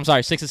mean, I'm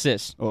sorry, 6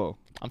 assists. Oh,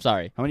 I'm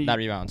sorry, How many- not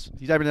rebounds.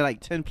 he's averaging like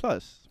 10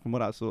 plus from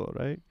what I saw,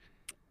 right?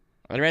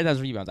 I read that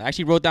as rebounds. I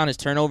actually wrote down his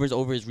turnovers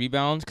over his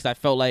rebounds because I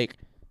felt like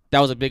that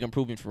was a big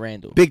improvement for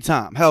Randall. Big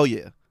time. Hell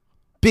yeah.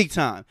 Big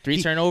time.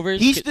 3 turnovers.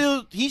 He's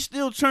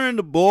still turning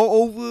the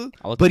ball over,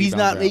 I'll let the but he's rebounds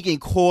not rap. making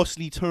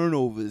costly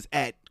turnovers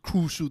at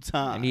crucial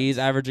times. And he's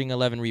averaging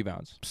 11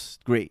 rebounds Psst,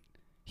 great.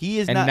 He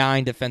is and not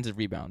 9 defensive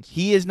rebounds.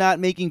 He is not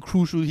making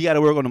crucial. He got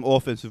to work on them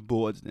offensive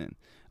boards then.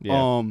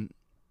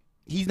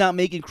 He's not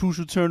making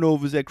crucial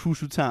turnovers at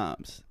crucial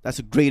times. That's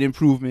a great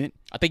improvement.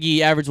 I think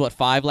he averaged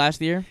 5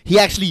 last year. He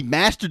actually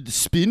mastered the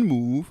spin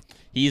move,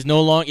 He's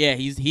no longer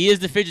he is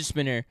the fidget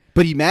spinner,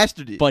 but he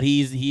mastered it. but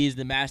he is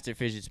the master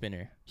fidget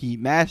spinner. He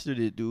mastered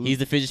it, dude. He's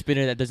the fidget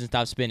spinner that doesn't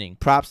stop spinning.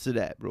 Props to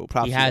that, bro.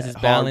 Props He to has that.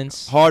 his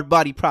balance. Hard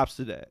body props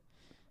to that.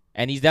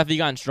 And he's definitely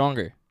gotten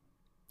stronger.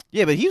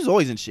 Yeah, but he was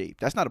always in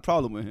shape. That's not a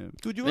problem with him.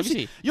 Dude, you Let don't me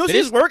see, see. you don't It see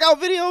is- his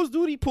workout videos,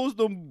 dude? He pulls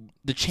them.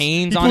 The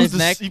chains He on pulls his the,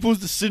 neck. He pulls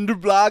the cinder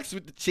blocks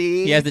with the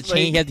chain. He has the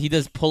chain. He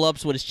does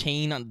pull-ups with his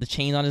chain on the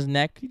chains on his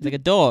neck. He's like a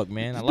dog,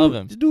 man. I love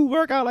him. This dude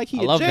work out like he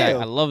I in love jail.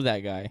 that. I love that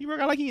guy. He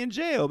work out like he in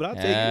jail, but I'll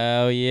take it.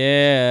 Hell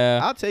yeah.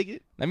 I'll take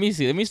it. Let me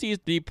see his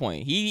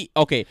 3-point. He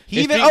He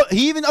his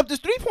even upped his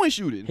 3-point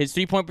shooting. his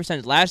 3-point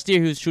percentage. Last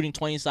year he was shooting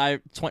 20.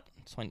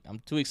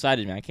 I'm too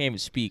excited, man. I can't even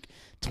speak.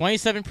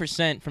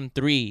 27% from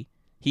 3.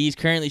 He's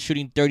currently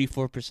shooting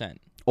 34%.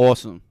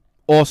 Awesome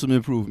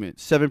improvement.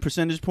 7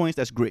 percentage points.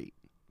 That's great.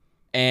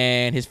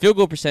 And his field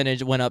goal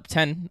percentage went up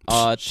 10.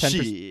 10%.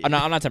 Shit.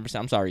 No, not 10%.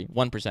 I'm sorry,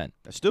 1%.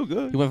 That's still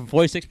good. He went from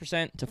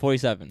 46% to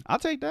 47. I'll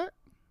take that,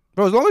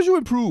 bro. As long as you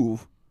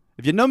improve.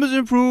 If your numbers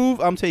improve,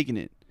 I'm taking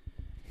it.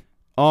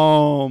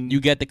 You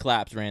get the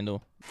claps,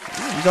 Randall.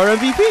 He's our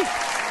MVP.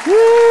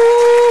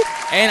 Woo!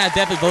 And I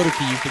definitely voted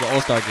for you for the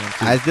All-Star game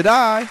too. As did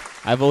I.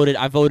 I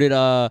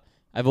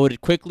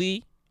voted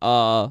quickly.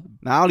 Nah,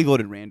 I only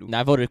voted Randall.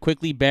 I voted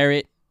quickly,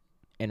 Barrett,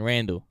 and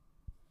Randall.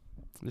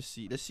 Let's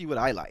see what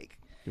I like.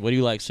 What do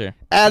you like, sir?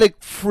 Alec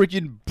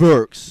freaking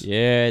Burks.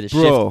 Yeah,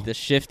 Bro. the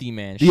shifty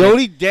man. The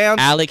only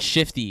Alex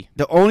Shifty.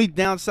 The only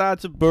downside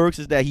to Burks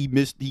is that he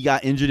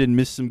got injured and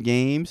missed some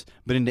games.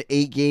 But in the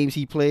 8 games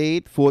he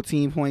played,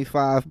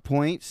 14.5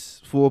 points,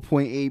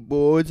 4.8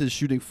 boards, and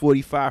shooting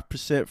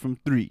 45% from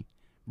 3.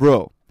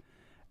 Bro,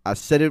 I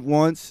said it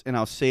once and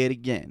I'll say it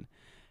again.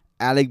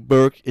 Alec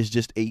Burks is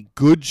just a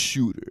good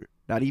shooter,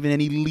 not even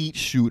an elite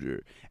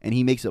shooter, and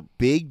he makes a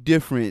big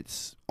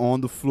difference on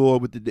the floor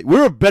with the.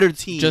 We're a better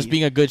team. Just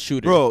being a good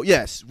shooter. Bro,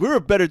 yes, we're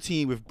a better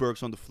team with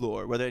Burks on the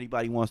floor, whether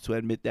anybody wants to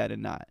admit that or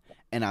not.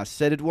 And I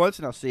said it once,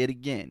 and I'll say it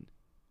again.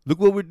 Look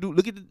what we're doing.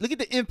 Look at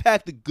the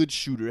impact the good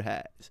shooter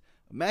has.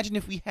 Imagine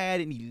if we had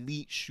an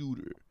elite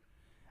shooter.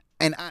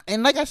 And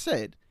like I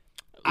said,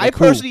 Like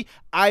who?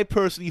 I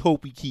personally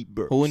hope we keep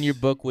Burks. Who in your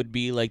book would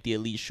be like the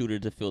elite shooter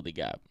to fill the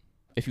gap?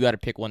 If you had to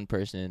pick one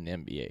person in the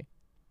NBA.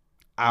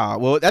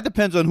 Well, that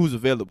depends on who's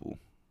available.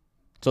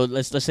 So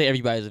let's say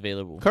everybody's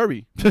available.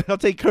 Curry. I'll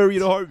take Curry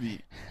in a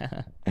heartbeat.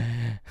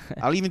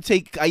 I even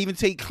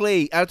take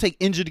Clay. I'll take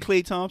injured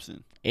Klay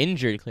Thompson.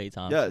 Injured Klay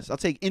Thompson. Yes, I'll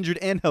take injured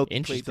and healthy Klay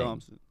Interesting.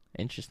 Thompson.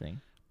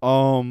 Interesting.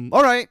 All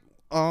right.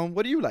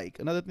 What do you like?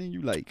 Another thing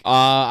you like?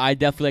 I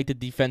definitely like the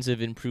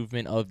defensive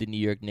improvement of the New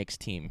York Knicks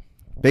team.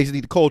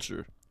 Basically the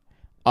culture.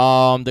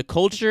 The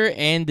culture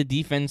and the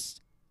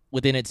defense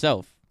within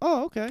itself.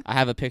 Oh, okay. I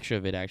have a picture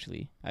of it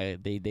actually.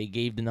 They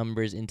gave the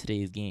numbers in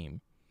today's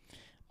game.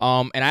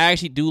 And I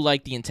actually do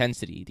like the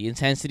intensity. The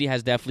intensity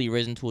has definitely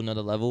risen to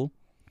another level,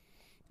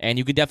 and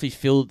you could definitely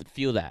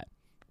feel that.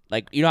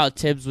 Like, you know how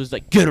Tibbs was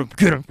like, get him,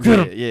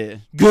 Yeah.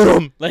 get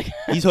him. Like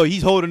He's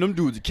holding them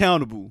dudes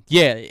accountable.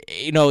 yeah,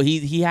 you know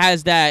he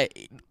has that.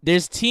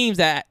 There's teams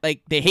that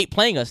like they hate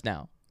playing us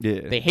now.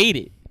 Yeah. They hate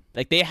it.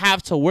 Like they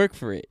have to work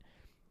for it.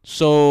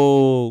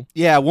 So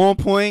Yeah, at one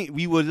point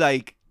we were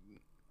like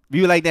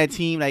that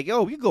team, like,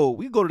 yo, we go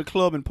to the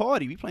club and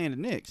party. We playing the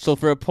Knicks. so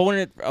for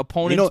opponent's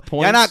points,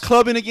 y'all not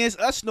clubbing against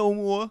us no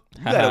more.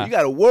 You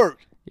gotta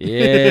work.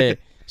 yeah.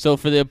 So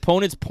for the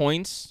opponent's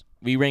points,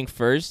 we rank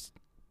first.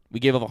 We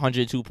give up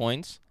 102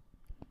 points.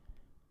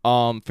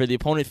 For the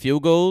opponent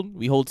field goal,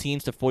 we hold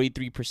teams to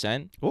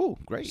 43%. Oh,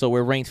 great. So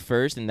we're ranked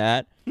first in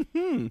that.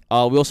 We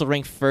also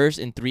rank first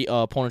in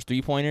opponents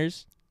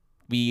 3-pointers.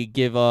 We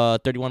give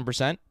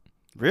 31%.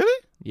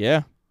 Really?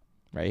 Yeah.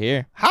 Right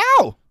here.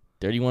 How?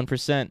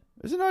 31%.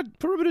 Isn't our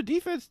perimeter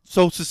defense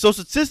so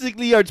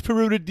statistically our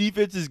perimeter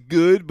defense is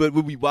good, but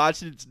when we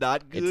watch it, it's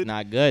not good? It's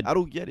not good. I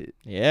don't get it.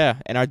 Yeah.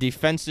 And our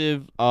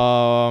defensive,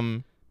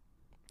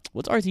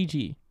 what's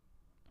RTG?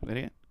 Wait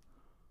again.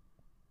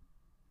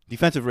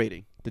 Defensive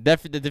rating. The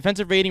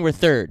defensive rating, we're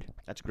third.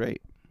 That's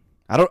great.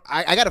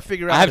 I got to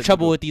figure out. I have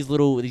trouble with these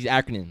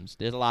acronyms.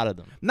 There's a lot of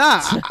them.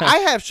 Nah, I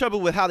have trouble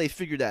with how they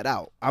figure that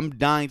out. I'm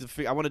dying to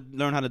figure. I want to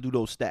learn how to do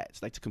those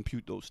stats, like to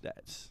compute those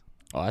stats.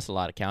 Oh, that's a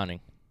lot of counting.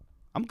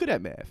 I'm good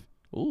at math.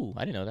 Ooh,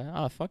 I didn't know that.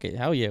 Oh, fuck it.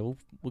 Hell yeah.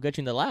 We'll get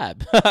you in the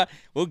lab.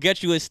 We'll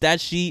get you a stat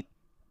sheet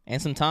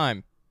and some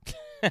time.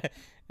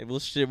 And we'll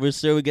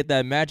sure get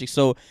that magic.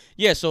 So,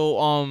 yeah,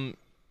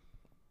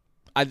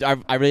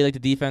 I really like the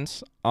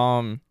defense.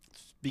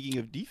 Speaking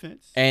of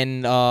defense.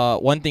 And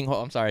one thing,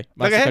 I'm sorry.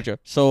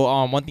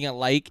 So, one thing I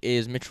like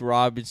is Mitchell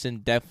Robinson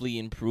definitely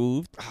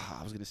improved.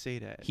 I was going to say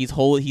that. He's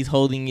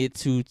holding it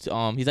to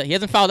he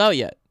hasn't fouled out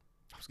yet.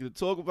 I was going to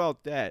talk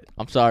about that.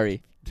 I'm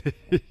sorry.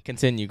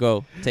 Continue.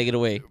 Go. Take it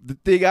away.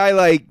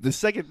 The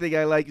second thing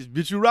I like is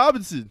Mitchell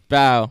Robinson.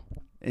 Bow.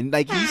 And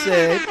like he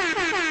said.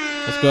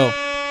 Let's go.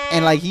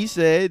 And like he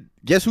said,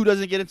 guess who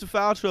doesn't get into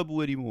foul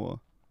trouble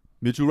anymore?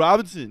 Mitchell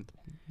Robinson.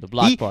 The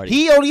block party.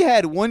 He only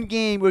had one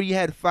game where he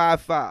had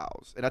 5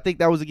 fouls. And I think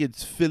that was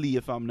against Philly,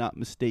 if I'm not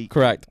mistaken.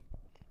 Correct.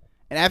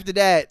 And after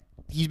that,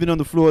 he's been on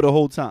the floor the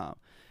whole time.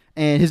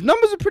 And his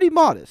numbers are pretty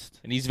modest.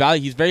 And he's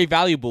very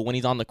valuable when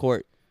he's on the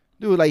court.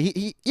 Dude, like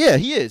he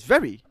is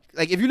very.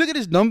 Like if you look at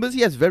his numbers,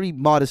 he has very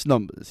modest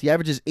numbers. He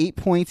averages 8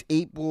 points,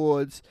 8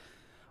 boards,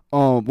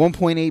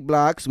 1.8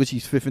 blocks, which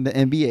he's 5th in the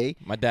NBA.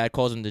 My dad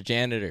calls him the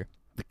janitor.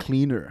 The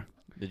cleaner.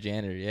 The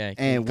janitor, yeah.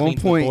 And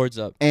cleans the boards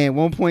up. And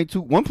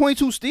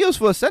 1.2 steals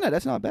for a center.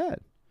 That's not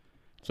bad.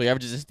 So he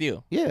averages a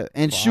steal. Yeah,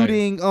 and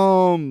shooting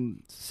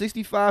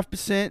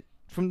 65%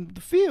 from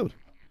the field.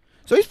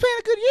 So he's playing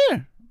a good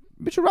year.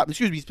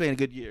 He's playing a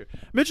good year.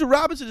 Mitchell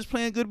Robinson is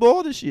playing good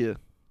ball this year.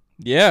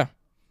 Yeah.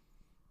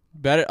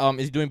 Better.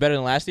 Is he doing better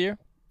than last year?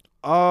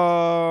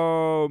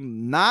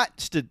 Not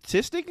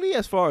statistically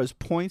as far as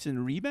points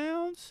and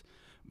rebounds,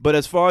 but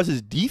as far as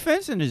his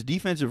defense and his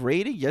defensive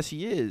rating, yes,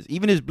 he is.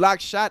 Even his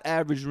block shot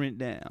average went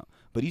down,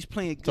 but he's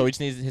playing good. So he just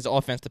needs his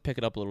offense to pick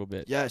it up a little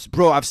bit. Yes,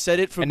 bro. I've said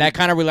it from. And that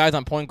kind of relies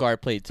on point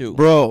guard play too.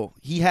 Bro,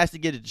 he has to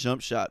get a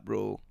jump shot,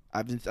 bro.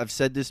 I've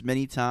said this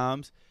many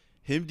times.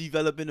 Him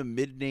developing a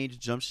mid-range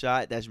jump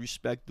shot that's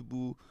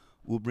respectable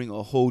will bring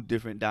a whole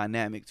different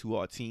dynamic to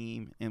our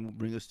team and will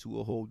bring us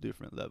to a whole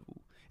different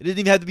level. It doesn't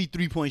even have to be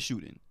three-point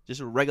shooting. Just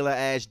a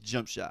regular-ass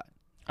jump shot.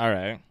 All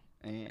right.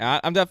 And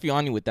I'm definitely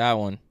on you with that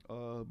one.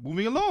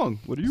 Moving along.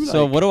 What do you like?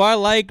 So what do I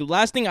like?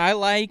 Last thing I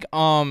like,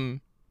 I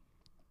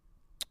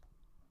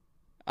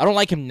don't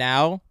like him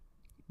now,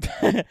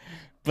 but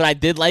I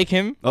did like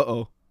him.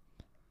 Uh-oh.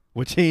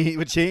 What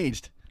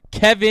changed?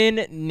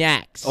 Kevin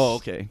Knox. Oh,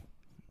 okay.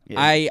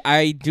 Yeah.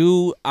 I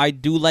do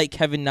like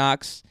Kevin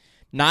Knox.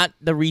 Not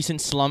the recent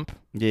slump.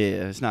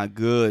 Yeah, it's not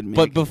good, man.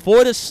 But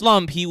before the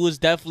slump, he was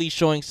definitely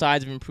showing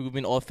signs of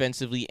improvement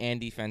offensively and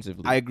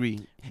defensively. I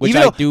agree. Which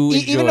I do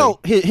enjoy. Even though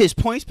his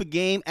points per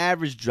game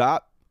average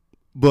dropped,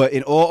 but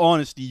in all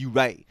honesty, you're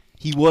right.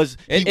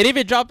 It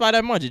even dropped by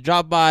that much. It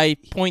dropped by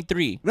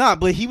 0.3. Nah,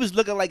 but he was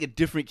looking like a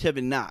different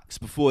Kevin Knox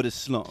before the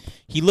slump.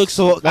 He looks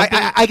so.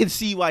 I can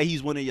see why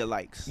he's one of your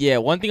likes. Yeah,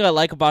 one thing I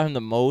like about him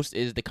the most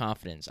is the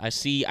confidence. I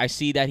see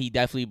that he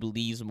definitely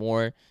believes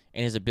more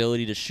in his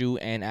ability to shoot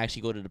and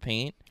actually go to the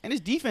paint. And his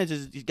defense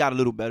he's got a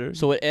little better.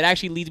 So it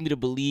actually leads me to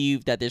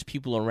believe that there's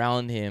people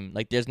around him,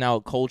 like there's now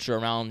a culture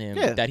around him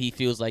that he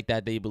feels like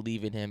that they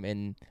believe in him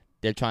and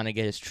they're trying to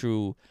get his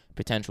true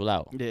potential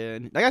out. Yeah,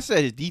 like I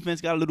said, his defense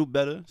got a little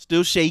better.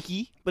 Still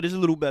shaky, but it's a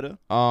little better.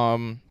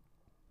 I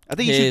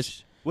think he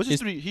shoots. What's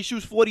his three? He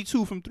shoots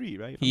 42 from 3,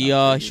 right? He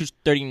shoots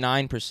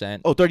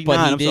 39%. Oh,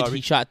 39. But he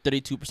shot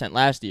 32%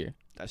 last year.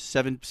 That's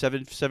 7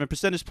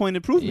 percentage point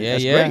improvement. Yeah,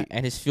 That's great.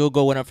 And his field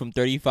goal went up from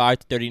 35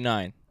 to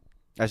 39.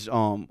 That's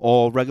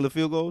all regular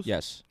field goals.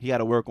 Yes, he got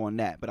to work on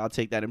that, but I'll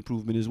take that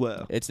improvement as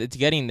well. It's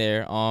getting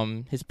there.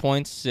 His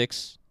points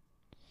 6.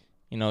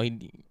 You know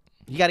he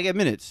got to get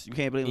minutes. You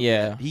can't blame him.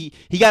 Yeah, he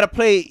got to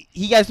play.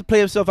 He has to play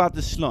himself out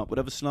the slump,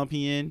 whatever slump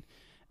he in.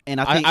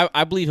 And I think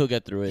I believe he'll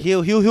get through it.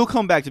 He'll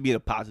come back to being a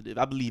positive.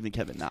 I believe in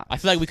Kevin Knox. I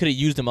feel like we could have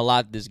used him a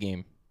lot this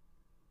game.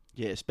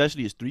 Yeah,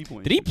 especially his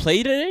 3-point. Did he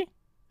play today?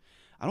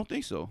 I don't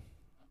think so.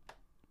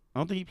 I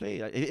don't think he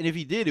played. And if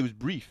he did, it was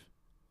brief.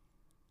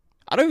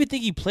 I don't even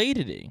think he played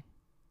today.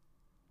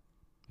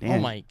 Damn. Oh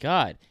my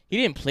God, he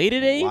didn't play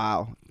today.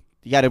 Wow.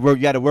 You got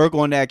to work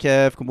on that,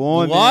 Kev. Come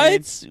on,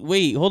 what? Man.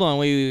 Wait, hold on.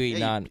 Wait.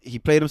 Yeah, nah. He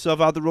played himself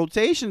out the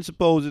rotation,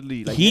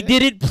 supposedly. Like, he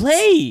didn't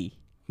play.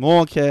 Come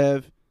on,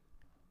 Kev.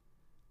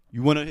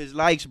 You one of his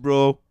likes,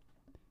 bro.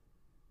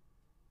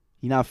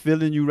 He not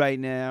feeling you right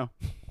now.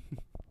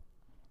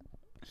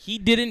 He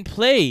didn't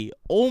play.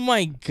 Oh,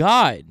 my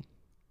God.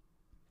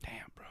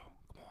 Damn, bro.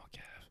 Come on,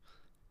 Kev.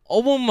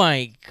 Oh,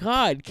 my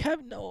God.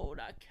 Kev, no,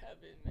 not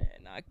Kevin, man.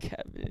 Not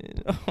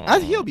Kevin.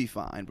 He'll be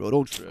fine, bro.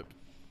 Don't trip.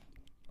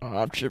 Oh,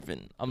 I'm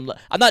tripping. I'm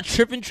not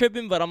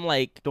tripping, but I'm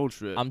like, Don't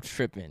trip. I'm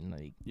tripping.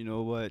 Like, You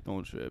know what?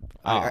 Don't trip.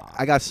 Ah.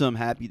 I got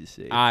something happy to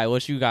say. all right,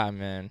 what you got,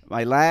 man?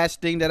 My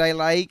last thing that I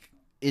like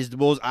is the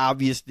most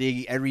obvious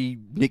thing every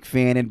Knicks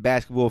fan and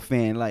basketball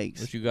fan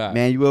likes. What you got?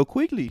 Manuel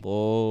Quigley.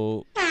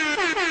 Oh, The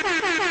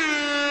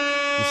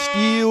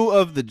steal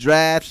of the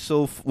draft.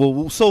 So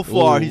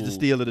far, he's the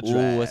steal of the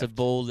draft. Ooh,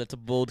 that's a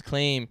bold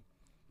claim.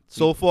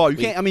 So far, you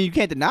we-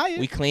 can't deny it.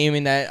 We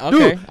claiming that.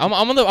 Okay, Dude. I'm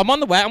on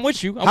the way. I'm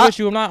with you. I'm How- with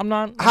you. I'm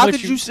not. How with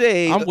could you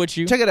say? I'm with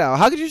you. Check it out.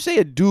 How could you say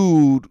a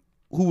dude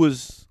who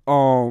was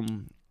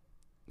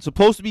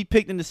supposed to be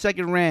picked in the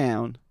second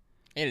round?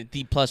 And a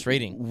D plus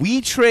rating.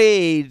 We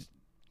trade.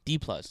 D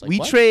plus. Like, we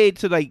what?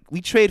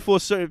 trade for a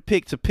certain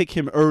pick to pick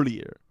him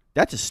earlier.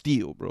 That's a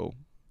steal, bro.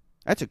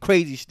 That's a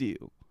crazy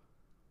steal.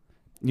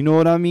 You know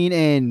what I mean?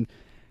 And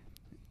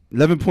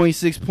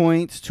 11.6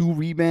 points, 2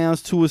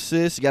 rebounds, 2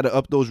 assists. You got to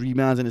up those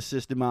rebounds and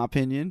assists, in my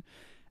opinion.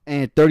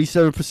 And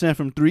 37%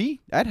 from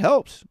 3. That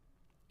helps.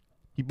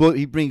 He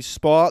brings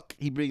spark.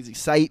 He brings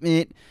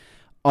excitement.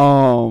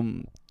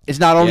 It's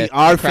not only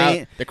our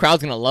fans. The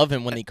crowd's gonna love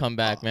him when they come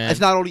back, man. It's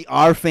not only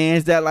our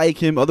fans that like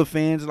him. Other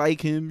fans like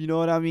him. You know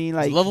what I mean?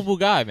 Like, He's a lovable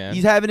guy, man.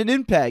 he's having an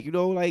impact. You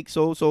know, like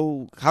so.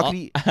 How could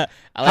he? I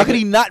How like could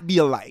he not be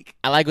alike?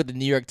 I like what the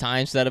New York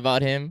Times said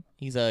about him.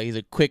 He's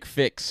a quick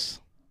fix.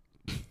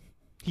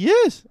 He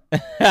is.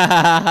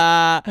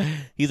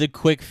 He's a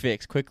quick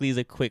fix. Quickly is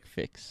a quick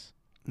fix.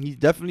 He's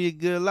definitely a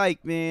good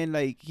like, man.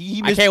 Like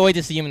he I missed, can't wait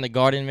to see him in the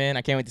Garden, man.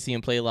 I can't wait to see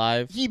him play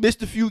live. he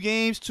missed a few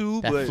games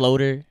too, That but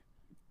floater,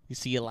 you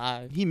see it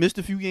live. he missed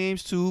a few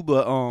games too,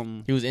 but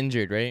He was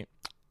injured, right?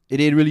 it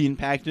didn't really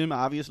impact him,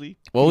 obviously.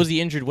 What was he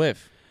injured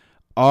with?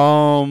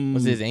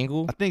 Was it his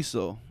ankle? I think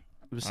so.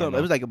 It was I don't something. know.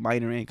 It was like a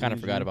minor ankle. Kind of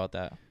injury. forgot about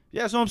that.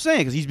 Yeah, that's what I'm saying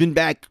because he's been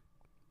back.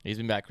 He's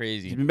been back He's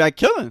crazy. been back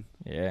killing.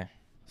 Yeah.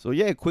 So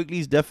yeah,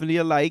 Quickly's definitely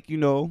a like. You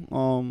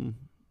know,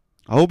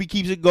 I hope he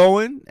keeps it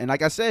going. And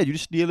like I said, you the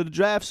steal of the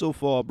draft so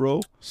far,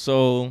 bro.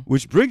 So.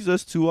 Which brings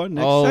us to our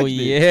next Oh segment.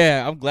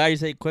 yeah, I'm glad you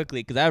said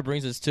quickly because that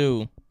brings us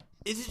to.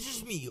 Is it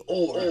just me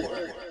or?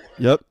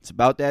 Yep, it's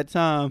about that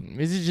time.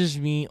 Is it just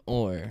me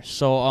or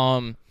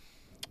so?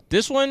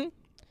 This one,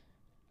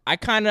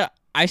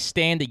 I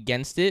stand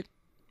against it,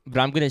 but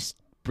I'm gonna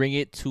bring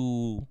it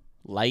to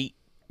light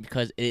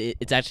because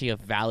it's actually a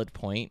valid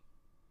point.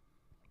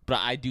 But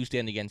I do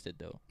stand against it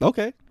though.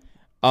 Okay.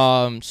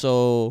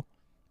 So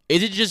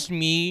is it just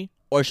me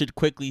or should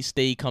Quickly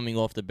stay coming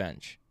off the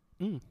bench?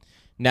 Mm.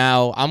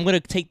 Now I'm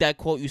gonna take that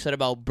quote you said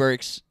about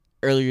Burks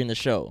earlier in the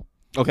show.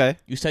 Okay.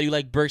 You said you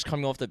like Burks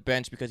coming off the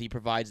bench because he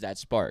provides that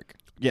spark.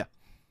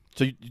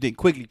 So you think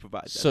Quickly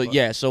provides that? So part.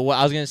 yeah, so what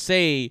I was gonna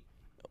say,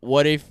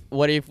 what if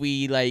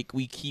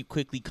we keep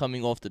Quickly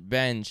coming off the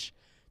bench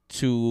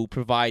to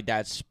provide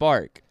that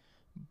spark,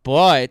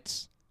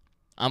 but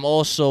I'm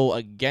also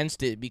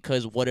against it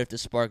because what if the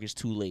spark is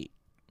too late?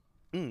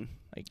 Mm.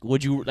 Like,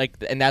 would you like?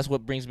 And that's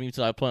what brings me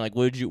to that point. Like,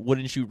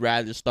 wouldn't you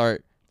rather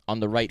start on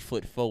the right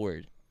foot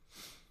forward?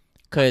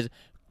 Because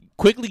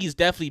Quickly is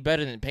definitely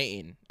better than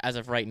Payton as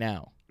of right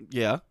now.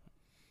 Yeah.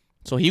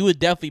 So he would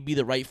definitely be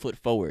the right foot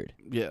forward.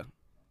 Yeah.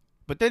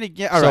 But then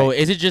again, all right. So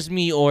is it just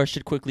me or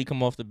should Quickly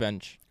come off the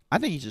bench? I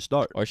think he should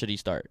start. Or should he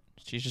start?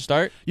 He should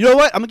start? You know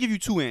what? I'm gonna give you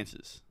 2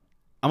 answers.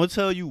 I'm gonna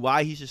tell you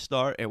why he should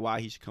start and why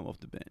he should come off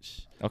the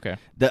bench. Okay.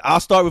 I'll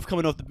start with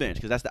coming off the bench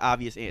because that's the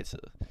obvious answer.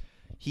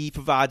 He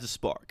provides a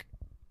spark.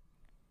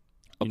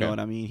 You know Okay. what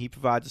I mean? He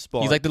provides a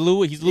spark. He's like Lou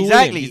Williams.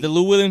 Exactly. He's the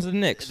Lou Williams of the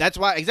Knicks. That's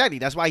why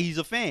he's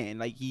a fan.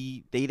 Like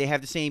they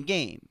have the same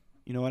game.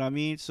 You know what I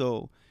mean?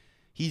 So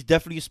he's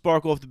definitely a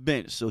spark off the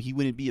bench. So he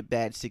wouldn't be a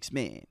bad 6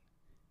 man.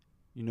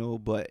 You know,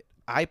 but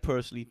I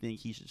personally think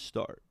he should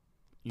start.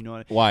 You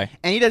know, Why?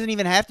 and he doesn't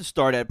even have to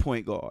start at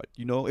point guard.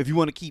 You know, if you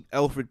want to keep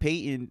Elfrid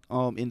Payton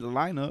in the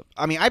lineup,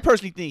 I mean, I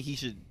personally think he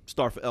should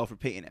start for Elfrid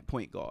Payton at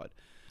point guard.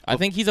 I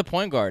think he's a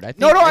point guard.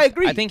 I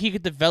agree. I think he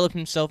could develop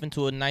himself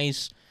into a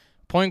nice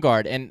point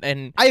guard.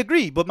 And I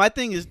agree, but my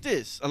thing is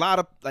this: a lot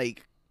of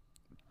like,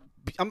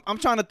 I'm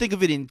trying to think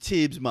of it in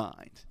Tibbs'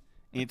 mind.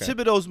 In Okay.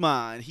 Thibodeau's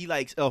mind, he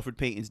likes Elfrid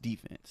Payton's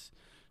defense.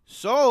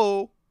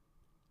 So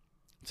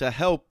to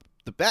help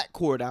the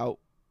backcourt out,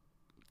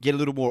 get a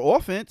little more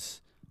offense.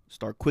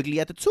 Start Quickly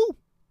at the 2.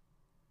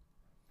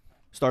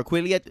 Start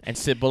Quickly at the... and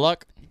Sid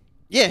Bullock.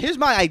 Yeah, here's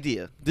my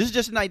idea. This is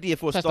just an idea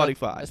for a starting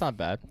 5. That's not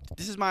bad.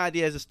 This is my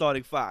idea as a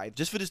starting 5,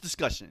 just for this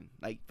discussion.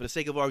 Like, for the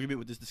sake of argument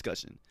with this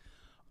discussion.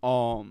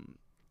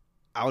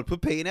 I would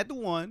put Payton at the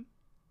 1,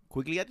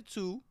 Quickly at the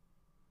 2,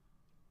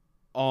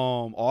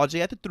 RJ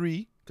at the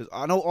 3. Because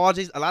I know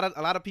RJ's... A lot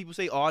of people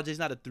say RJ's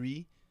not a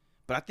 3,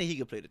 but I think he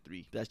could play the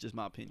 3. That's just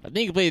my opinion. I think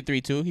he can play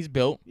the 3-2. He's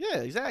built. Yeah,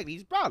 exactly.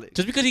 He's probably...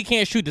 Just because he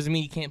can't shoot doesn't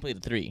mean he can't play the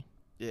 3.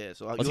 Yeah,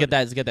 so... Let's get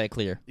that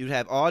clear. You'd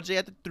have RJ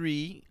at the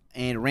 3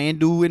 and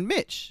Randall and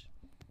Mitch.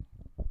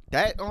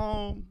 That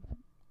God.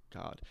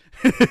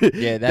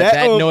 Yeah,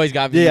 that noise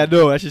got me. Yeah, I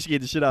know. That just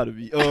scared the shit out of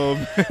me.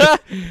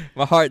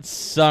 My heart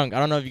sunk. I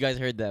don't know if you guys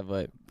heard that,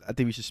 but I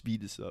think we should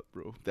speed this up,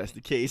 bro. If that's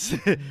the case.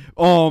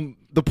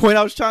 The point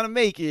I was trying to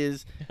make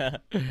is,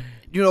 that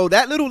little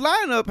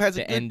lineup has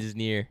The end is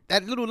near.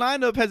 That little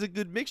lineup has a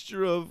good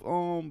mixture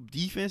of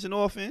defense and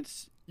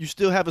offense. You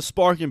still have a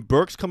spark in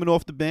Burks coming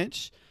off the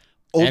bench.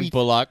 And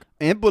Bullock.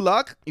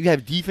 You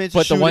have defense.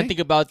 But the one thing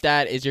about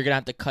that is you're gonna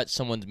have to cut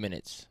someone's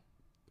minutes.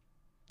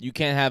 You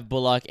can't have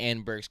Bullock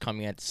and Burks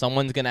coming at.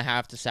 Someone's gonna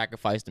have to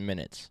sacrifice the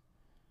minutes.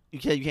 You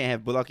can't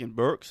have Bullock and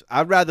Burks.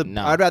 I'd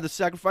rather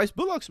sacrifice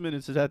Bullock's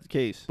minutes if that's the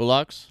case.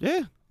 Bullock's?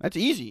 Yeah, that's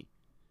easy.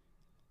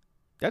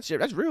 That's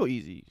real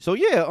easy. So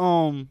yeah,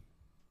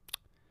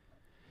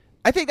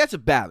 I think that's a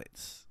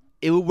balance.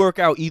 It would work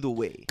out either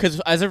way. Because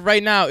as of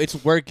right now,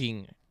 it's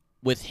working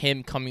with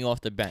him coming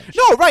off the bench.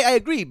 No, right, I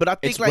agree, but I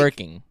think it's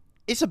working.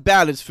 It's a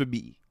balance for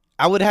me.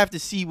 I would have to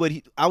see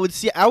I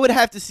would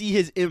have to see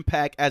his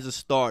impact as a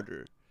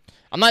starter.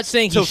 I'm not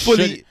saying he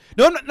should.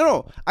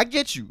 No. I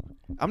get you.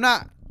 I'm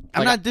not.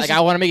 I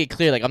want to make it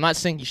clear. Like, I'm not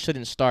saying he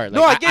shouldn't start. Like,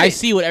 no, I get it. I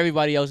see what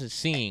everybody else is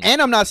seeing.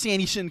 And I'm not saying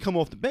he shouldn't come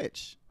off the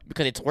bench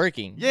because it's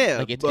working. Yeah,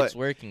 like it's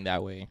working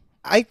that way.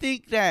 I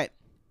think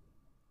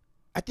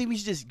we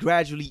should just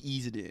gradually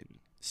ease it in.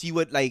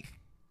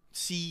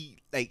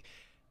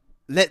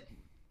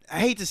 I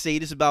hate to say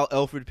this about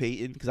Elfrid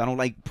Payton because I don't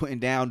like putting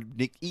down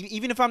Nick.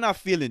 Even if I'm not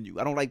feeling you,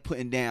 I don't like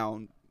putting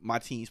down my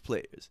team's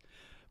players.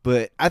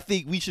 But I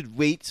think we should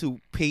wait till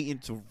Payton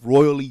to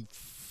royally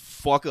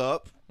fuck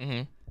up.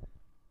 Mm-hmm.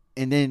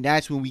 And then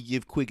that's when we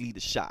give Quigley the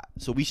shot.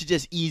 So we should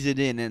just ease it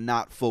in and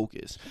not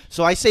focus.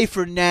 So I say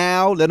for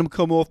now, let him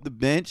come off the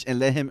bench and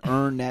let him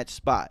earn that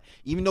spot.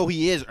 Even though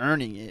he is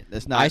earning it.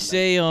 That's not. I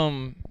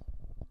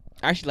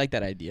actually like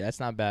that idea.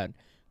 That's not bad.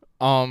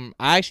 I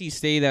actually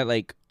say that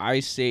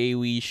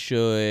we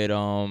should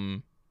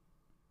damn,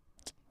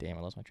 I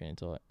lost my train of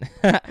thought.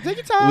 Take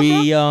your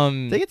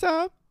time. Take your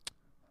time.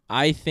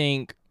 I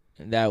think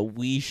that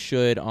we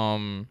should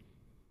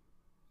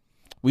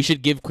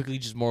give Quigley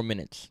just more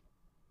minutes.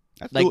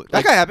 That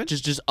can happen.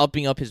 Just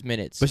upping up his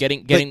minutes, but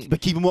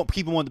keep him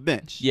on the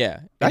bench. Yeah,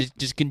 and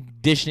just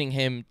conditioning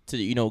him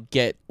to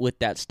get with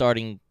that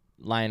starting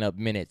lineup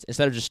minutes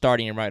instead of just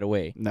starting him right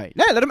away. Nice.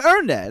 Yeah, let him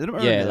earn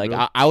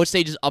that. I would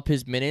say just up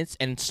his minutes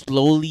and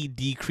slowly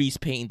decrease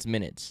Payton's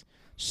minutes.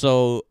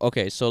 So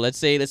let's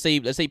say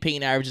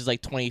Payton averages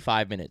like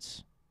 25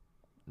 minutes,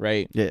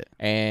 right? Yeah.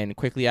 And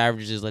Quigley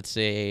averages, let's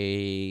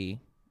say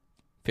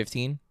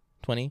 15,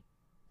 20,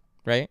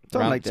 right?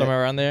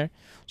 Somewhere around there.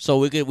 So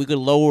we could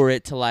lower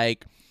it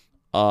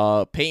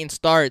to Payton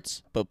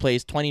starts but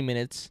plays 20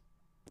 minutes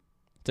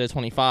to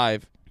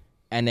 25,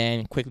 and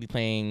then Quigley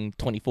playing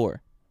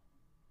 24.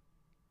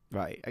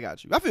 Right, I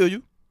got you. I feel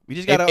you. We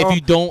just gotta.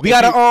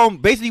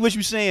 Basically, what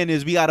you're saying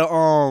is we gotta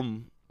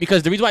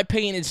because the reason why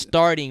Payton is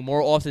starting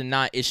more often than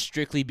not is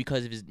strictly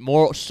because of his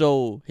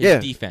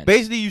defense.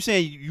 Basically, you're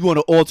saying you want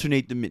to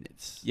alternate the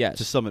minutes. Yes.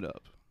 To sum it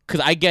up.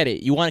 Because I get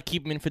it. You want to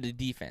keep him in for the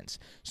defense.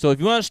 So if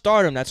you want to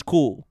start him, that's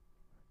cool.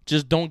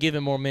 Just don't give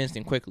him more minutes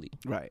than Quigley.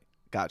 Right.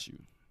 Got you.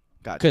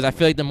 Because I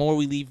feel like the more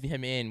we leave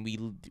him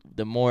in,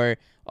 the more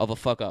of a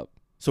fuck up.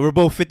 So we're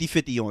both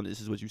 50-50 on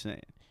this, is what you're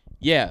saying.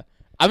 Yeah.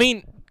 I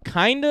mean,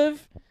 kind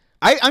of.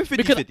 I'm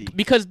 50-50.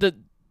 Because the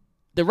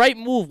right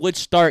move would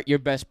start your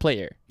best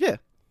player. Yeah.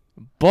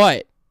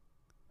 But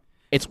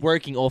it's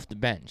working off the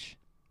bench.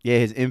 Yeah,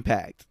 his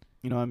impact.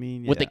 You know what I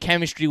mean? Yeah. With the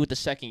chemistry with the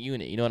second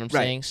unit. You know what I'm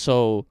saying?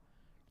 So,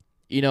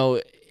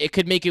 it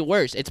could make it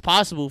worse. It's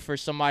possible for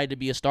somebody to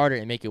be a starter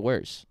and make it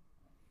worse.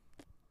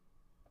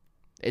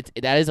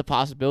 That is a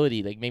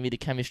possibility. Like, maybe the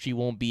chemistry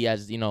won't be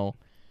as, Nah,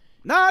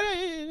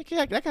 that can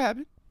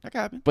happen. That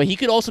can happen. But he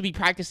could also be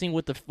practicing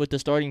with the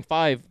starting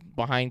five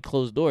behind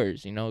closed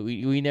doors.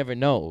 We never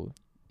know.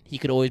 He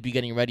could always be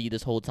getting ready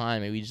this whole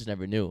time, and we just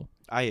never knew.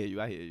 I hear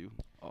you.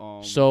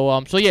 So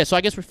I guess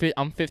I'm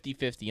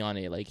 50-50 on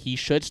it. Like, he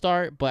should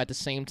start, but at the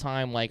same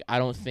time, like, I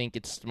don't think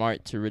it's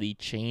smart to really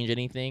change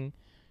anything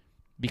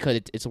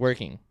because it's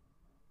working.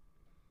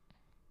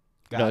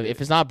 If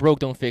it's not broke,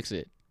 don't fix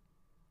it.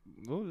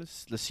 Well,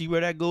 let's see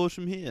where that goes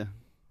from here.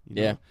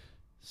 Yeah.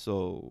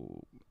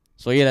 So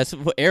yeah, that's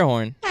air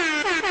horn.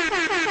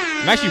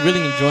 I'm actually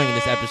really enjoying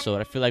this episode.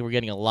 I feel like we're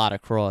getting a lot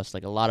across,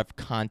 like a lot of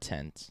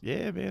content.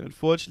 Yeah, man.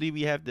 Unfortunately,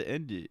 we have to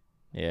end it.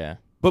 Yeah.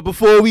 But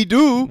before we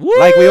do,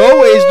 like we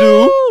always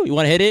do, you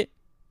want to hit it?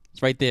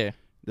 It's right there.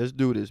 Let's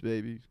do this,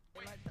 baby.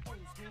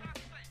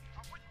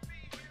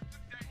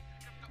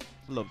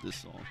 Love this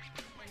song.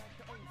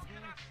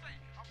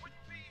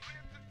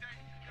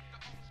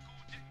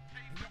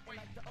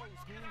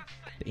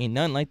 There ain't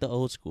nothing like the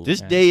old school. This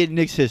day in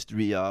Knicks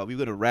history, y'all. We're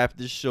gonna wrap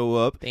this show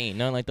up. There ain't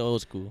nothing like the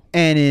old school.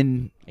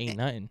 And ain't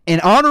nothing. In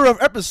honor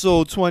of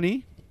episode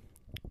 20,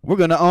 we're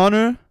gonna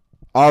honor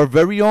our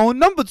very own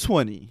number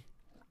 20,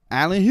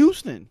 Allen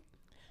Houston.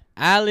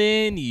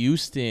 Allen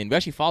Houston. We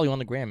actually follow you on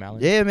the gram,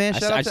 Allen. Yeah, man.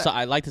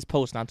 I liked his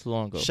post not too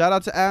long ago. Shout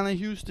out to Allen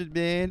Houston,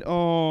 man.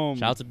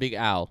 Shout out to Big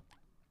Al.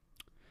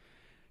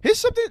 Here's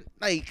something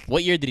like.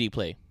 What year did he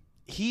play?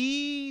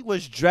 He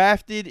was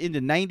drafted in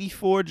the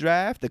 '94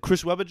 draft, the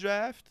Chris Webber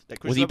draft.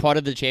 Was he part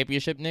of the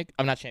championship Knicks?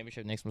 I'm not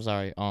championship Knicks. I'm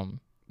sorry.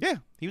 Yeah,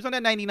 he was on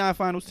that '99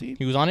 Finals team.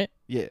 He was on it.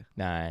 Yeah,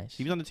 Nice.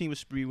 he was on the team with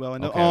Sprewell.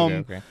 And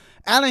Okay.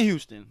 Allen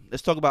Houston.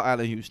 Let's talk about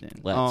Allen Houston.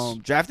 Let's.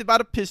 Drafted by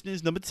the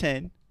Pistons, number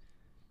 10.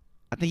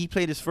 I think he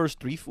played his first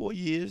 3-4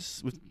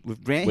 years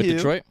with Grant With Hill.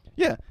 Detroit.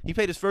 Yeah, he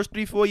played his first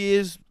 3-4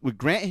 years with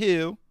Grant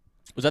Hill.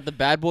 Was that the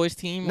Bad Boys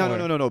team?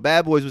 No.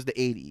 Bad Boys was the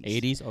 80s.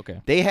 80s.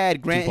 Okay. They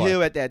had Grant far.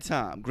 Hill at that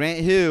time.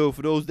 Grant Hill,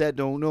 for those that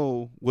don't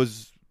know,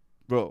 was,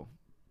 bro,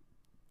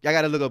 y'all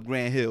got to look up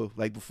Grant Hill,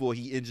 like, before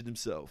he injured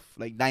himself.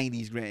 Like,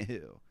 90s Grant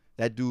Hill.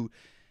 That dude,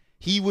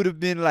 he would have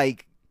been,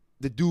 like,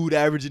 the dude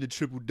averaging a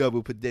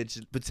triple-double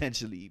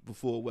potentially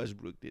before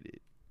Westbrook did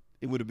it.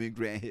 It would have been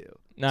Grant Hill.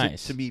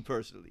 Nice. To me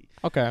personally.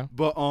 Okay.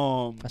 But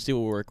I see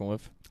what we're working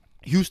with.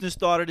 Houston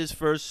started his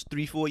first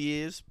 3-4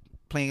 years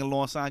playing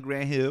alongside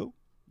Grant Hill.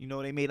 You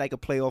know, they made like a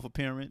playoff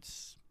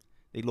appearance.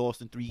 They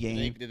lost in 3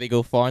 games. Did they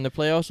go far in the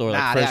playoffs or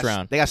like first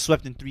round? They got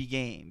swept in 3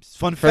 games.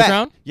 Fun First fact.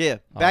 round? Yeah.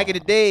 Back in the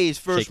days,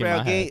 first Shaking my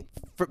round head.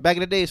 game. Back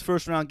in the days,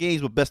 first round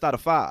games were best out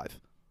of 5.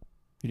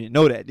 You didn't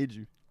know that, did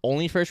you?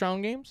 Only first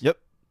round games? Yep.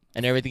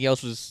 And everything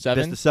else was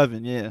 7? Best of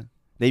 7. Yeah.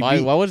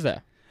 Why was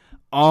that?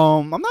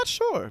 I'm not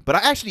sure, but I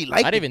actually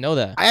liked I it. didn't even know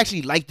that. I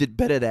actually liked it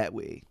better that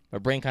way. My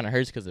brain kind of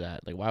hurts because of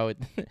that. Like, why would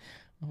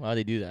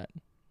they do that?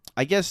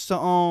 I guess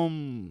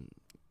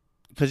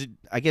because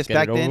I guess Get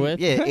back it over then, with?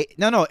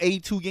 yeah,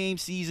 82 game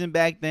season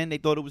back then. They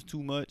thought it was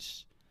too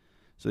much,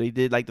 so they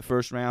did like the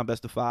first round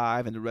best of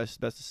 5 and the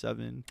rest best of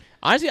 7.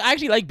 Honestly, I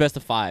actually like best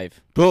of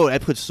 5. Bro,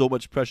 that puts so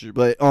much pressure.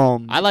 But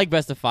I like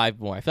best of 5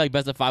 more. I feel like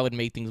best of 5 would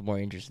make things more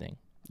interesting.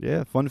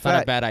 yeah, fun It's not a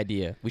fact. bad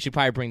idea. We should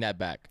probably bring that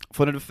back.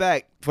 Fun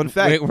fact.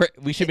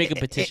 We should make a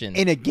petition.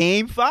 In a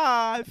game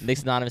 5.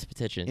 Next anonymous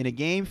petition. In a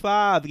game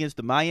 5 against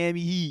the Miami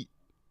Heat,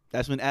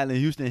 that's when Allen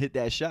Houston hit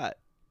that shot.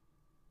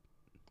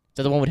 Is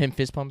that the one with him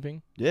fist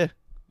pumping? Yeah,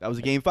 that was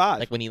a game 5.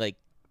 Like when he like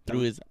threw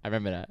his. I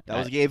remember that. That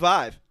was a game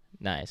 5.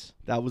 Nice.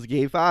 That was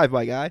game 5,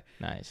 my guy.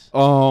 Nice.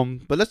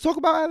 But let's talk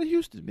about Allen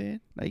Houston, man.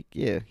 Like,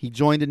 yeah, he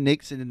joined the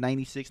Knicks in the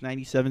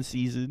 96-97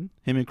 season.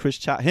 Him, Chris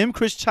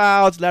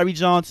Childs, Larry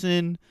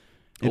Johnson,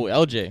 Oh,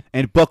 LJ.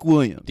 and Buck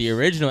Williams. The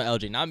original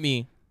LJ, not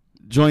me.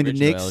 Joined the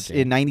original Knicks LJ.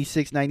 in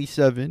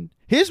 96-97.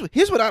 Here's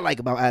what I like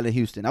about Allen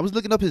Houston. I was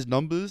looking up his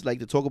numbers, like,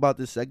 to talk about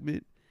this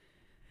segment.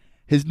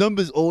 His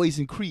numbers always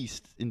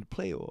increased in the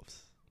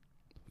playoffs.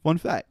 Fun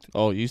fact.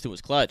 Oh, Houston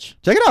was clutch.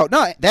 Check it out.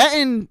 No, that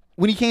and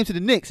when he came to the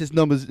Knicks, his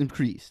numbers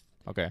increased.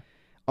 Okay.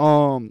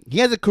 He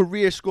has a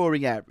career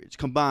scoring average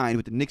combined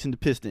with the Knicks and the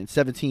Pistons,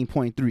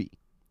 17.3.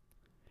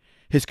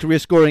 His career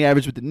scoring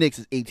average with the Knicks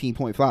is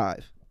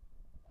 18.5.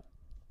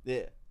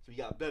 Yeah, so he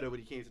got better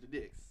when he came to the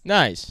Knicks.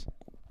 Nice.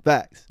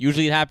 Facts.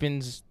 Usually it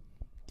happens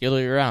the other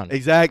way around.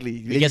 Exactly.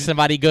 He gets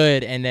somebody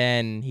good and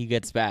then he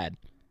gets bad.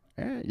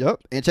 Yep.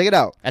 And check it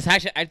out. That's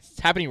actually it's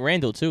happening to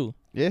Randall too.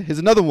 Yeah, here's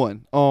another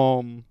one.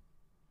 40%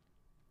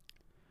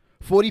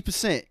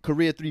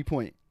 career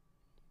 3-point.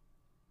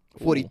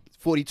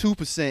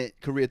 42%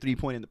 career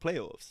 3-point in the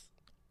playoffs.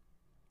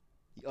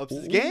 He ups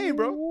his game,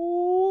 bro.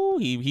 Ooh,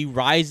 he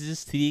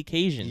rises to the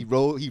occasion. He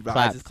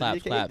rises clap,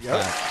 to the clap, occasion.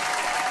 Yep. clap.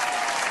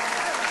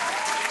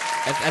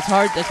 That's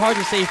hard. That's hard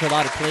to say for a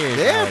lot of players.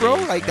 Yeah, bro.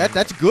 nowadays, Like man.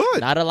 that's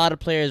good. Not a lot of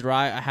players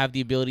have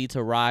the ability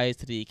to rise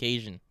to the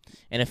occasion,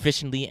 and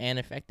efficiently and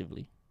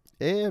effectively.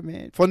 Yeah,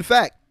 man. Fun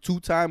fact: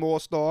 2-time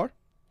All-Star,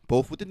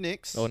 both with the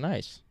Knicks. Oh,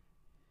 nice.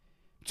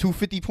 2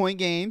 50-point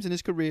games in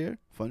his career.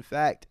 Fun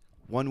fact: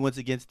 one was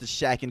against the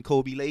Shaq and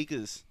Kobe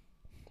Lakers.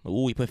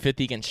 Ooh, he put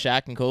 50 against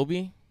Shaq and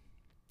Kobe.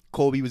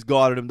 Kobe was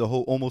guarding him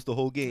almost the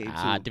whole game.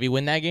 Too. Did we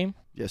win that game?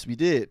 Yes, we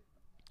did.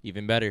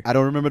 Even better. I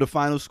don't remember the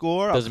final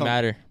score. Doesn't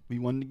matter. We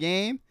won the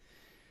game.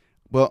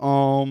 But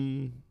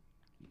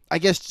I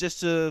guess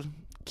just to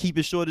keep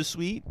it short and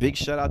sweet, big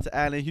shout out to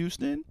Allen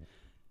Houston.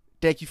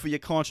 Thank you for your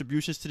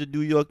contributions to the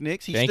New York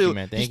Knicks. He Thank still, you,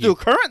 man. he Thank still you.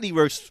 currently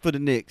works for the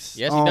Knicks.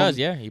 Yes, he does.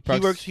 Yeah, He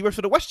works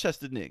for the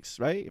Westchester Knicks,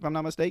 right? If I'm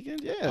not mistaken.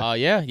 Yeah.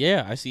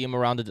 Yeah. I see him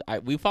around.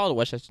 We follow the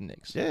Westchester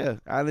Knicks. Yeah.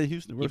 Allen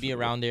Houston. He'd works be for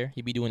around there.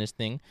 He'd be doing his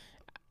thing.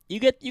 You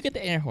get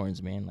the air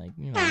horns, man. Like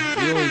we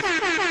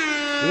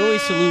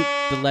always salute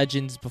the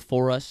legends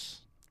before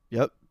us.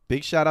 Yep.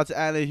 Big shout out to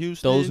Allen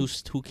Houston.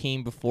 Those who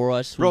came before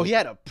us. Bro, he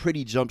had a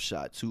pretty jump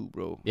shot too,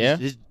 bro. Yeah?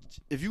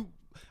 If you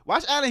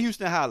watch Allen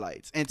Houston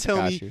highlights and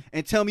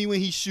tell me when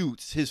he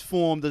shoots, his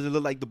form doesn't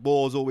look like the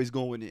ball's always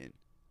going in.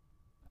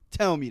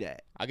 Tell me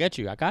that. I got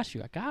you.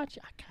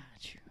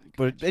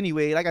 But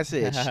anyway, like I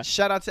said,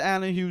 shout out to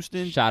Allen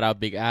Houston. Shout out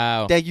Big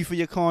Al. Thank you for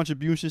your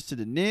contributions to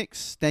the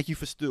Knicks. Thank you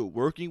for still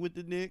working with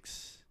the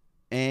Knicks.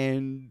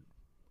 And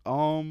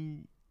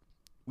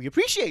we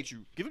appreciate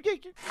you. Give him a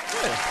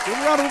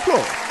round of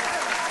applause.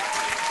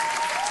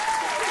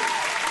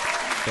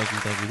 Thank you.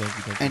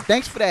 And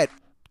thanks for that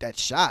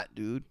shot,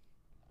 dude.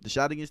 The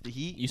shot against the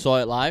Heat. You saw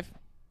it live?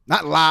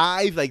 Not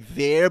live, like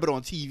there, but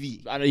on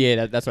TV.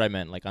 Yeah, that's what I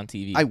meant, like on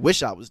TV. I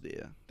wish I was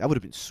there. That would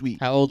have been sweet.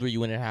 How old were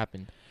you when it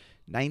happened?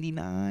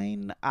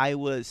 99, I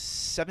was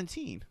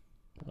 17.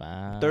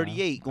 Wow.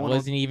 38. I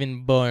wasn't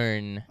even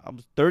born. I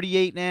was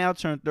 38 now,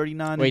 turned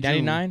 39 Wait, in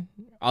June. 99?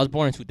 I was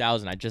born in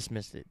 2000. I just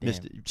missed it. Damn.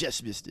 Missed it. You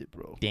just missed it,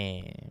 bro.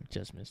 Damn,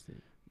 just missed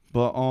it.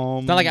 But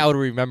It's not like I would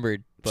have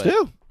remembered, but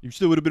you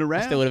still would have been I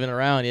around. still would have been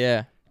around.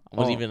 Yeah, I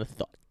wasn't Oh. even a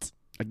thought.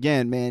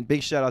 Again, man,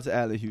 big shout out to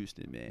Allen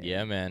Houston, man.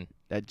 Yeah, man.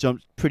 That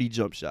pretty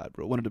jump shot,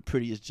 bro. One of the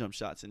prettiest jump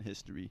shots in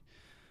history.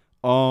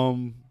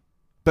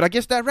 But I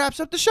guess that wraps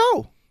up the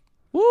show.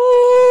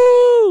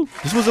 Woo!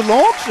 This was a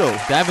long show.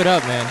 Dab it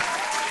up, man.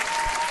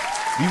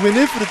 We went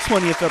in for the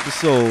 20th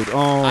episode.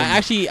 I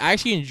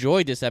actually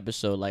enjoyed this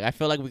episode. Like, I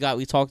feel like we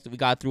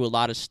got through a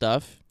lot of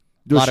stuff,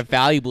 a Dude, lot of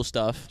valuable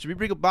stuff. should we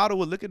bring a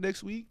bottle of liquor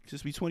next week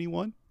since we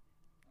 21?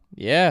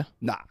 Yeah.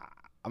 Nah,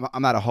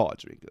 I'm not a hard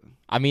drinker.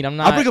 I mean, I'm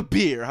I'll not. bring a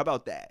beer. How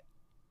about that?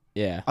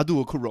 Yeah, I'll do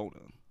a Corona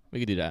we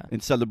could do that. in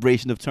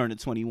celebration of turning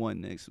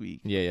 21 next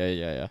week.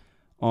 Yeah.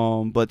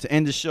 But to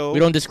end the show, We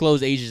don't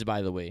disclose ages,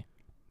 by the way.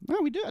 No,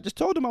 we did. I just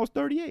told him I was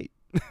 38.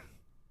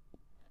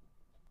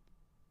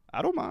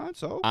 I don't mind.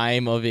 So.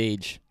 I'm of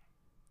age.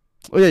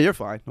 Oh yeah, you're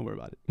fine. Don't worry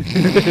about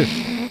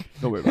it.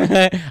 Don't worry about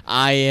it.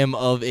 I am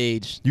of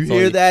age. You That's all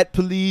hear that,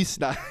 police?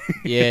 Nah.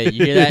 Yeah,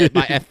 you hear that?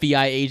 My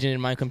FBI agent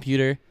in my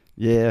computer.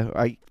 Yeah,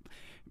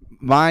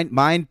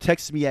 mine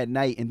texts me at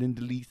night and then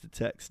deletes the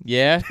text.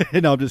 Yeah.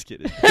 No, I'm just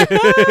kidding.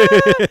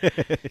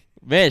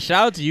 Man,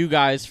 shout out to you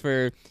guys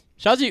shout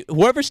out to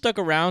whoever stuck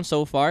around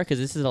so far, because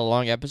this is a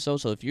long episode.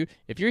 So if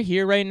you're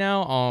here right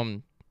now,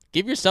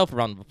 give yourself a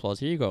round of applause.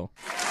 Here you go.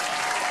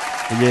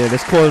 Yeah,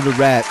 let's call it a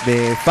wrap,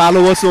 man.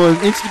 Follow us on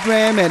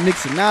Instagram at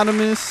Knicks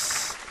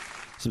Anonymous.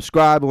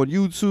 Subscribe on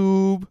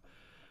YouTube.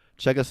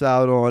 Check us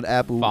out on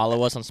Apple.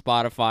 Follow us on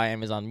Spotify,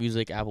 Amazon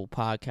Music, Apple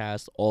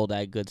Podcasts, all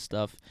that good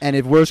stuff. And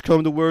if worse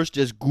come to worse,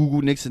 just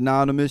Google Knicks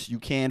Anonymous. You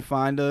can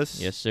find us.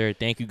 Yes, sir.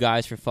 Thank you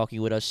guys for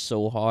fucking with us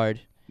so hard.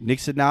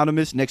 Knicks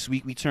Anonymous. Next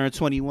week we turn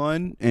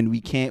 21, and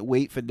we can't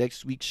wait for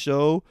next week's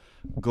show.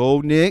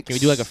 Go Knicks. Can we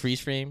do like a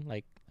freeze frame,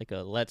 like a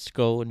Let's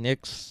Go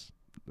Knicks?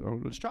 Oh,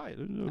 let's try it.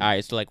 All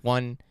right, so like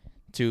 1,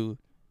 2,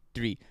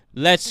 3.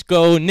 Let's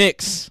go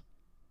Knicks.